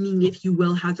redeeming, if you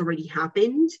will, has already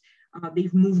happened.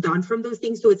 They've moved on from those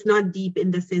things. So it's not deep in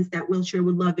the sense that Wilshire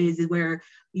with Love is where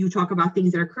you talk about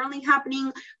things that are currently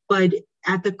happening. But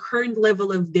at the current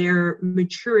level of their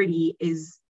maturity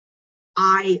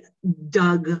I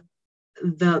dug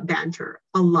the banter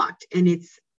a lot. And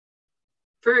it's,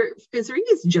 considering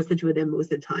it's just the two of them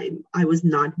most of the time, I was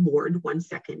not bored 1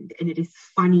 second. And it is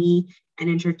funny and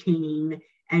entertaining.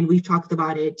 And we've talked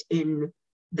about it in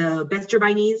the Best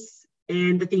Hermione's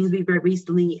and the things we've read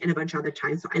recently and a bunch of other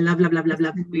times. So I love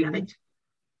it.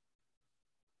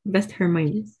 Best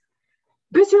Hermione's.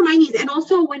 Best Hermione's. And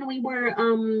also when we were,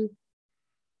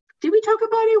 did we talk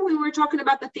about it? We were talking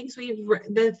about the fics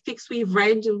we've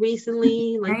read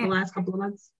recently, like the last couple of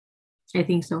months. I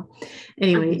think so.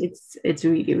 Anyway, it's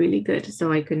really, really good. So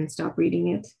I couldn't stop reading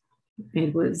it.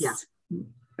 It was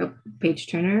a page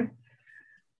turner.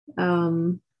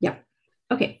 Yeah.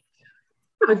 Okay.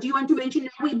 Do you want to mention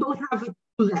that we both have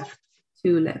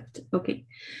two left? Okay.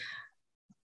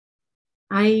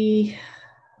 I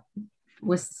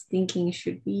was thinking,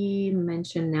 should we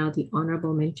mention now the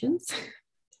honorable mentions?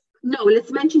 No,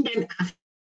 let's mention them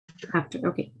after.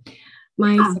 Okay.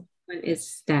 My second one is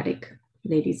Static.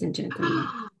 Ladies and gentlemen,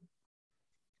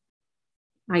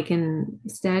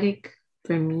 Static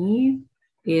for me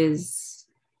is,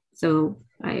 so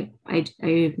I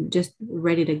just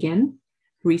read it again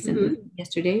recently.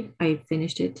 Yesterday I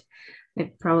finished it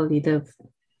at probably the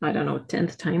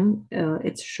 10th time.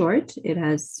 It's short. It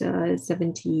has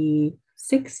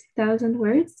 76,000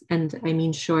 words, and I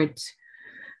mean short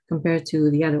compared to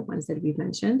the other ones that we've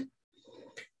mentioned.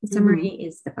 The summary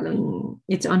is the following.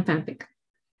 It's on fanfic.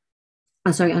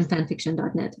 On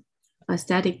fanfiction.net.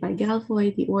 Static by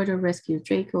Galfoy, the Order rescues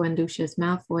Draco and Lucius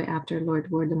Malfoy after Lord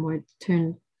Voldemort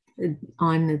turned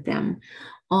on them.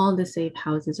 All the safe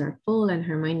houses are full and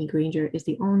Hermione Granger is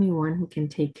the only one who can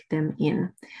take them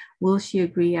in. Will she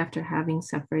agree after having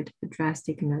suffered a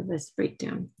drastic nervous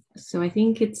breakdown? So I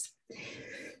think it's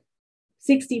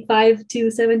 65 to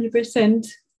 70%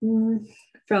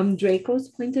 from Draco's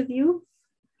point of view.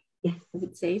 Yes, I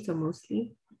would say so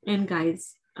mostly. And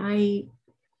guys,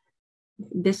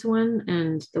 this one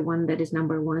and the one that is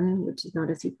number one, which is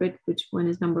not a secret, which one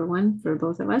is number one for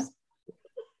both of us.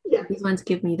 Yeah. These ones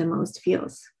give me the most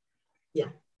feels.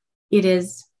 Yeah. It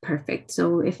is perfect.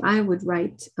 So if I would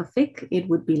write a fic, it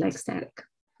would be like Static,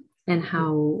 and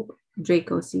how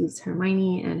Draco sees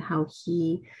Hermione and how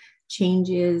he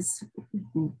changes,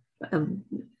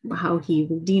 how he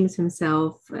redeems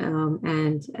himself,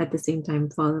 and at the same time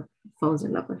falls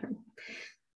in love with her.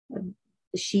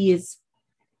 She is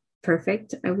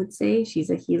perfect, I would say. She's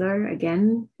a healer.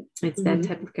 Again, it's that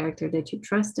type of character that you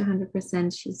trust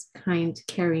 100%. She's kind,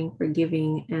 caring,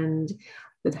 forgiving, and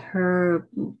with her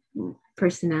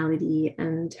personality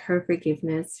and her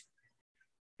forgiveness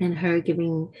and her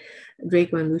giving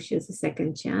Draco and Lucius a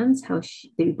second chance,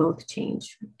 they both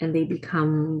change and they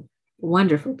become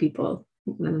wonderful people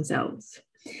themselves.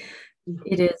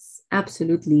 It is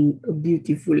absolutely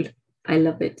beautiful. I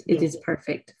love it. It is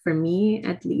perfect for me,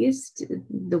 at least.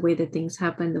 The way that things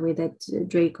happen, the way that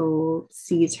Draco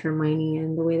sees Hermione,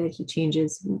 and the way that he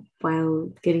changes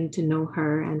while getting to know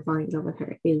her and falling in love with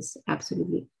her is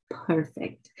absolutely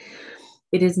perfect.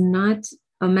 It is not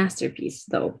a masterpiece,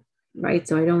 though. right?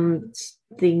 So I don't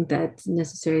think that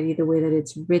necessarily the way that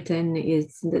it's written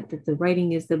is that the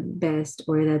writing is the best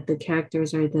or that the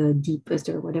characters are the deepest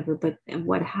or whatever, but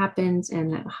what happens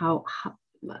and how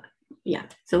yeah.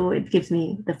 So it gives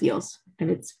me the feels,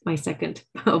 and it's my second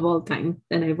of all time,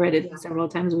 and I've read it Yeah. several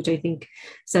times, which I think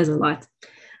says a lot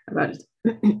about it.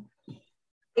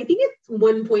 I think at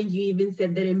one point you even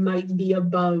said that it might be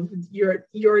above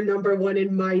your number one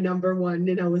and my number one.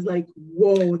 And I was like,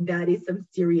 whoa, that is some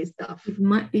serious stuff.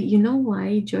 You know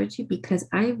why, Georgie? Because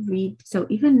I read, so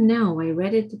even now I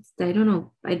read it, I don't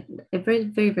know, I've read it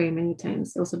very, very many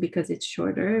times, also because it's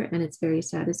shorter and it's very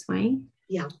satisfying.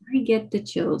 Yeah. I get the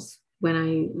chills when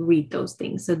I read those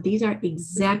things. So these are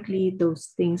exactly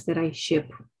those things that I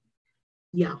ship.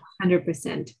 Yeah.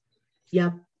 100%.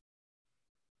 Yeah.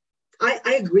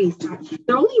 I agree.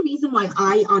 The only reason why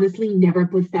I honestly never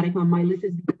put Static on my list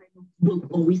is because I will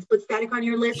always put Static on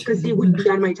your list because it would be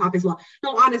on my top as well.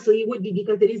 No, honestly, it would be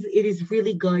because it is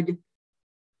really good.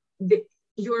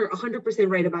 You're 100%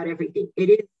 right about everything.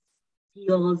 It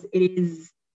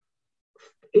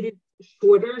is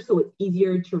shorter, so it's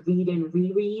easier to read and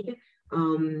reread.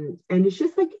 And it's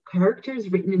just like characters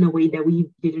written in a way that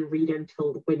we didn't read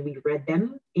until when we read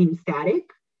them in Static.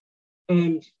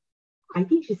 And I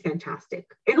think she's fantastic.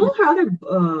 And all her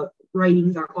other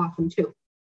writings are awesome too.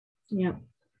 Yeah.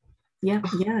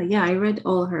 I read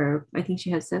all her, I think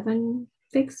she has 7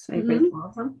 fics. I read all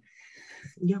of them.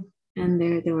 Yeah. And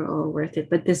they were all worth it.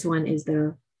 But this one is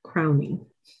the crowning.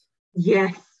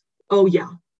 Yes. Oh yeah.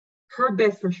 Her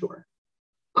best for sure.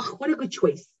 Oh, what a good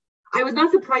choice. I was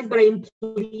not surprised, but I am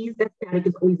pleased that Static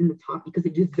is always in the top because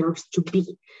it deserves to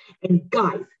be. And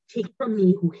guys, take it from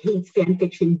me who hates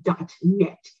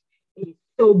fanfiction.net. It is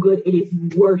so good. It is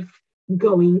worth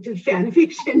going to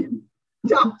fanfiction.net.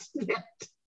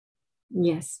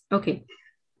 Yes. Okay.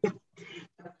 Yeah.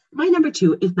 My number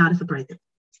 2 is not a surprise.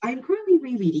 I'm currently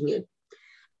rereading it.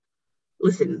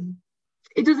 Listen,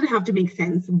 it doesn't have to make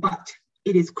sense, but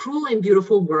it is Cruel and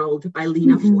Beautiful World by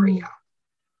Lena Floria.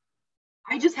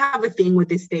 I just have a thing with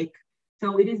this fic.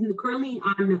 So it is currently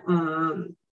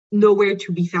on nowhere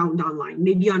to be found online.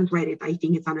 Maybe on Reddit, I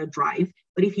think it's on a drive.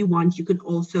 But if you want, you can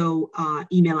also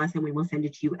email us and we will send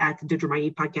it to you at the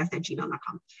Dramione Podcast at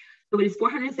gmail.com. So it is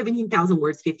 417,000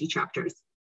 words, 50 chapters.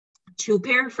 To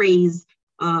paraphrase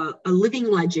a living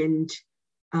legend,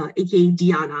 aka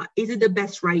Diana, is it the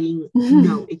best writing?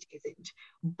 No, it isn't.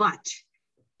 But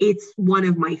it's one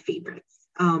of my favorites.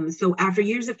 So after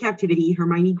years of captivity,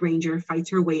 Hermione Granger fights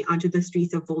her way onto the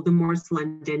streets of Voldemort's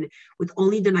London with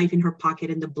only the knife in her pocket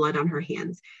and the blood on her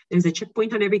hands. There's a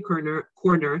checkpoint on every corner,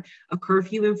 a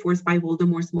curfew enforced by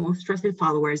Voldemort's most trusted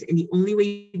followers, and the only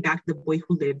way back to the boy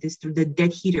who lived is through the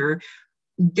Death Eater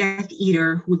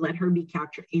who let her be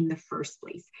captured in the first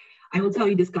place. I will tell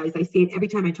you this, guys, I say it every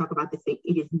time I talk about this thing.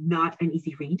 It is not an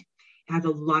easy read. It has a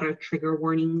lot of trigger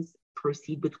warnings.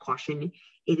 Proceed with caution.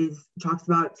 It talks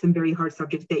about some very hard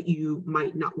subjects that you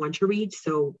might not want to read.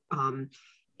 So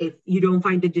if you don't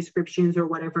find the descriptions or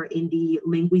whatever in the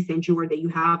link we sent you or that you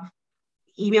have,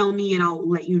 email me and I'll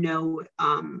let you know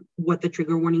what the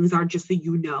trigger warnings are, just so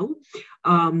you know.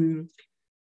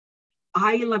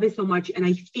 I love it so much. And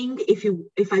I think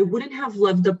if I wouldn't have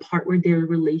loved the part where their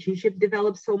relationship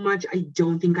developed so much, I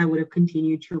don't think I would have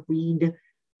continued to read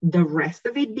the rest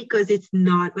of it, because it's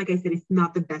not, like I said, it's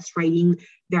not the best writing.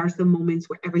 There are some moments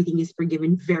where everything is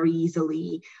forgiven very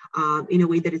easily in a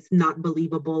way that it's not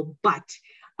believable. But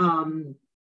the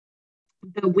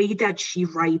way that she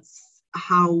writes,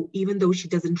 how even though she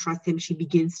doesn't trust him, she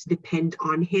begins to depend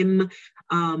on him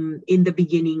in the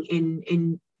beginning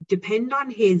and depend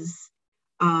on his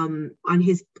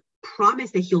promise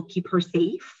that he'll keep her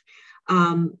safe.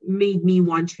 Made me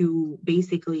want to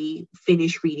basically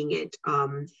finish reading it.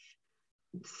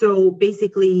 So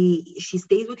basically, she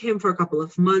stays with him for a couple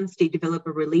of months. They develop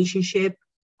a relationship.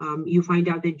 You find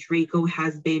out that Draco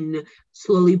has been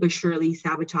slowly but surely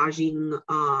sabotaging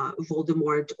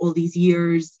Voldemort all these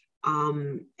years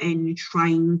and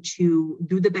trying to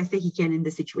do the best that he can in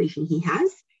the situation he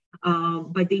has.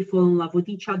 But they fall in love with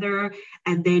each other.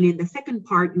 And then in the second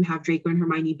part, you have Draco and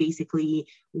Hermione basically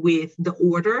with the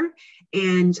Order.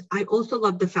 And I also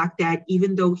love the fact that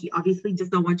even though he obviously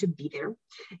does not want to be there,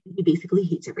 he basically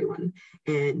hates everyone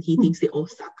and he thinks they all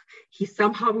suck. He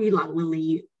somehow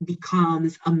reluctantly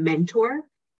becomes a mentor.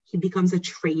 He becomes a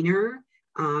trainer.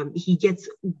 He gets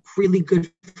really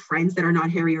good friends that are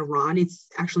not Harry or Ron. It's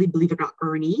actually, believe it or not,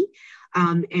 Ernie.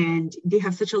 And they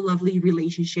have such a lovely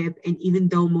relationship. And even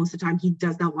though most of the time he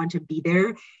does not want to be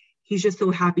there, he's just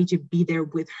so happy to be there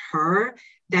with her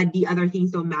that the other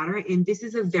things don't matter. And this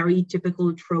is a very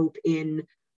typical trope in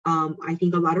I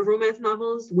think, a lot of romance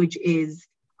novels, which is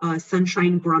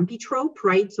sunshine grumpy trope,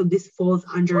 right? So this falls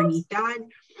underneath that,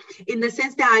 in the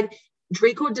sense that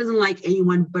Draco doesn't like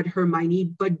anyone but Hermione,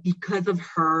 but because of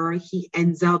her, he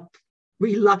ends up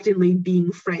reluctantly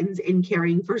being friends and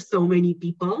caring for so many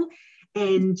people.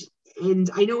 And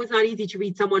I know it's not easy to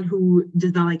read someone who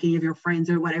does not like any of your friends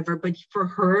or whatever, but for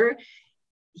her,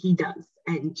 he does.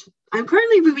 And I'm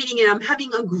currently rereading it. I'm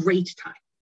having a great time.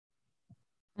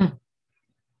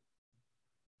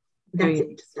 That's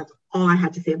it. That's all I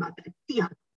had to say about that. Yeah.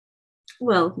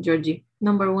 Well, Georgie,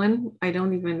 number one,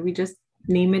 we just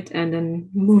name it and then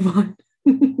move on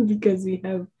because we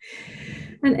have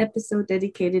an episode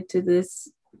dedicated to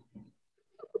this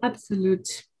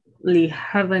absolutely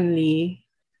heavenly,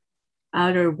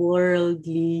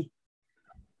 outer-worldly,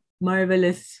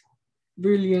 marvelous,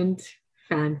 brilliant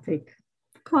fanfic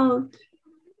called...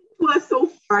 Well, so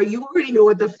far, you already know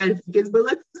what the fanfic is, but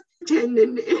let's pretend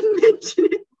and mention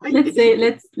it. Let's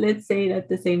say it at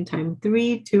the same time.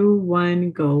 3, 2,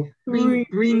 1, go.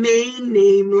 Remain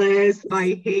Nameless by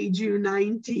Heiju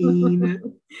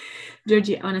 19.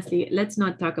 Georgie, honestly, let's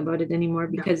not talk about it anymore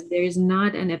because there's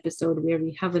not an episode where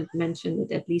we haven't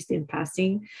mentioned it, at least in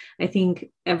passing. I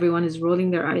think everyone is rolling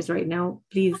their eyes right now.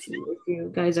 Please, if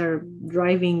you guys are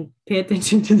driving, pay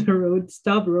attention to the road.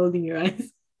 Stop rolling your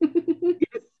eyes.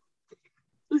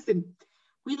 Listen,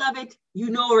 we love it. You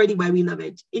know already why we love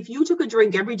it. If you took a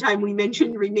drink every time we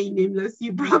mentioned Remain Nameless,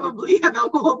 you probably have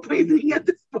alcohol poisoning at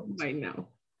this point. By now.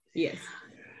 Yes.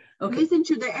 Okay. Listen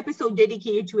to the episode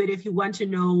dedicated to it if you want to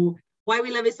know why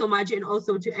we love it so much, and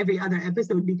also to every other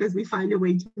episode, because we find a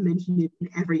way to mention it in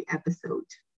every episode.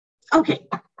 Okay,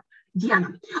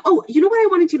 Diana. Oh, you know what I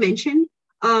wanted to mention?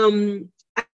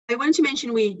 I wanted to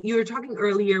mention, you were talking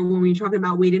earlier when we were talking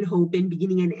about Wait and Hope and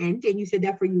Beginning and End, and you said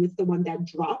that for you it's the one that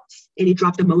dropped, and it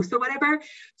dropped the most or whatever.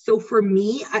 So for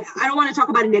me, I don't want to talk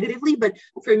about it negatively, but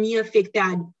for me, a fic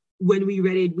that when we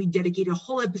read it, we dedicated a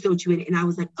whole episode to it, and I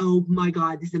was like, oh my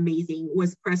God, this is amazing,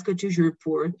 was Presque Toujours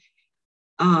Pour.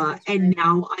 And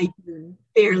now I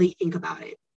barely think about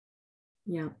it.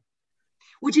 Yeah.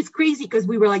 Which is crazy because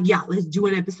we were like, yeah, let's do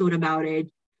an episode about it.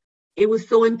 It was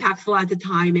so impactful at the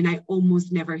time, and I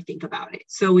almost never think about it.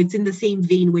 So it's in the same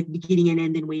vein with Beginning and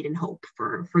End and Wait and Hope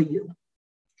for you.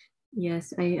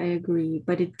 Yes, I agree.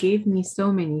 But it gave me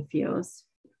so many feels.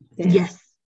 Yes.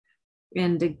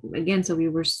 And again, so we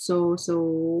were so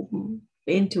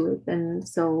into it and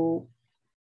so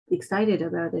excited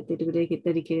about it that we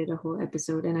dedicated a whole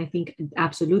episode. And I think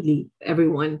absolutely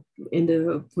everyone in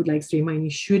the Food Like Stream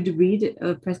should read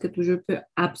Presque Toujours Peu.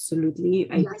 Absolutely.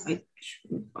 Yes.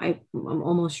 I'm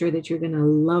almost sure that you're going to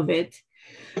love it.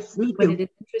 Yes, me too. But it is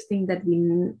interesting that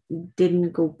we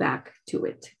didn't go back to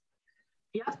it.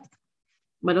 Yeah.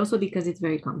 But also because it's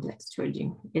very complex,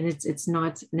 Georgie, and it's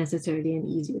not necessarily an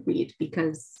easy read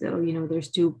because there's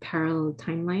two parallel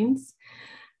timelines,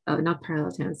 not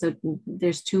parallel timelines. So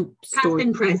there's two stories, past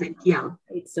and present, yeah.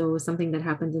 Right? So something that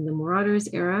happens in the Marauders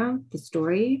era, the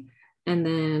story, and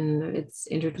then it's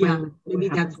intertwined. Yeah, maybe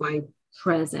that's why.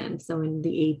 Present, so in the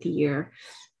 8th year.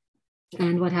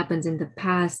 And what happens in the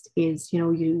past is, you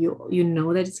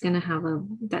know that it's gonna have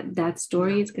that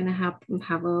story is gonna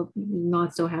have a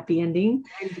not so happy ending.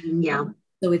 Yeah.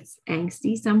 So it's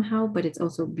angsty somehow, but it's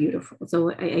also beautiful.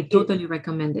 So I totally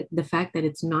recommend it. The fact that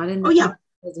it's not in the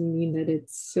doesn't mean that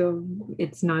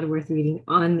it's not worth reading.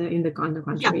 In the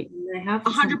contrary, yeah. I have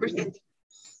 100%.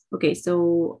 Okay,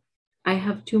 so I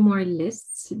have 2 more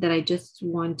lists that I just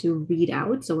want to read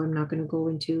out. So I'm not going to go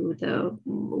into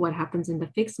what happens in the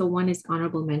fics. So one is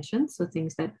honorable mentions. So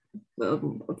things that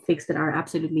fics that are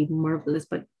absolutely marvelous,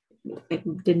 but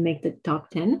it didn't make the top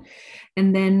 10.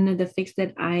 And then the fics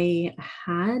that I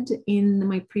had in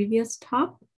my previous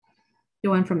top, the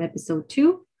one from episode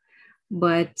 2,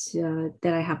 but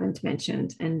that I haven't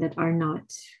mentioned and that are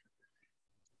not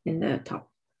in the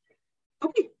top.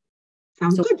 Okay,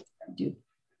 sounds good.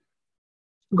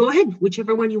 Go ahead,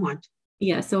 whichever one you want.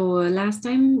 Yeah, so last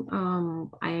time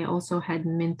I also had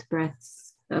Mint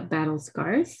Breath's Battle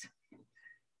Scars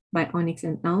by Onyx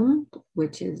and Elm,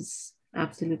 which is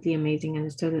absolutely amazing and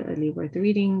is totally worth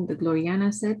reading. The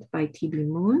Gloriana set by Phoebe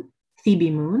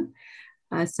Moon,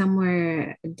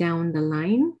 Somewhere Down the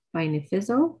Line by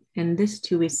Nifizo, and this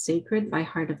too is Sacred by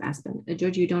Heart of Aspen.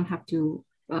 George, you don't have to,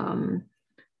 I'm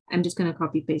just going to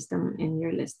copy paste them in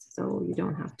your list, so you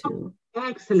don't have to.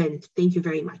 Excellent. Thank you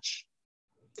very much.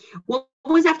 What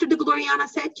was after the Gloriana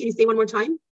set? Can you say one more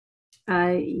time?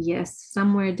 Yes,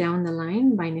 Somewhere Down the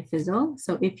Line by Nifizo.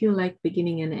 So if you like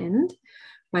Beginning and End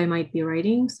by Might Be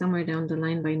Writing, Somewhere Down the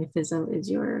Line by Nifizo is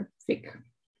your fic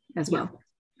as well.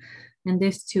 And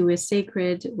this too is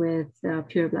Sacred with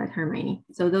Pure Blood Hermione.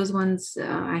 So those ones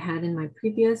I had in my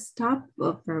previous top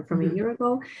from a year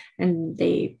ago, and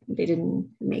they didn't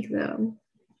make the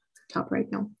top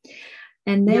right now.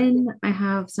 And then I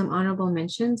have some honorable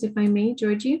mentions, if I may,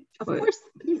 Georgie. Of course,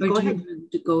 please go ahead.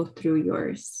 To go through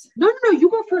yours. No, you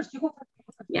go first.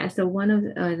 Yeah, so one of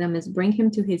them is Bring Him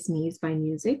to His Knees by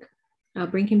Music.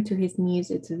 Bring Him to His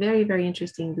Knees. It's very, very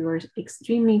interesting. We were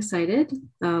extremely excited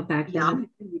back then.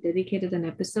 We dedicated an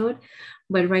episode.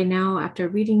 But right now, after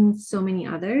reading so many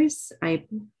others, I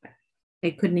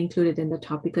couldn't include it in the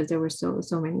top because there were so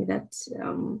many that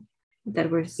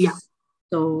were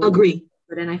so agree.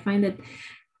 But then I find that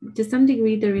to some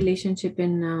degree the relationship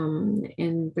in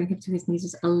Bring Him to His Knees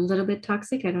is a little bit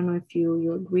toxic. I don't know if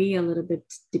you agree, a little bit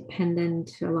dependent,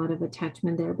 a lot of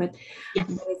attachment there, but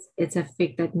it's a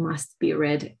fic that must be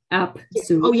read up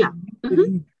soon. Oh yeah.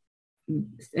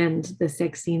 And the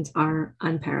sex scenes are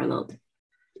unparalleled.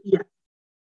 Yeah.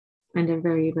 And they're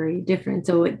very, very different.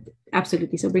 So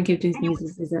absolutely. So Bring Him to His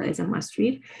Knees is a must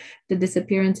read. The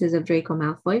Disappearances of Draco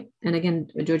Malfoy. And again,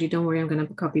 Georgie, don't worry, I'm going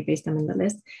to copy paste them in the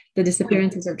list. The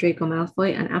Disappearances of Draco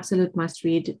Malfoy, an absolute must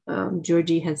read.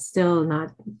 Georgie has still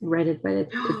not read it, but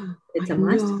it's a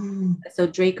must. So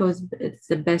it's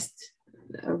the best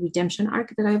redemption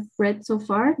arc that I've read so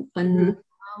far. And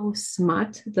no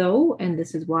smut though. And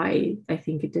this is why I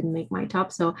think it didn't make my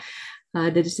top. So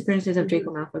The Disappearances of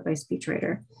Draco Malfoy by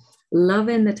Speechwriter. Love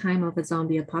in the Time of a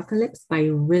Zombie Apocalypse by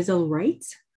Rizzle Wright.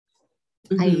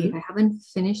 I haven't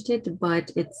finished it,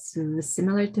 but it's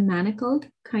similar to Manacled,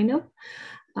 kind of.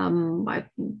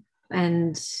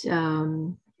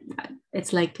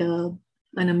 It's like an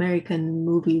American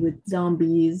movie with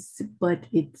zombies, but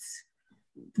it's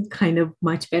kind of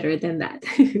much better than that.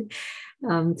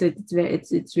 So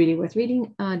it's really worth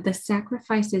reading. The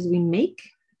Sacrifices We Make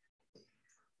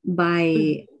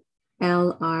by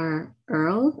LR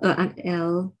Earl,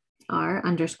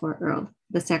 LR_Earl.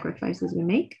 The Sacrifices We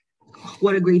Make.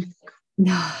 What a great.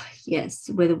 Yes,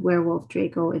 with Werewolf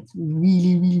Draco. It's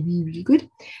really, really, really, really good.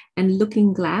 And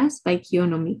Looking Glass by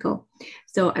Kiyonomiko.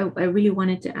 So I really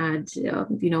wanted to add,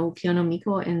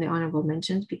 Kiyonomiko in the honorable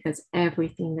mentions because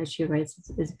everything that she writes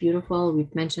is beautiful.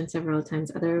 We've mentioned several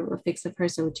times other fics of her,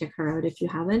 so check her out if you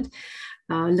haven't.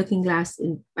 Looking Glass,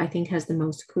 I think, has the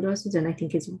most kudos, and I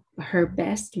think is her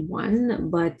best one,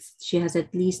 but she has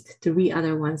at least 3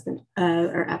 other ones that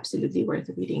are absolutely worth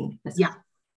reading.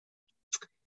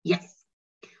 Yes.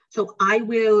 So I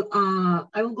will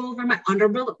go over my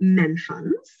honorable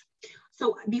mentions.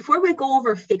 So before we go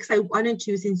over fics, I wanted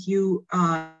to, since you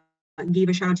gave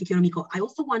a shout out to Kiyonomiko, I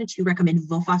also wanted to recommend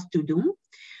Vofas Tudum,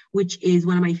 which is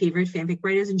one of my favorite fanfic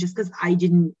writers. And just because I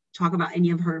didn't talk about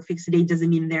any of her fics today doesn't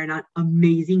mean they're not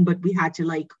amazing, but we had to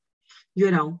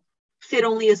fit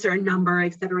only a certain number,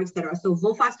 et cetera, et cetera. So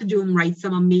Vofas Tudum writes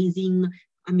some amazing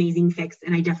fics,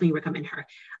 and I definitely recommend her.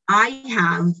 I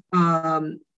have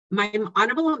my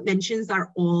honorable mentions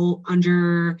are all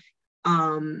under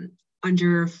 10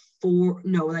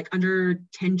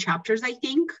 chapters, I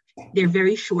think. They're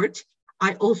very short.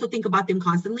 I also think about them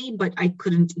constantly, but I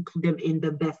couldn't include them in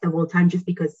the best of all time just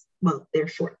because, well, they're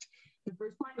short. The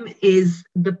first one is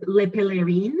the Le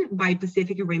Pèlerin by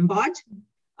Pacific Rimbaud.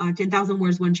 10,000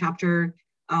 words, one chapter.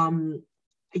 I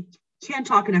can't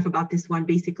talk enough about this one.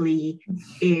 Basically,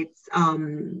 it's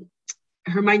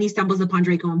Hermione stumbles upon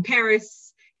Draco in Paris,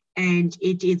 and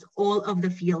it is all of the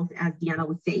feels, as Diana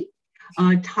would say.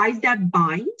 Ties That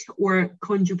Bind, or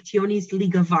Conjunctionis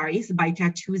Ligavaris by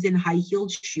Tattoos and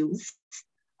High-Heeled Shoes.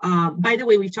 By the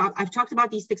way, I've talked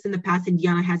about these fics in the past, and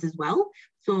Diana has as well.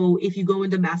 So if you go in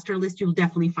the master list, you'll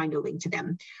definitely find a link to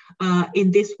them.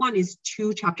 In this one is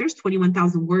 2 chapters,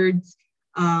 21,000 words.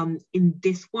 In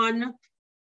this one,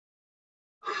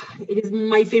 it is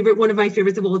one of my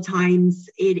favorites of all times.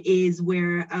 It is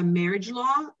where a marriage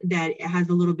law that has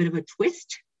a little bit of a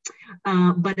twist,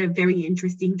 but a very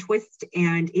interesting twist,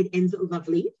 and it ends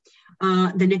lovely.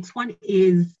 The next one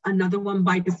is another one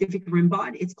by Pacific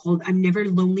Rimbaud. It's called I'm Never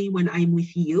Lonely When I'm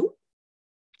With You.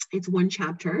 It's 1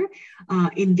 chapter.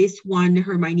 In this one,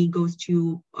 Hermione goes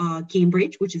to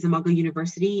Cambridge, which is a Muggle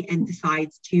university, and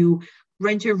decides to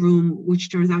rent a room, which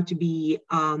turns out to be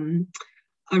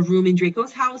a room in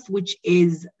Draco's house, which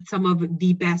is some of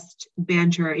the best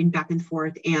banter in back and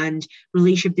forth and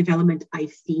relationship development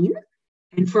I've seen.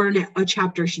 And for a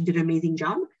chapter, she did an amazing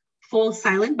job. Fall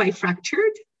Silent by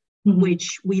Fractured,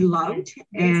 which we loved.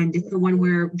 And it's the one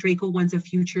where Draco wants a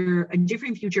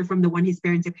different future from the one his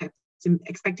parents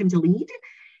expect him to lead.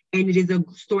 And it is a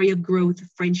story of growth,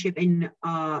 friendship, and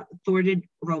thwarted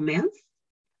romance.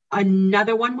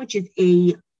 Another one, which is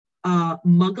a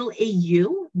Muggle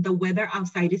AU, The Weather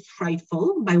Outside is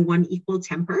Frightful by One Equal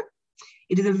Temper.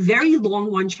 It is a very long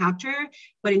one chapter,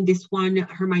 but in this one,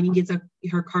 Hermione gets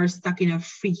her car stuck in a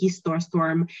freaky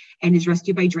storm and is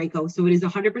rescued by Draco. So it is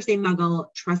 100% Muggle.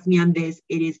 Trust me on this.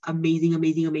 It is amazing,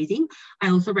 amazing, amazing. I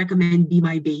also recommend Be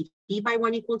My Baby by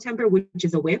One Equal Temper, which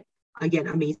is a whip. Again,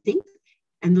 amazing.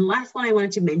 And the last one I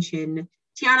wanted to mention,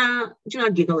 Tiana, do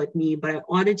not giggle at me, but I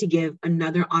wanted to give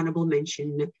another honorable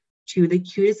mention to the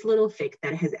cutest little fic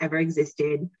that has ever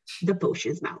existed, The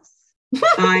Potions Mouse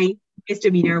by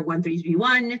Misdemeanor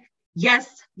 1331.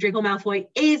 Yes, Draco Malfoy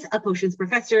is a potions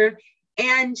professor,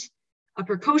 and a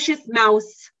precocious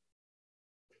mouse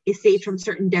is saved from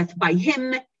certain death by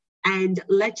him. And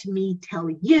let me tell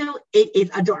you, it is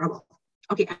adorable.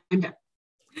 Okay, I'm done.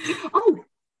 Oh,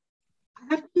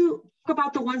 I have to talk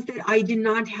about the ones that I did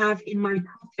not have in my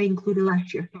top I included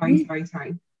last year. Sorry.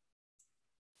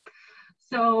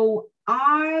 So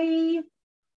the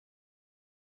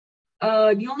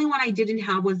only one I didn't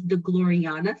have was the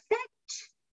Gloriana set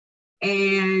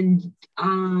and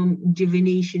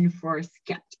Divination for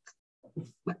Skeptics.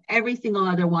 But every single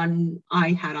other one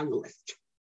I had on the list.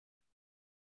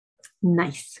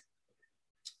 Nice.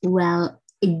 Well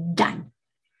done.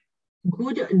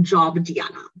 Good job,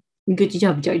 Diana. Good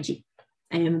job, Georgie.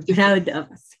 I am proud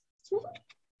of us.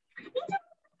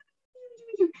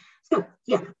 So,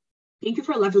 yeah, thank you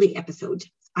for a lovely episode.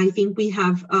 I think we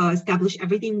have established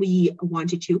everything we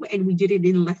wanted to, and we did it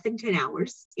in less than 10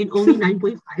 hours, in only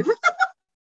 9.5.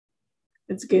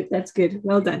 That's good.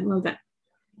 Well done.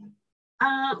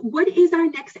 What is our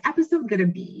next episode going to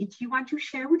be? Do you want to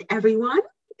share with everyone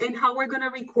and how we're going to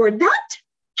record that?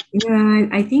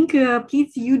 I think,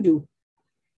 please, you do.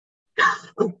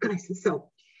 Oh, guys, so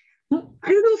I don't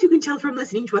know if you can tell from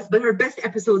listening to us, but our best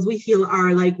episodes we feel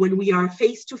are like when we are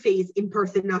face-to-face in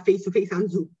person, not face-to-face on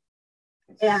Zoom.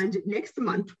 And next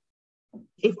month,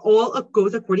 if all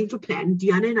goes according to plan,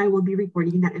 Diana and I will be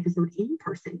recording that episode in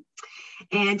person.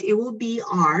 And it will be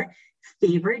our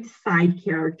favorite side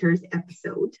characters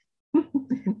episode,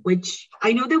 which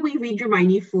I know that we read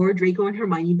Dramione for Draco and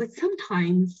Hermione, but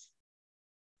sometimes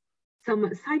some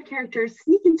side characters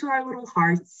sneak into our little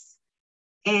hearts.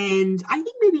 And I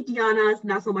think maybe Diana's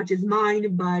not so much as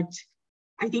mine, but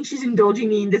I think she's indulging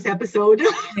me in this episode.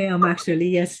 I am actually,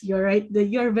 yes, you're right.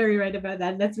 You're very right about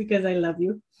that. That's because I love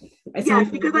you. Yes,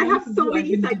 because I have so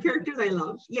many side characters I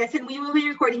love. Yes, and we will be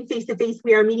recording face-to-face.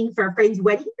 We are meeting for a friend's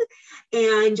wedding,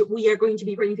 and we are going to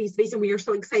be recording face-to-face, and we are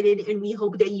so excited, and we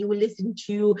hope that you will listen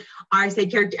to our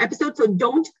side character episode. So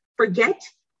don't forget,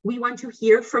 we want to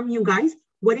hear from you guys.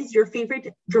 What is your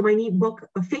favorite Dramione book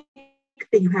of fic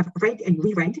that you have read and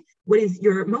reread? What is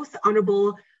your most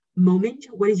honorable moment?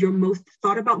 What is your most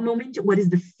thought about moment? What is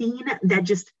the scene that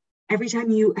just every time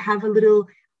you have a little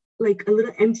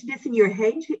emptiness in your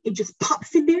head, it just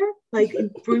pops in there, like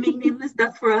Remain Nameless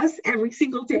does for us every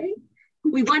single day?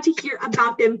 We want to hear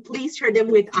about them. Please share them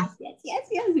with us. Yes.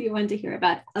 We want to hear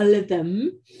about all of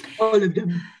them.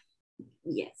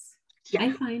 Yes. Yeah.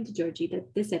 I find, Georgie,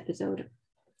 that this episode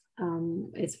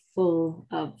is full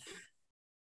of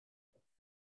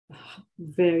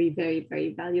very, very,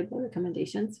 very valuable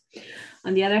recommendations.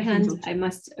 On the other hand, I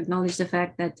must acknowledge the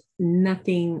fact that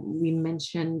nothing we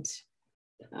mentioned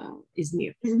is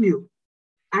new.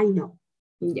 I know.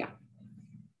 Yeah.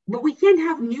 But we can't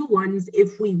have new ones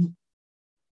if we,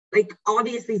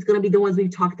 obviously it's going to be the ones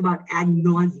we've talked about ad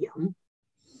nauseum.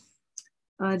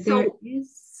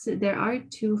 There are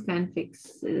two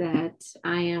fanfics that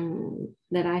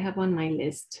I have on my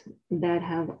list that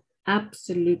have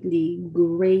absolutely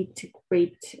great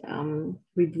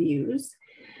reviews,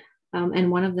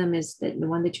 and one of them is the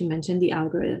one that you mentioned, The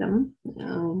Algorithm,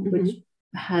 which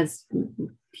has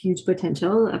huge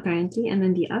potential apparently, and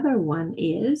then the other one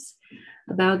is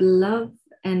about love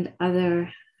and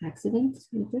other accidents.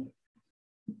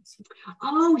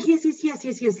 Oh,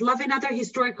 yes. Love and Other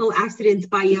Historical Accidents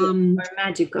by or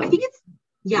Magical. I think it's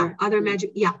Other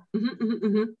Magic. Yeah.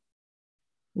 Let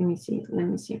me see.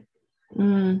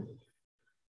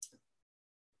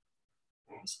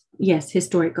 Yes,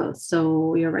 historical.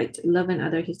 So you're right. Love and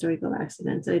Other Historical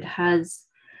Accidents. It has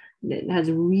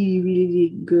really,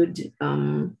 really good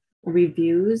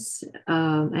reviews,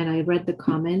 and I read the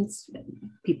comments.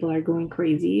 People are going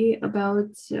crazy about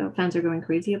fans are going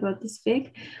crazy about this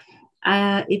fic.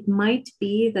 It might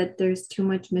be that there's too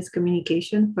much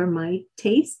miscommunication for my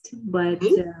taste, but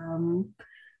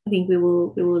I think we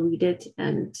will read it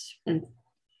and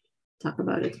talk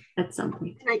about it at some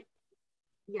point.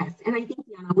 Yes, and I think,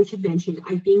 Diana, we should mention,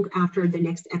 I think after the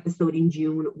next episode in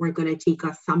June, we're going to take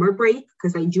a summer break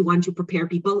because I do want to prepare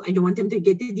people. I don't want them to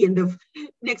get to the end of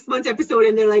next month's episode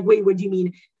and they're like, wait, what do you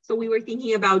mean? So we were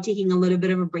thinking about taking a little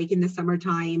bit of a break in the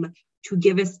summertime to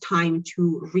give us time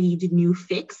to read new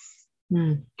fics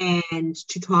and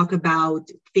to talk about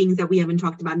things that we haven't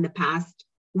talked about in the past.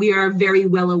 We are very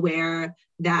well aware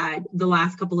that the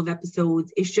last couple of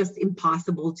episodes, it's just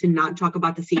impossible to not talk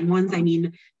about the same ones. I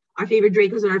mean, our favorite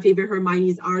Dracos and our favorite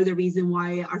Hermiones are the reason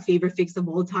why our favorite fics of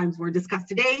all times were discussed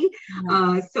today.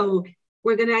 So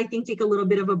we're gonna, I think, take a little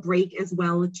bit of a break as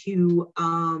well to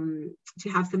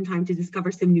have some time to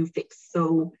discover some new fics.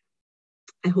 So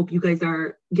I hope you guys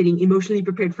are getting emotionally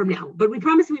prepared from now. But we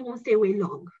promise we won't stay away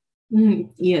long.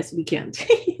 Yes, we can't.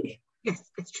 Yes,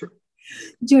 it's true.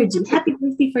 Georgie, happy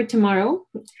birthday for tomorrow.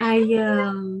 I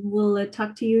will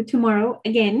talk to you tomorrow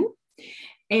again.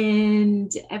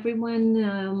 And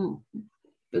everyone,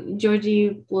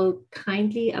 Georgie will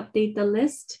kindly update the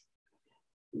list.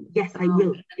 Yes, I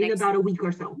will, in about a week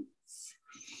or so.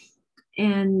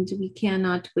 And we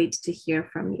cannot wait to hear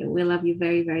from you. We love you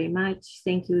very, very much.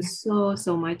 Thank you so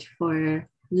much for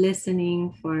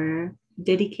listening, for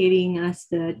dedicating us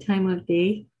the time of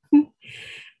day.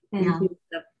 And we would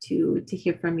love to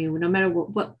hear from you. No matter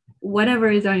whatever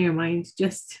is on your mind,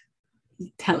 just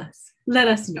tell us. Let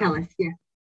us know. Tell us, yeah.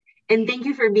 And thank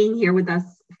you for being here with us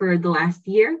for the last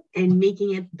year and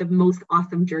making it the most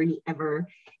awesome journey ever.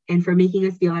 And for making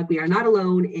us feel like we are not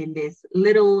alone in this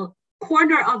little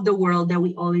corner of the world that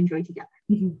we all enjoy together.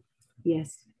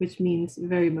 Yes, which means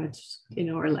very much in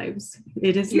our lives.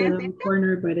 It is a little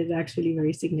corner, but it's actually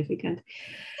very significant.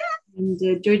 And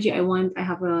Georgie, I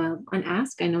have an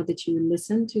ask. I know that you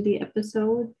listened to the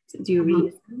episode. Do you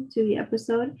re-listen to the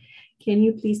episode? Can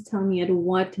you please tell me at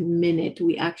what minute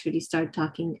we actually start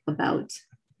talking about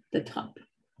the top?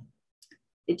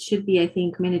 It should be, I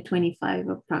think, minute 25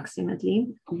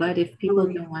 approximately. But if people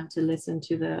don't want to listen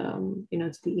to the,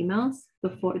 to the emails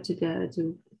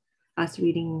to us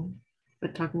reading,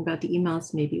 but talking about the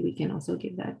emails, maybe we can also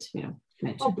give that,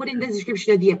 mention. Put in the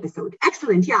description of the episode.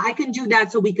 Excellent. Yeah, I can do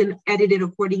that so we can edit it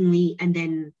accordingly, and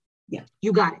then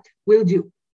you got it. Will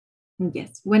do.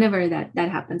 Yes, whenever that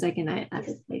happens, I can add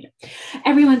it later.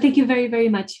 Everyone, thank you very, very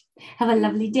much. Have a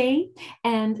lovely day.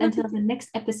 And until the next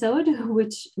episode,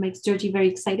 which makes Georgie very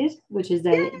excited, which is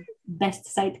the best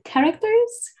side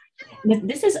characters.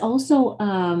 This is also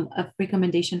a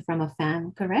recommendation from a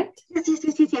fan, correct? Yes.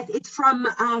 It's from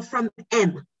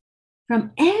M.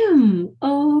 From M.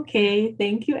 Okay,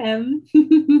 thank you, M.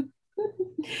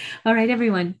 All right,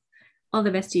 everyone. All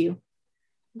the best to you.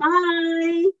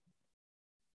 Bye.